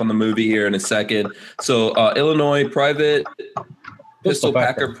wrap up on the movie here in a second. So Illinois private pistol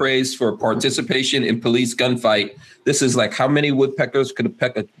packer praised for participation in police gunfight. This is like how many woodpeckers could a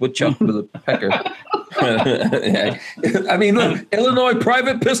peck a woodchuck with a pecker? I mean, look, Illinois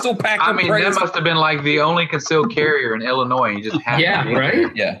private pistol packer. I mean, that must have been like the only concealed carrier in Illinois. You just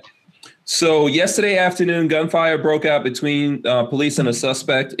right? Yeah. So yesterday afternoon, gunfire broke out between police and a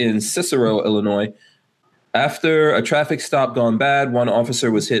suspect in Cicero, Illinois. After a traffic stop gone bad, one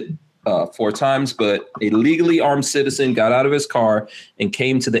officer was hit 4 times, but a legally armed citizen got out of his car and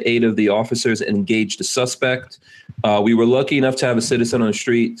came to the aid of the officers and engaged the suspect. We were lucky enough to have a citizen on the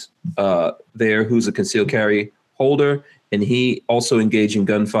street there who's a concealed carry holder, and he also engaged in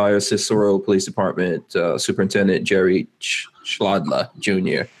gunfire. Cicero Police Department Superintendent Jerry Schladla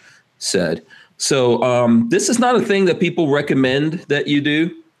Jr. said. So this is not a thing that people recommend that you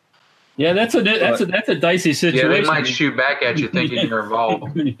do. Yeah, that's a dicey situation. Yeah, they might shoot back at you thinking you're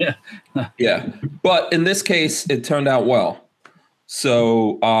involved. Yeah, but in this case, it turned out well.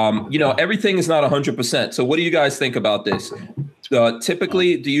 So everything is not 100%. So what do you guys think about this?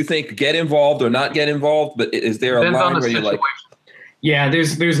 Typically, do you think get involved or not get involved? But is there a line where you're like? Yeah,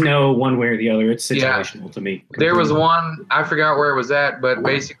 there's no one way or the other. It's situational to me. There was one, I forgot where it was at, but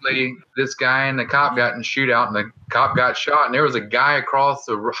basically this guy and the cop got in a shootout and the cop got shot, and there was a guy across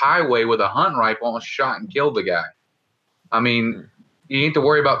the highway with a hunting rifle almost shot and killed the guy. I mean, you need to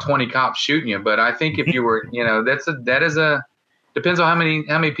worry about 20 cops shooting you, but I think if you were, depends on how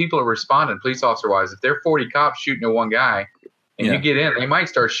many people are responding police officer wise. If there are 40 cops shooting at one guy, and you get in, they might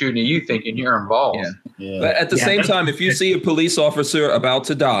start shooting at you thinking you're involved. Yeah. But at the same time, if you see a police officer about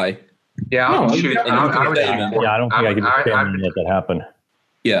to die, I would shoot. I don't think I can stand let that happen.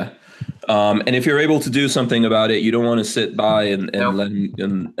 Yeah. And if you're able to do something about it, you don't want to sit by and let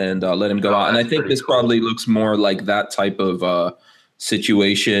him let him go out. And I think this probably looks more like that type of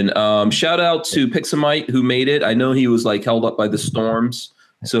situation. Shout out to Pixamite who made it. I know he was like held up by the storms,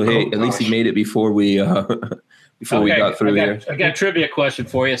 so at least he made it before we got through here. I got a trivia question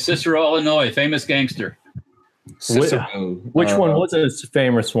for you. Cicero, Illinois, famous gangster. Cicero. Which one was a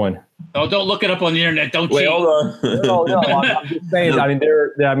famous one? Oh, don't look it up on the internet. Don't cheat. Hold on. No, I'm just saying. I mean,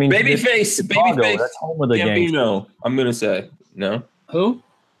 Babyface. That's home of the Gambino. I'm gonna say no. Who?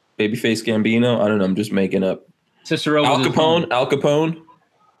 Babyface Gambino. I don't know. I'm just making up. Cicero. Al Capone.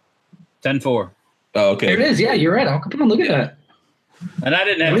 10-4. Oh, okay. There it is. Yeah, you're right. Al Capone. Look at that. And I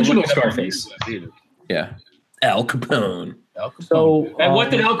didn't have Original to look Scarface. Either. Yeah. Al Capone. So, and what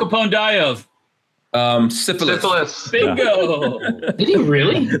did Al Capone die of? Syphilis. Bingo. Did he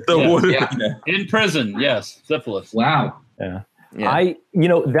really? In prison, yes. Syphilis. Wow. Yeah.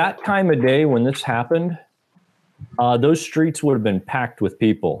 That time of day when this happened, those streets would have been packed with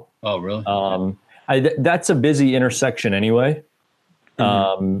people. Oh, really? That's a busy intersection anyway.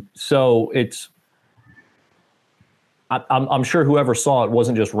 So it's, I'm sure whoever saw it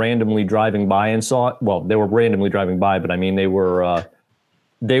wasn't just randomly driving by and saw it. Well, they were randomly driving by, but I mean, they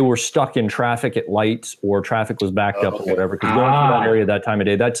were stuck in traffic at lights or traffic was backed up or whatever. Because going through that area that time of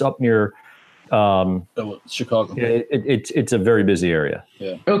day, that's up near Chicago. It's a very busy area.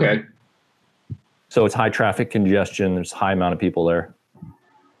 Yeah. Okay. So it's high traffic congestion. There's a high amount of people there.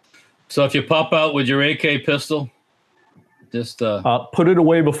 So if you pop out with your AK pistol, just put it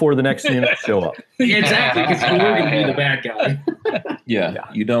away before the next unit show up. Exactly, because you were going to be the bad guy.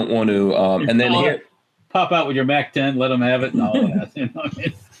 Yeah, you don't want to. And then here, pop out with your MAC-10, let them have it, and all that. You know what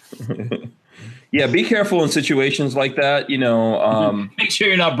I mean? Yeah, be careful in situations like that. Make sure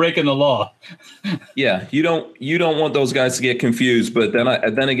you're not breaking the law. Yeah, you don't want those guys to get confused. But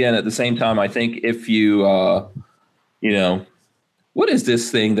then again, at the same time, I think if you, what is this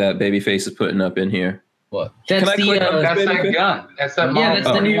thing that Babyface is putting up in here? What? That's that gun. That's that model.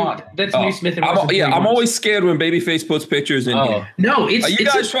 That's the new. That's new Smith and Wesson. I'm always scared when Babyface puts pictures in here. No, it's. Are you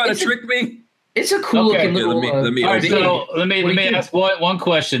guys trying to trick me? It's a cool looking little. Let me let me ask one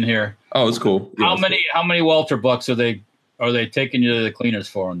question here. Oh, it's cool. Yeah, how many Walter Bucks are they taking you to the cleaners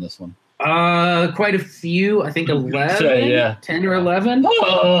for on this one? Quite a few. I think 11. So, yeah. 10 or 11.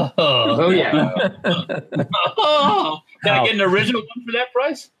 Oh yeah. Can I get an original one for that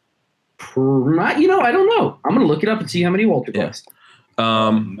price? I don't know. I'm gonna look it up and see how many Walter Bucks.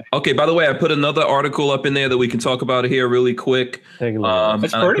 Okay. By the way, I put another article up in there that we can talk about here really quick. Take a look.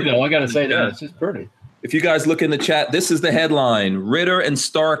 It's pretty though. I gotta say that it's just pretty. If you guys look in the chat, this is the headline: Ritter and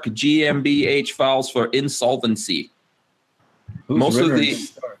Stark GmbH files for insolvency. Most of the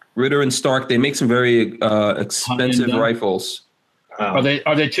Ritter and Stark, they make some very expensive rifles. Are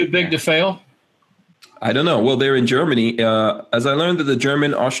they too big to fail? I don't know. Well, they're in Germany. As I learned that the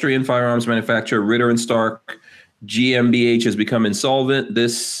German-Austrian firearms manufacturer Ritter and Stark GmbH has become insolvent.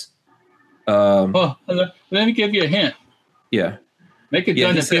 This. Let me give you a hint. Yeah. Make a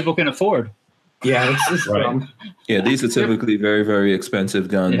gun that people can afford. Yeah, it's right. Yeah, these are typically very, very expensive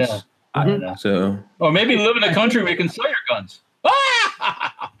guns. Yeah. I don't know. So. Or maybe live in a country where you can sell your guns.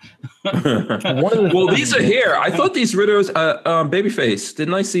 Well, these are here. I thought these Ritters, Babyface.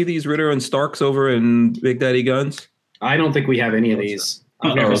 Didn't I see these Ritter and Starks over in Big Daddy Guns? I don't think we have any of these.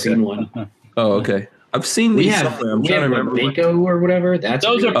 I've never seen one. Oh, okay. I've seen these somewhere. I'm trying to remember. Mako or whatever.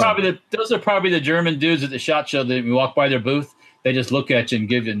 Those are probably the German dudes at the SHOT Show that you walk by their booth. They just look at you and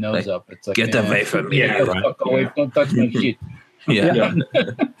give you a nose up. It's like, get away from me. Yeah, right. Don't touch my shit. Yeah.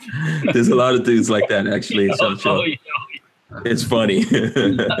 There's a lot of dudes like that actually. It's funny.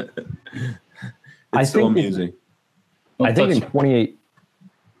 It's so amusing. I think in 28.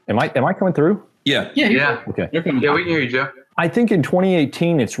 Am I coming through? Yeah. Okay. Yeah, we can hear you, Joe. I think in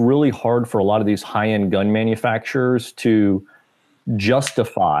 2018, it's really hard for a lot of these high-end gun manufacturers to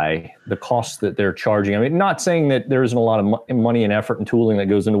justify the costs that they're charging. I mean, not saying that there isn't a lot of money and effort and tooling that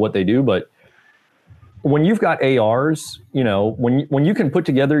goes into what they do, but when you've got ARs, when you can put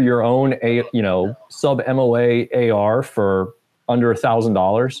together your own sub MOA AR for under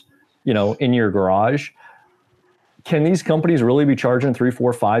 $1,000, in your garage, can these companies really be charging $3,000,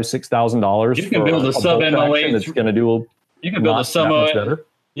 $4,000, $5,000, $6,000? You can build a sub MOA that's going to do. You can build a sub MOA.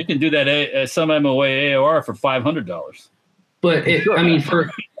 You can do that sub MOA AR for $500. But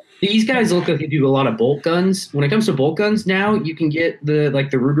for these guys look like they do a lot of bolt guns. When it comes to bolt guns now, you can get the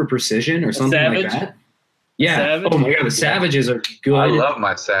Ruger Precision or something like that. Yeah. Savage? Oh my God, the Savages are good. I love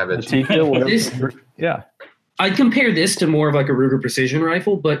my Savage. Yeah. I'd compare this to more of like a Ruger Precision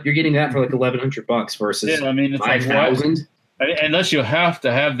rifle, but you're getting that for like $1,100 versus it's like $5,000. Unless you have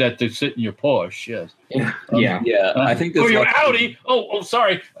to have that to sit in your Porsche, yes. Yeah. I think or your Audi. Oh,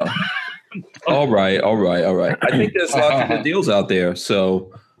 sorry. All right. I think there's lots of good deals out there.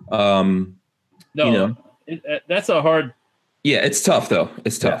 So, that's a hard. Yeah, it's tough though.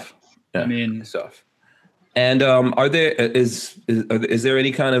 It's tough. Yeah, I mean, it's tough. And is there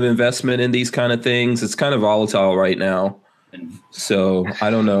any kind of investment in these kind of things? It's kind of volatile right now. So I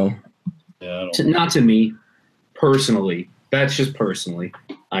don't know. Yeah, not to me personally. That's just personally.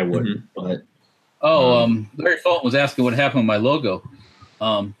 I wouldn't. But Larry Fulton was asking what happened with my logo.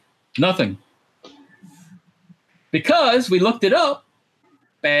 Nothing. Because we looked it up,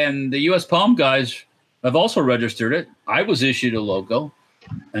 and the U.S. Palm guys have also registered it. I was issued a logo,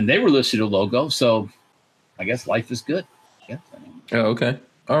 and they were issued a logo. So I guess life is good. Yeah. Oh, okay.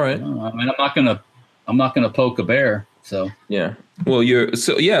 All right. I mean, I'm not gonna poke a bear. So yeah. Well,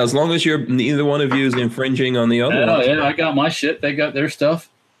 as long as neither one of you is infringing on the other. Yeah, I got my shit. They got their stuff.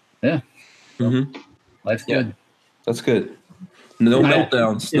 Yeah. Mm-hmm. Life's good. That's good. No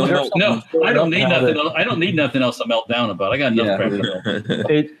meltdowns. No, I don't need nothing else. I don't need nothing else to melt down about. I got enough crap.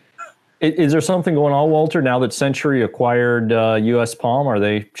 Is there something going on, Walter, now that Century acquired U.S. Palm? Are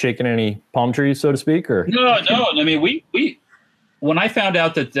they shaking any palm trees, so to speak? Or no. I mean, we when I found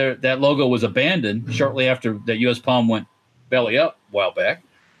out that that logo was abandoned shortly after that U.S. Palm went belly up a while back,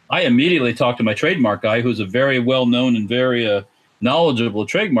 I immediately talked to my trademark guy, who's a very well-known and very knowledgeable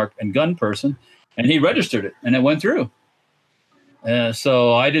trademark and gun person, and he registered it, and it went through.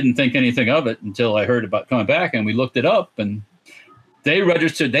 So I didn't think anything of it until I heard about coming back, and we looked it up, and they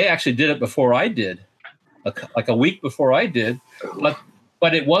registered. They actually did it before I did, like a week before I did,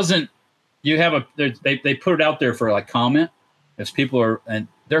 but it wasn't. You have they put it out there for like comment, as people are, and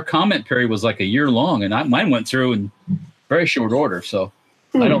their comment period was like a year long, and mine went through in very short order. So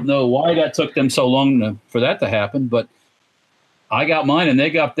I don't know why that took them so long for that to happen, but I got mine and they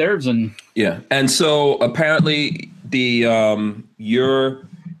got theirs, and and so apparently the your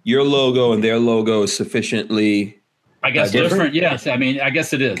logo and their logo is sufficiently. I guess different. Yes, I mean, I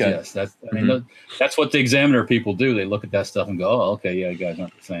guess it is. Okay. Yes, that's what the Examiner people do. They look at that stuff and go, "Oh, okay, yeah, you guys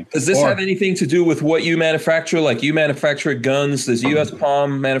aren't the same." Does this have anything to do with what you manufacture? Like you manufacture guns? Does U.S.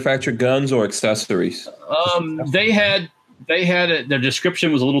 Palm manufacture guns or accessories? They had their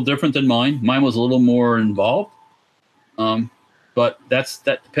description was a little different than mine. Mine was a little more involved. But that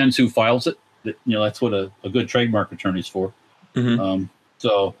depends who files it. That's what a good trademark attorney's for. Mm-hmm.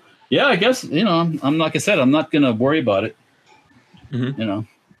 So. Yeah, I guess, I'm like I said, I'm not going to worry about it. Mm-hmm.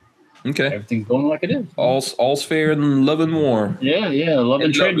 Okay. Everything's going like it is. All's fair in love and war. Yeah, love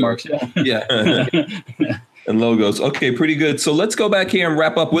and trademarks. Yeah. And logos. Okay, pretty good. So let's go back here and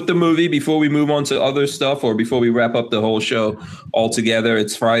wrap up with the movie before we move on to other stuff, or before we wrap up the whole show altogether.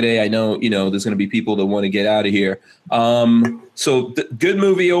 It's Friday. I know, there's going to be people that want to get out of here. So good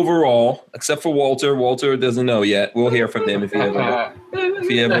movie overall, except for Walter. Walter doesn't know yet. We'll hear from him if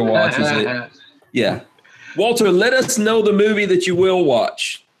he ever watches it. Yeah. Walter, let us know the movie that you will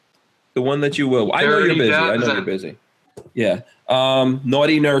watch. The one that you will. I know you're busy. Yeah.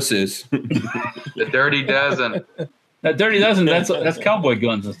 Naughty Nurses. The Dirty Dozen. That Dirty Dozen, that's cowboy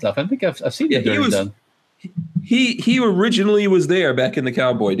guns and stuff. I think I've seen the Dirty Dozen. He originally was there back in the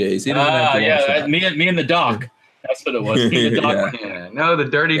cowboy days. Me and the Doc. That's what it was. Me and the Doc. No, the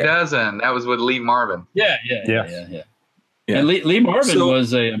Dirty Dozen. That was with Lee Marvin. Yeah. And Lee Marvin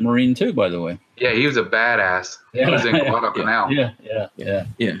was a Marine too, by the way. Yeah, he was a badass. He was in Guadalcanal. Yeah.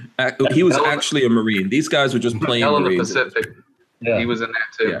 He was actually a Marine. These guys were just playing Hell in Marines. the Pacific. Yeah. He was in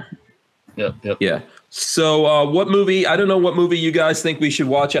that too. Yeah. So what movie, I don't know what movie you guys think we should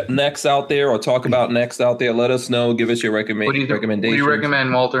watch next out there or talk about next out there. Let us know. Give us your recommendations. What do you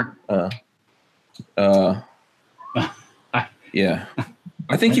recommend, Walter? Yeah.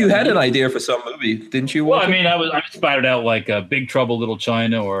 I think you had an idea for some movie, didn't you, Walter? Well, I mean, I spotted out like Big Trouble Little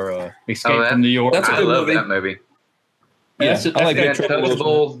China or Escape from New York. That's a good movie. That movie. Yeah, I like Big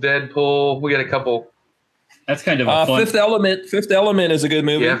Trouble. Deadpool. We got a couple. That's kind of a fun. Fifth Element. Fifth Element is a good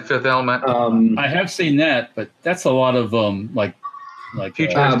movie. Yeah, Fifth Element. I have seen that, but that's a lot of like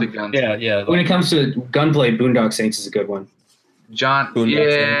futuristic guns. Yeah. When it comes to gunplay, Boondock Saints is a good one. Saints.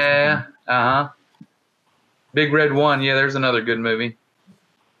 Big Red One. Yeah, there's another good movie.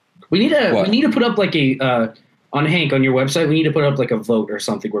 We need to put up like on Hank on your website. We need to put up like a vote or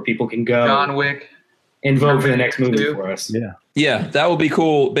something where people can go. John Wick. And vote for the next movie for us. Yeah, that would be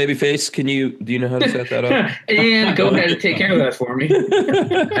cool. Babyface, do you know how to set that up? And go ahead and take care of that for me.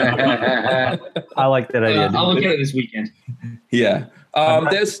 I like that idea. I'll look at it this weekend. Yeah.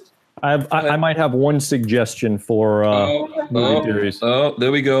 I might have one suggestion for movie theories. Oh,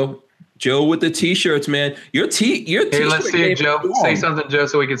 there we go. Joe with the T-shirts, man. Your T-shirt. Hey, let's see it, Joe. Say something, Joe,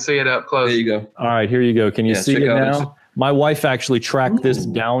 so we can see it up close. There you go. All right, here you go. Can you see it now? My wife actually tracked this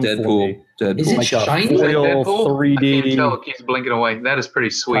down for me. Deadpool. Is it Like a shiny? foil Deadpool? I 3D can't tell. It keeps blinking away. That is pretty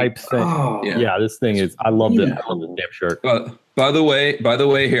sweet. type thing. Oh. Yeah, this thing is. I love it. I love this damn shirt. By the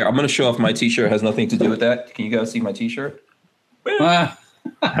way, here, I'm going to show off my T-shirt. It has nothing to do with that. Can you guys see my T-shirt? Uh,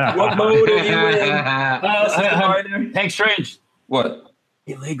 What mode are you in? Hank Strange. What?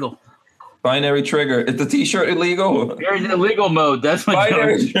 Illegal. Binary trigger. Is the T-shirt illegal? You're in illegal mode. That's what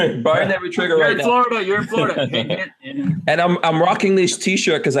Binary trigger you're right in now. Florida. You're in Florida. And I'm rocking this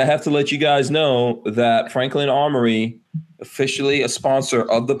T-shirt because I have to let you guys know that Franklin Armory, officially a sponsor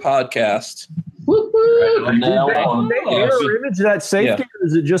of the podcast. From now on. Did they mirror image that safety, or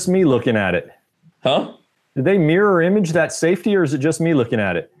is it just me looking at it? Huh? Did they mirror image that safety, or is it just me looking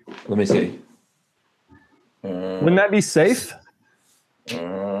at it? Let me see. Wouldn't that be safe?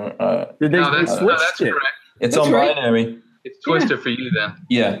 Did they that's switch it? correct. It's That's on right. binary. It's twisted for you then,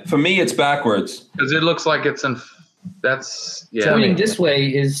 Yeah, for me it's backwards. because it looks like it's in. That's Pointing this way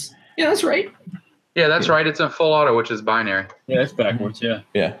is that's right. Yeah, that's right. It's in full auto, which is binary. Yeah, it's backwards. Yeah.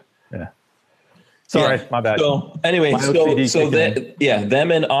 Yeah. Sorry, Yeah. my bad. So anyway, My OCD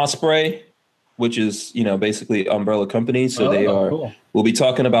them and Osprey, which is basically umbrella companies. So they are. Cool. We'll be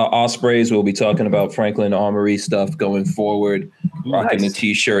talking about Ospreys. We'll be talking about Franklin Armory stuff going forward. Rocking the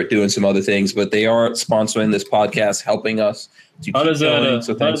T-shirt, doing some other things, but they are sponsoring this podcast, helping us. To How keep does going. that?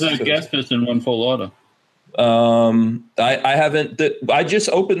 So How does thanks that to- gas piston run full auto? I haven't. I just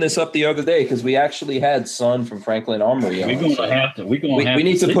opened this up the other day because we actually had Son from Franklin Armory. We're going to have to. We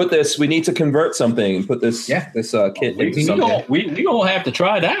need to put this. We need to convert something and put this kit into something. We gonna have to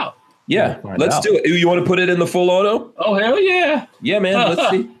try it out. Yeah, let's do it. You want to put it in the full auto? Oh hell yeah! Yeah, man. Let's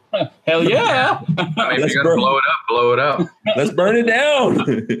see. Hell yeah! I mean, if Let's you're gonna burn- blow it up. Let's burn it down.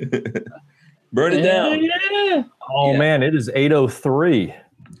 Burn it Hell down. yeah! Oh Yeah. man, it is 8:03.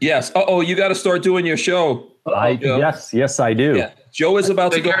 Yes. Oh, you got to start doing your show. Joe. Yes, I do. Yeah. Joe is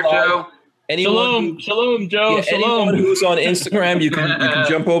about Take to go care, live. Joe. Anyone Shalom, Joe. Yeah, Shalom. anyone who's on Instagram, you can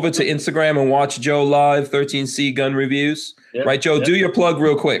jump over to Instagram and watch Joe live, 13C Gun Reviews. Yep, Right, Joe? yep. Do your plug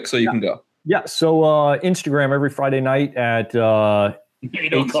real quick so you can go. Yeah. So Instagram every Friday night at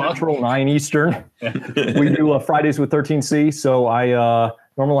 8 Central, 9 Eastern. We do Fridays with 13C. So I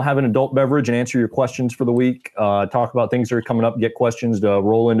normally have an adult beverage and answer your questions for the week. Talk about things that are coming up, get questions to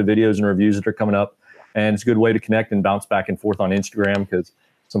roll into videos and reviews that are coming up. And it's a good way to connect and bounce back and forth on Instagram because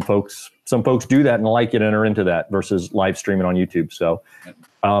some folks do that and like it and are into that versus live streaming on YouTube. So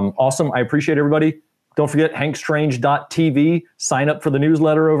awesome. I appreciate everybody. Don't forget hankstrange.tv. Sign up for the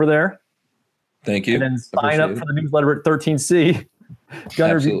newsletter over there. Thank you. And then sign up for the newsletter at 13C,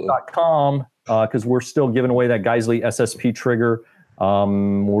 gunreviews.com, because we're still giving away that Geisley SSP trigger.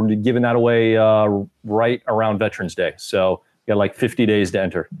 We're giving that away right around Veterans Day. So you got like 50 days to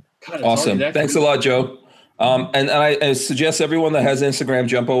enter. Awesome. Thanks a lot, Joe. And I suggest everyone that has Instagram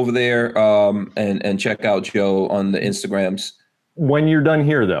jump over there and check out Joe on the Instagrams. When you're done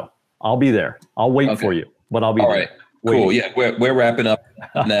here, though, I'll be there. I'll wait for you, but I'll be there. All right. Cool. Yeah, we're wrapping up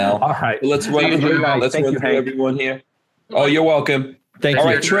now. All right. Let's run through everyone here. Oh, you're welcome. Thank All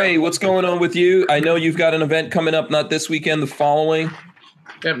you. right, Trey, what's going on with you? I know you've got an event coming up, not this weekend, the following.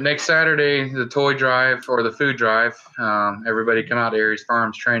 Yep, next Saturday, the toy drive or the food drive. Everybody come out to Aries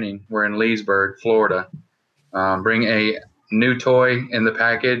Farms training. We're in Leesburg, Florida. Bring a new toy in the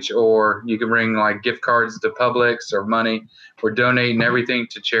package, or you can bring like gift cards to Publix or money. We're donating everything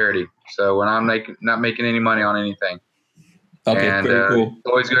to charity. So we're not making any money on anything. Okay, and very cool.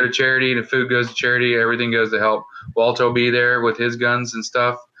 toys go to charity, the food goes to charity, everything goes to help. Walter will be there with his guns and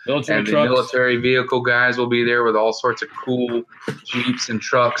stuff. Military and trucks. the military vehicle guys will be there with all sorts of cool Jeeps and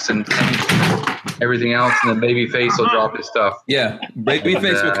trucks and everything else. And then Babyface will drop his stuff. Yeah,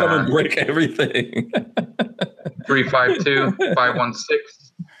 Babyface will come and break everything. 352-516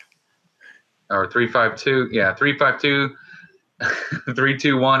 or 352. Yeah,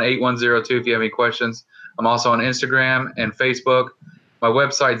 352-321-8102 if you have any questions. I'm also on Instagram and Facebook. My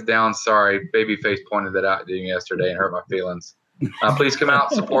website's down. Sorry, Babyface pointed that out to you yesterday and hurt my feelings. Please come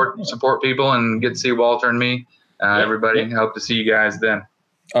out, support people, and get to see Walter and me. Everybody, hope to see you guys then.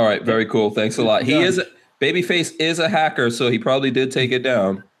 All right, very cool. Thanks a lot. Babyface is a hacker, so he probably did take it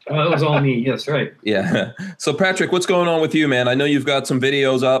down. Oh, that was all me. Yes, right. Yeah. So Patrick, what's going on with you, man? I know you've got some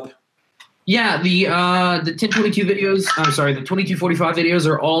videos up. Yeah, the 1022 videos, I'm sorry, the 2245 videos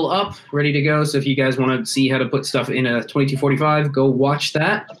are all up, ready to go. So if you guys want to see how to put stuff in a 2245, go watch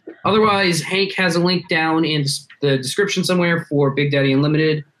that. Otherwise, Hank has a link down in the description somewhere for Big Daddy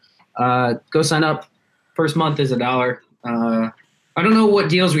Unlimited. Go sign up. First month is $1. I don't know what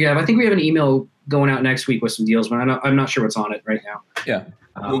deals we have. I think we have an email going out next week with some deals, but I'm not sure what's on it right now. Yeah.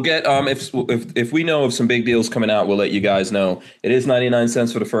 We'll get if we know of some big deals coming out, we'll let you guys know. It is 99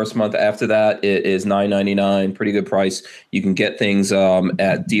 cents for the first month. After that, it is $9.99. Pretty good price. You can get things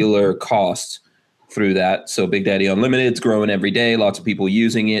at dealer cost through that. So Big Daddy Unlimited is growing every day. Lots of people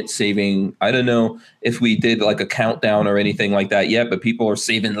using it, saving. I don't know if we did like a countdown or anything like that yet, but people are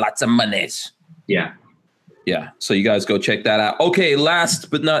saving lots of monies. Yeah. Yeah. So you guys go check that out. Okay. Last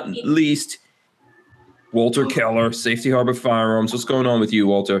but not least, Walter Keller, Safety Harbor Firearms. What's going on with you,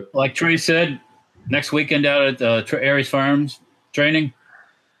 Walter? Like Trey said, next weekend out at Aries Firearms training,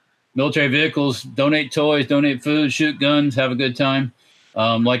 military vehicles, donate toys, donate food, shoot guns, have a good time.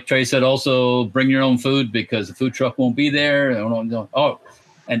 Like Trey said, also bring your own food because the food truck won't be there. Oh,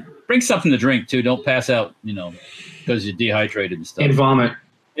 and bring something to drink too. Don't pass out, because you're dehydrated and stuff. And vomit.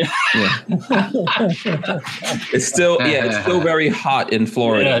 Yeah. It's still very hot in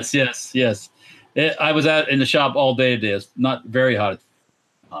Florida. Yes. I was out in the shop all day today. It's not very hot.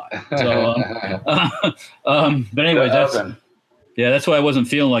 So, but anyways, that's why I wasn't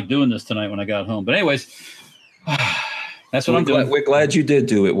feeling like doing this tonight when I got home. But anyways, that's what I'm doing. We're glad you did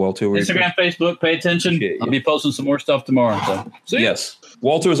do it, Walter. Instagram, Facebook, pay attention. I'll be posting some more stuff tomorrow. So yes.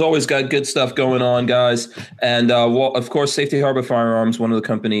 Walter's always got good stuff going on, guys. And of course, Safety Harbor Firearms, one of the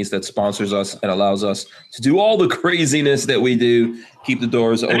companies that sponsors us and allows us to do all the craziness that we do. Keep the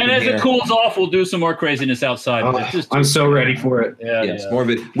doors open. And as it cools off, we'll do some more craziness outside. I'm so ready for it. Yeah. More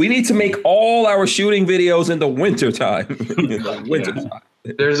of it. We need to make all our shooting videos in the wintertime.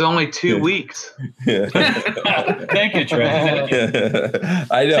 There's only 2 weeks. Thank you, Trey.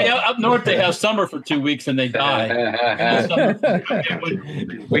 I know. See, up north, they have summer for 2 weeks and they die.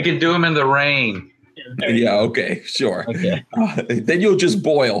 We can do them in the rain. Yeah, okay, sure. Okay. Then you'll just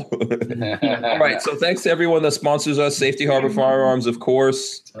boil. All right, so thanks to everyone that sponsors us. Safety Harbor Firearms, of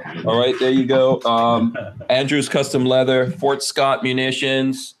course. All right, there you go. Andrews Custom Leather, Fort Scott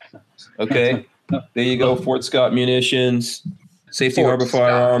Munitions. Okay, there you go, Fort Scott Munitions. Safety Harbor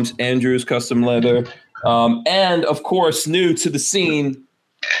Firearms, Andrews Custom Leather, and of course, new to the scene.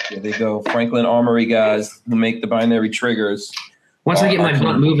 There they go, Franklin Armory guys who make the binary triggers. Once I get my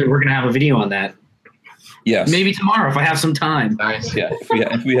blunt moving, we're gonna have a video on that. Yes, maybe tomorrow if I have some time. Nice. Yeah,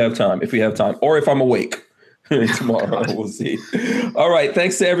 if we have time, or if I'm awake. Tomorrow, we'll see. All right.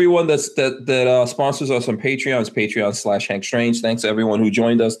 Thanks to everyone that sponsors us on Patreon. It's Patreon/Hank Strange. Thanks to everyone who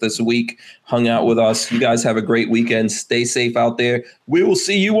joined us this week, hung out with us. You guys have a great weekend. Stay safe out there. We will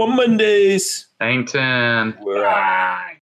see you on Mondays. Hang 10. We're out.